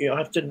not. You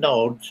have to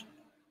nod.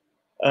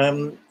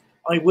 I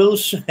will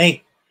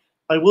say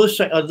I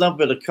love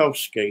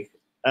Velikovsky.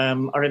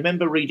 I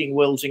remember reading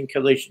Wills in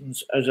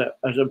Collisions as a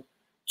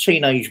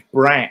teenage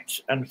brat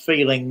and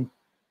feeling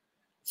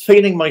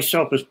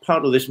myself as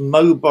part of this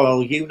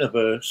mobile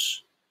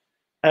universe.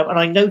 And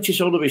I notice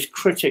all of his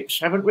critics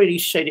haven't really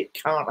said it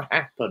can't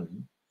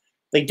happen.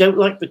 They don't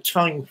like the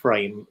time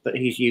frame that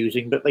he's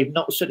using, but they've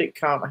not said it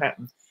can't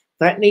happen.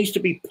 That needs to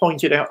be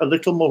pointed out a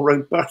little more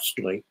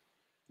robustly,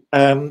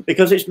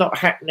 because it's not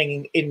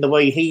happening in the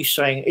way he's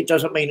saying. It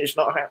doesn't mean it's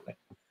not happening.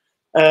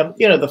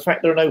 You know, the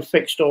fact there are no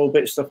fixed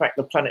orbits, the fact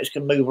the planets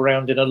can move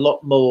around in a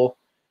lot more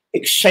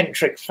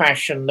eccentric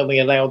fashion than we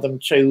allow them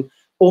to,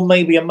 or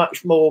maybe a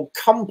much more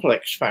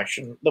complex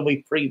fashion than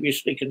we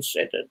previously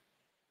considered.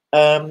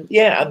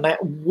 Yeah, and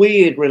that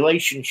weird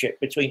relationship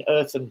between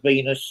Earth and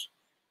Venus,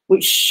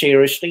 which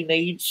seriously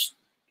needs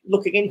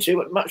looking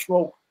into at much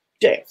more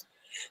depth.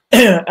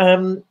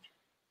 John.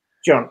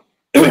 I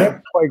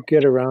don't quite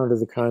get around to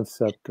the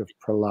concept of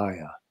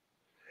pralaya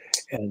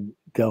and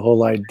the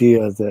whole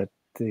idea that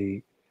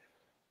the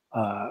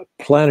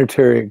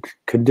planetary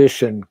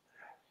condition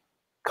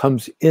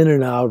comes in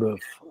and out of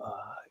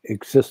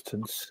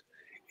existence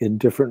in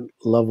different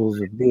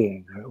levels of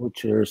being,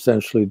 which are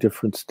essentially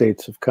different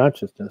states of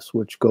consciousness,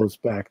 which goes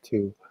back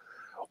to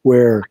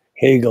where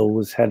Hegel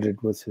was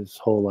headed with his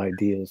whole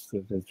ideas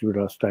that, as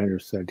Rudolf Steiner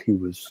said, he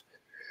was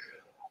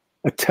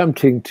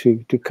attempting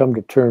to come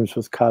to terms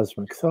with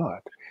cosmic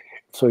thought.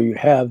 So you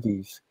have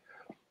these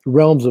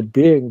realms of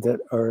being that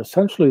are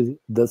essentially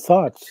the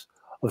thoughts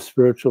of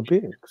spiritual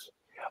beings,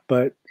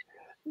 but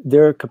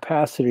their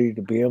capacity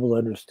to be able to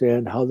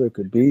understand how there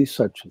could be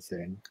such a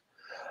thing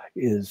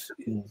is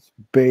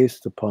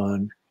based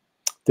upon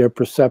their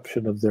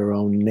perception of their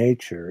own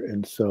nature.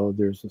 And so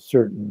there's a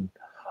certain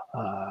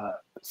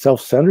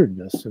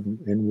self-centeredness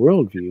in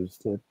worldviews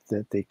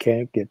that they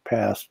can't get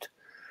past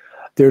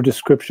their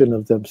description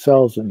of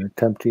themselves in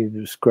attempting to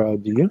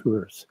describe the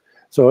universe.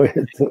 So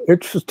it's an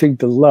interesting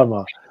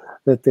dilemma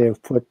that they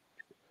have put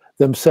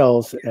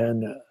themselves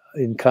and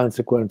in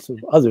consequence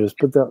of others.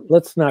 But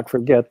let's not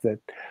forget that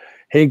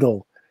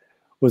Hegel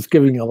was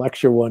giving a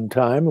lecture one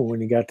time, and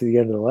when he got to the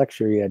end of the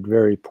lecture, he had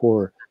very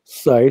poor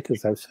sight,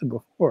 as I've said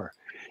before.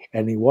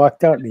 And he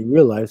walked out and he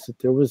realized that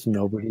there was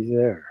nobody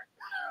there.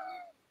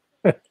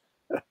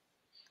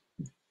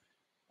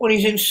 Well,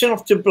 he's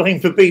himself to blame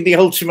for being the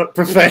ultimate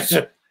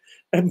professor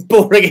and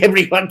boring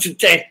everyone to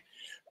death.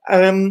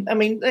 I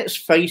mean, let's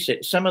face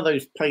it, some of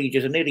those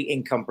pages are nearly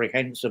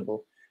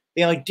incomprehensible.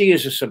 The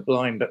ideas are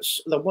sublime, but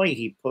the way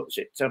he puts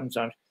it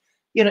sometimes,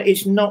 you know,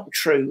 it's not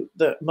true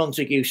that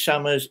Montague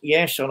Summers,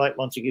 yes, I like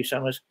Montague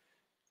Summers,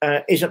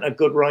 isn't a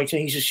good writer.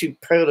 He's a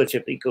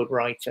superlatively good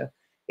writer.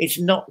 It's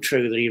not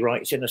true that he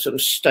writes in a sort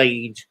of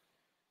staid,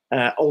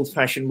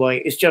 old-fashioned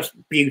way. It's just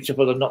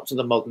beautiful and not to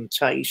the modern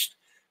taste.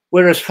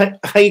 Whereas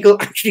Hegel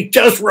actually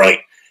does write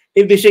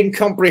in this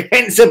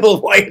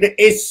incomprehensible way that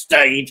is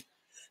staid.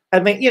 I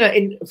mean, you know,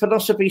 in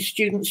philosophy,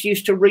 students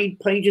used to read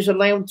pages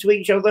aloud to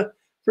each other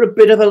for a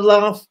bit of a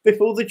laugh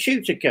before the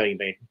tutor came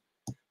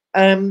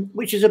in,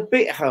 which is a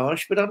bit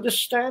harsh, but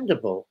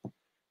understandable.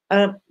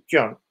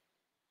 John.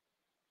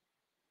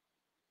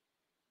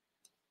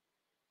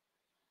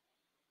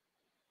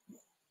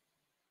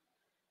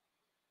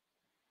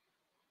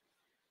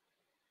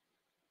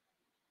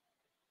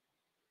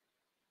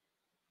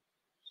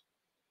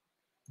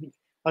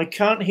 I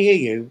can't hear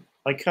you.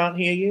 I can't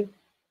hear you.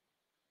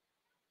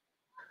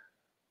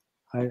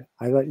 I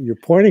thought you're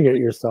pointing at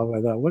yourself.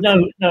 I thought, what?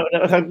 No,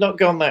 I've not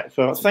gone that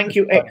far. Thank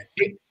you.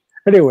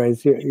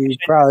 Anyways, you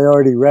probably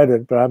already read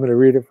it, but I'm going to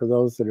read it for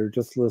those that are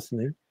just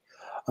listening.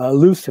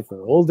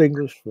 Lucifer, Old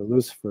English for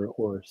Lucifer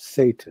or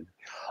Satan.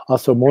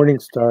 Also morning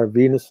star,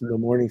 Venus in the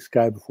morning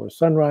sky before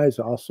sunrise,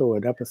 also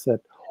an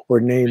epithet or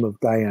name of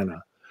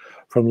Diana.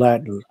 From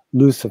Latin,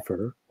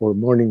 Lucifer or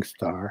morning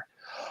star,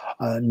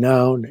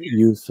 noun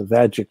use of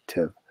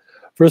adjective.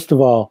 First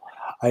of all,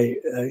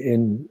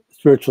 in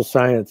spiritual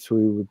science,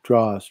 we would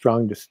draw a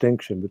strong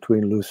distinction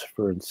between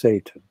Lucifer and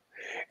Satan.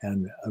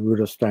 And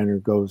Rudolf Steiner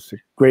goes to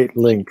great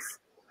lengths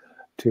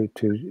to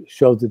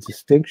show the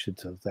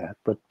distinctions of that.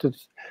 But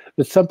it's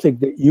something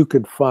that you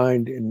could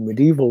find in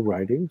medieval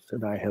writings,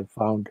 and I have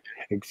found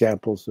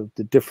examples of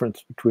the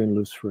difference between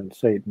Lucifer and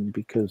Satan,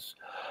 because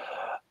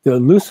the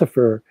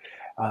Lucifer,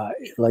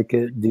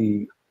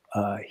 the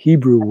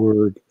Hebrew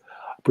word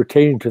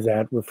pertaining to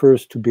that,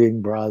 refers to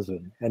being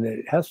brazen, and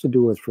it has to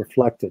do with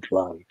reflected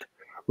light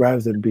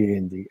rather than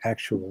being the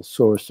actual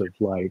source of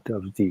light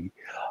of the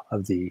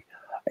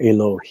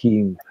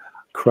Elohim,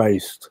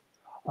 Christ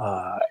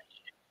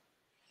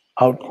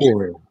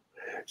outpouring,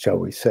 shall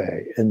we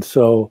say. And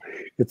so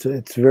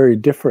it's very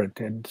different.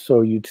 And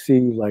so you'd see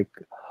like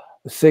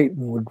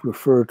Satan would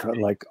refer to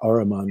like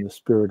Ahriman, the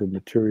spirit of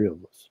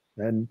materialism.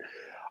 And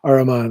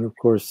Ahriman, of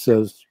course,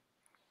 says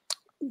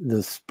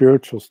the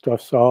spiritual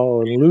stuff's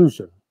all an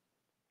illusion,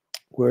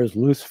 whereas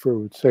Lucifer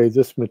would say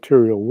this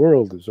material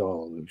world is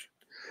all illusion.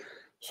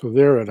 So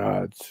they're at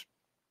odds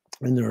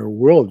in their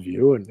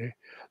worldview, and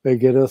they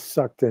get us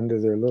sucked into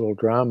their little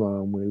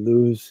drama, and we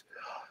lose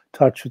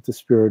touch with the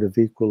spirit of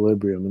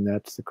equilibrium, and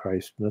that's the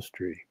Christ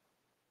mystery.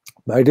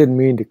 But I didn't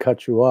mean to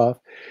cut you off,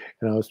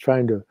 and I was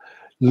trying to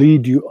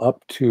lead you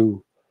up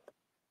to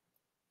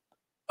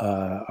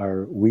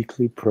our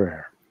weekly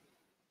prayer.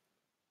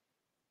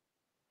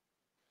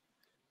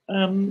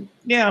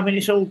 Yeah, I mean,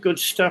 it's all good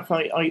stuff.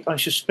 I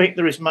suspect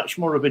there is much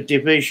more of a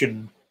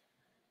division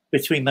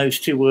between those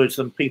two words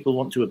than people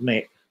want to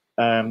admit.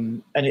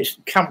 And it's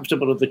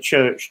comfortable of the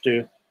church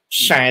to,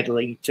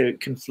 sadly, to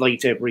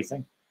conflate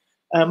everything.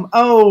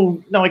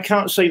 Oh, no, I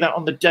can't say that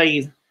on the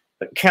day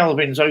that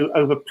Calvin's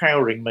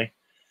overpowering me.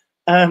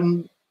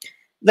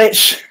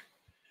 Let's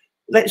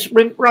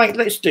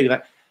do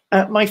that.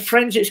 My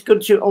friends, it's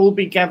good to all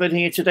be gathered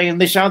here today in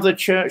this other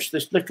church,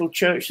 this little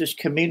church, this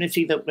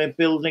community that we're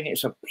building.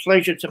 It's a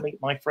pleasure to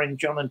meet my friend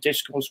John and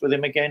discourse with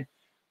him again.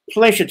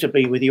 Pleasure to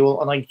be with you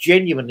all, and I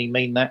genuinely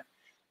mean that.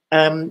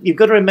 You've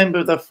got to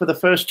remember that for the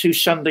first 2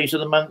 Sundays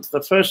of the month,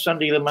 the first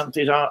Sunday of the month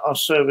is our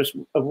service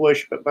of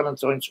worship at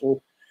Valentine's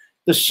Hall.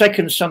 The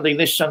second Sunday,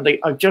 this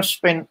Sunday, I've just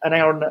spent an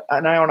hour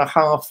and a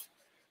half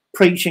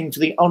preaching to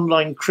the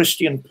online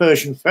Christian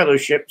Persian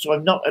Fellowship, so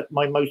I'm not at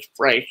my most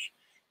fresh.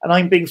 And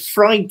I'm being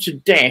fried to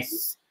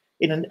death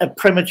in a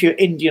premature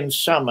Indian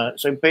summer,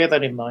 so bear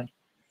that in mind.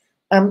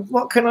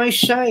 What can I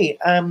say?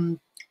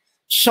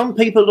 Some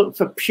people look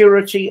for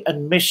purity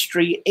and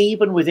mystery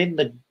even within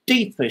the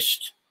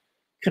deepest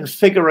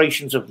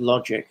configurations of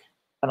logic.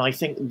 And I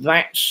think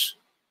that's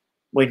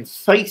when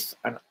faith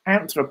and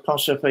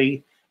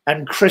anthroposophy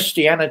and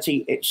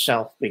Christianity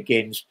itself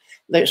begins.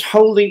 Let's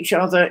hold each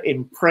other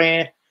in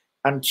prayer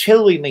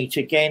until we meet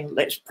again.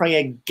 Let's pray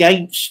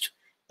against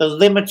the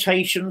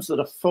limitations that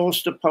are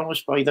forced upon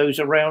us by those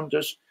around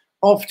us,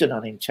 often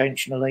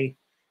unintentionally,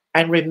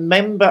 and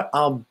remember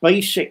our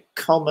basic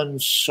common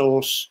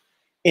source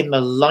in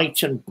the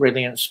light and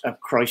brilliance of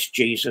Christ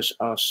Jesus,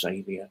 our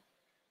Saviour.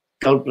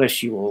 God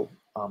bless you all.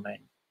 Amen.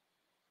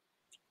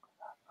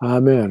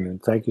 Amen.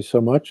 And thank you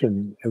so much.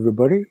 And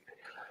everybody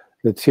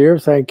that's here,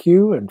 thank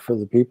you. And for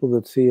the people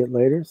that see it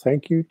later,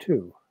 thank you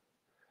too.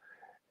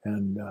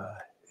 And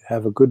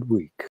have a good week.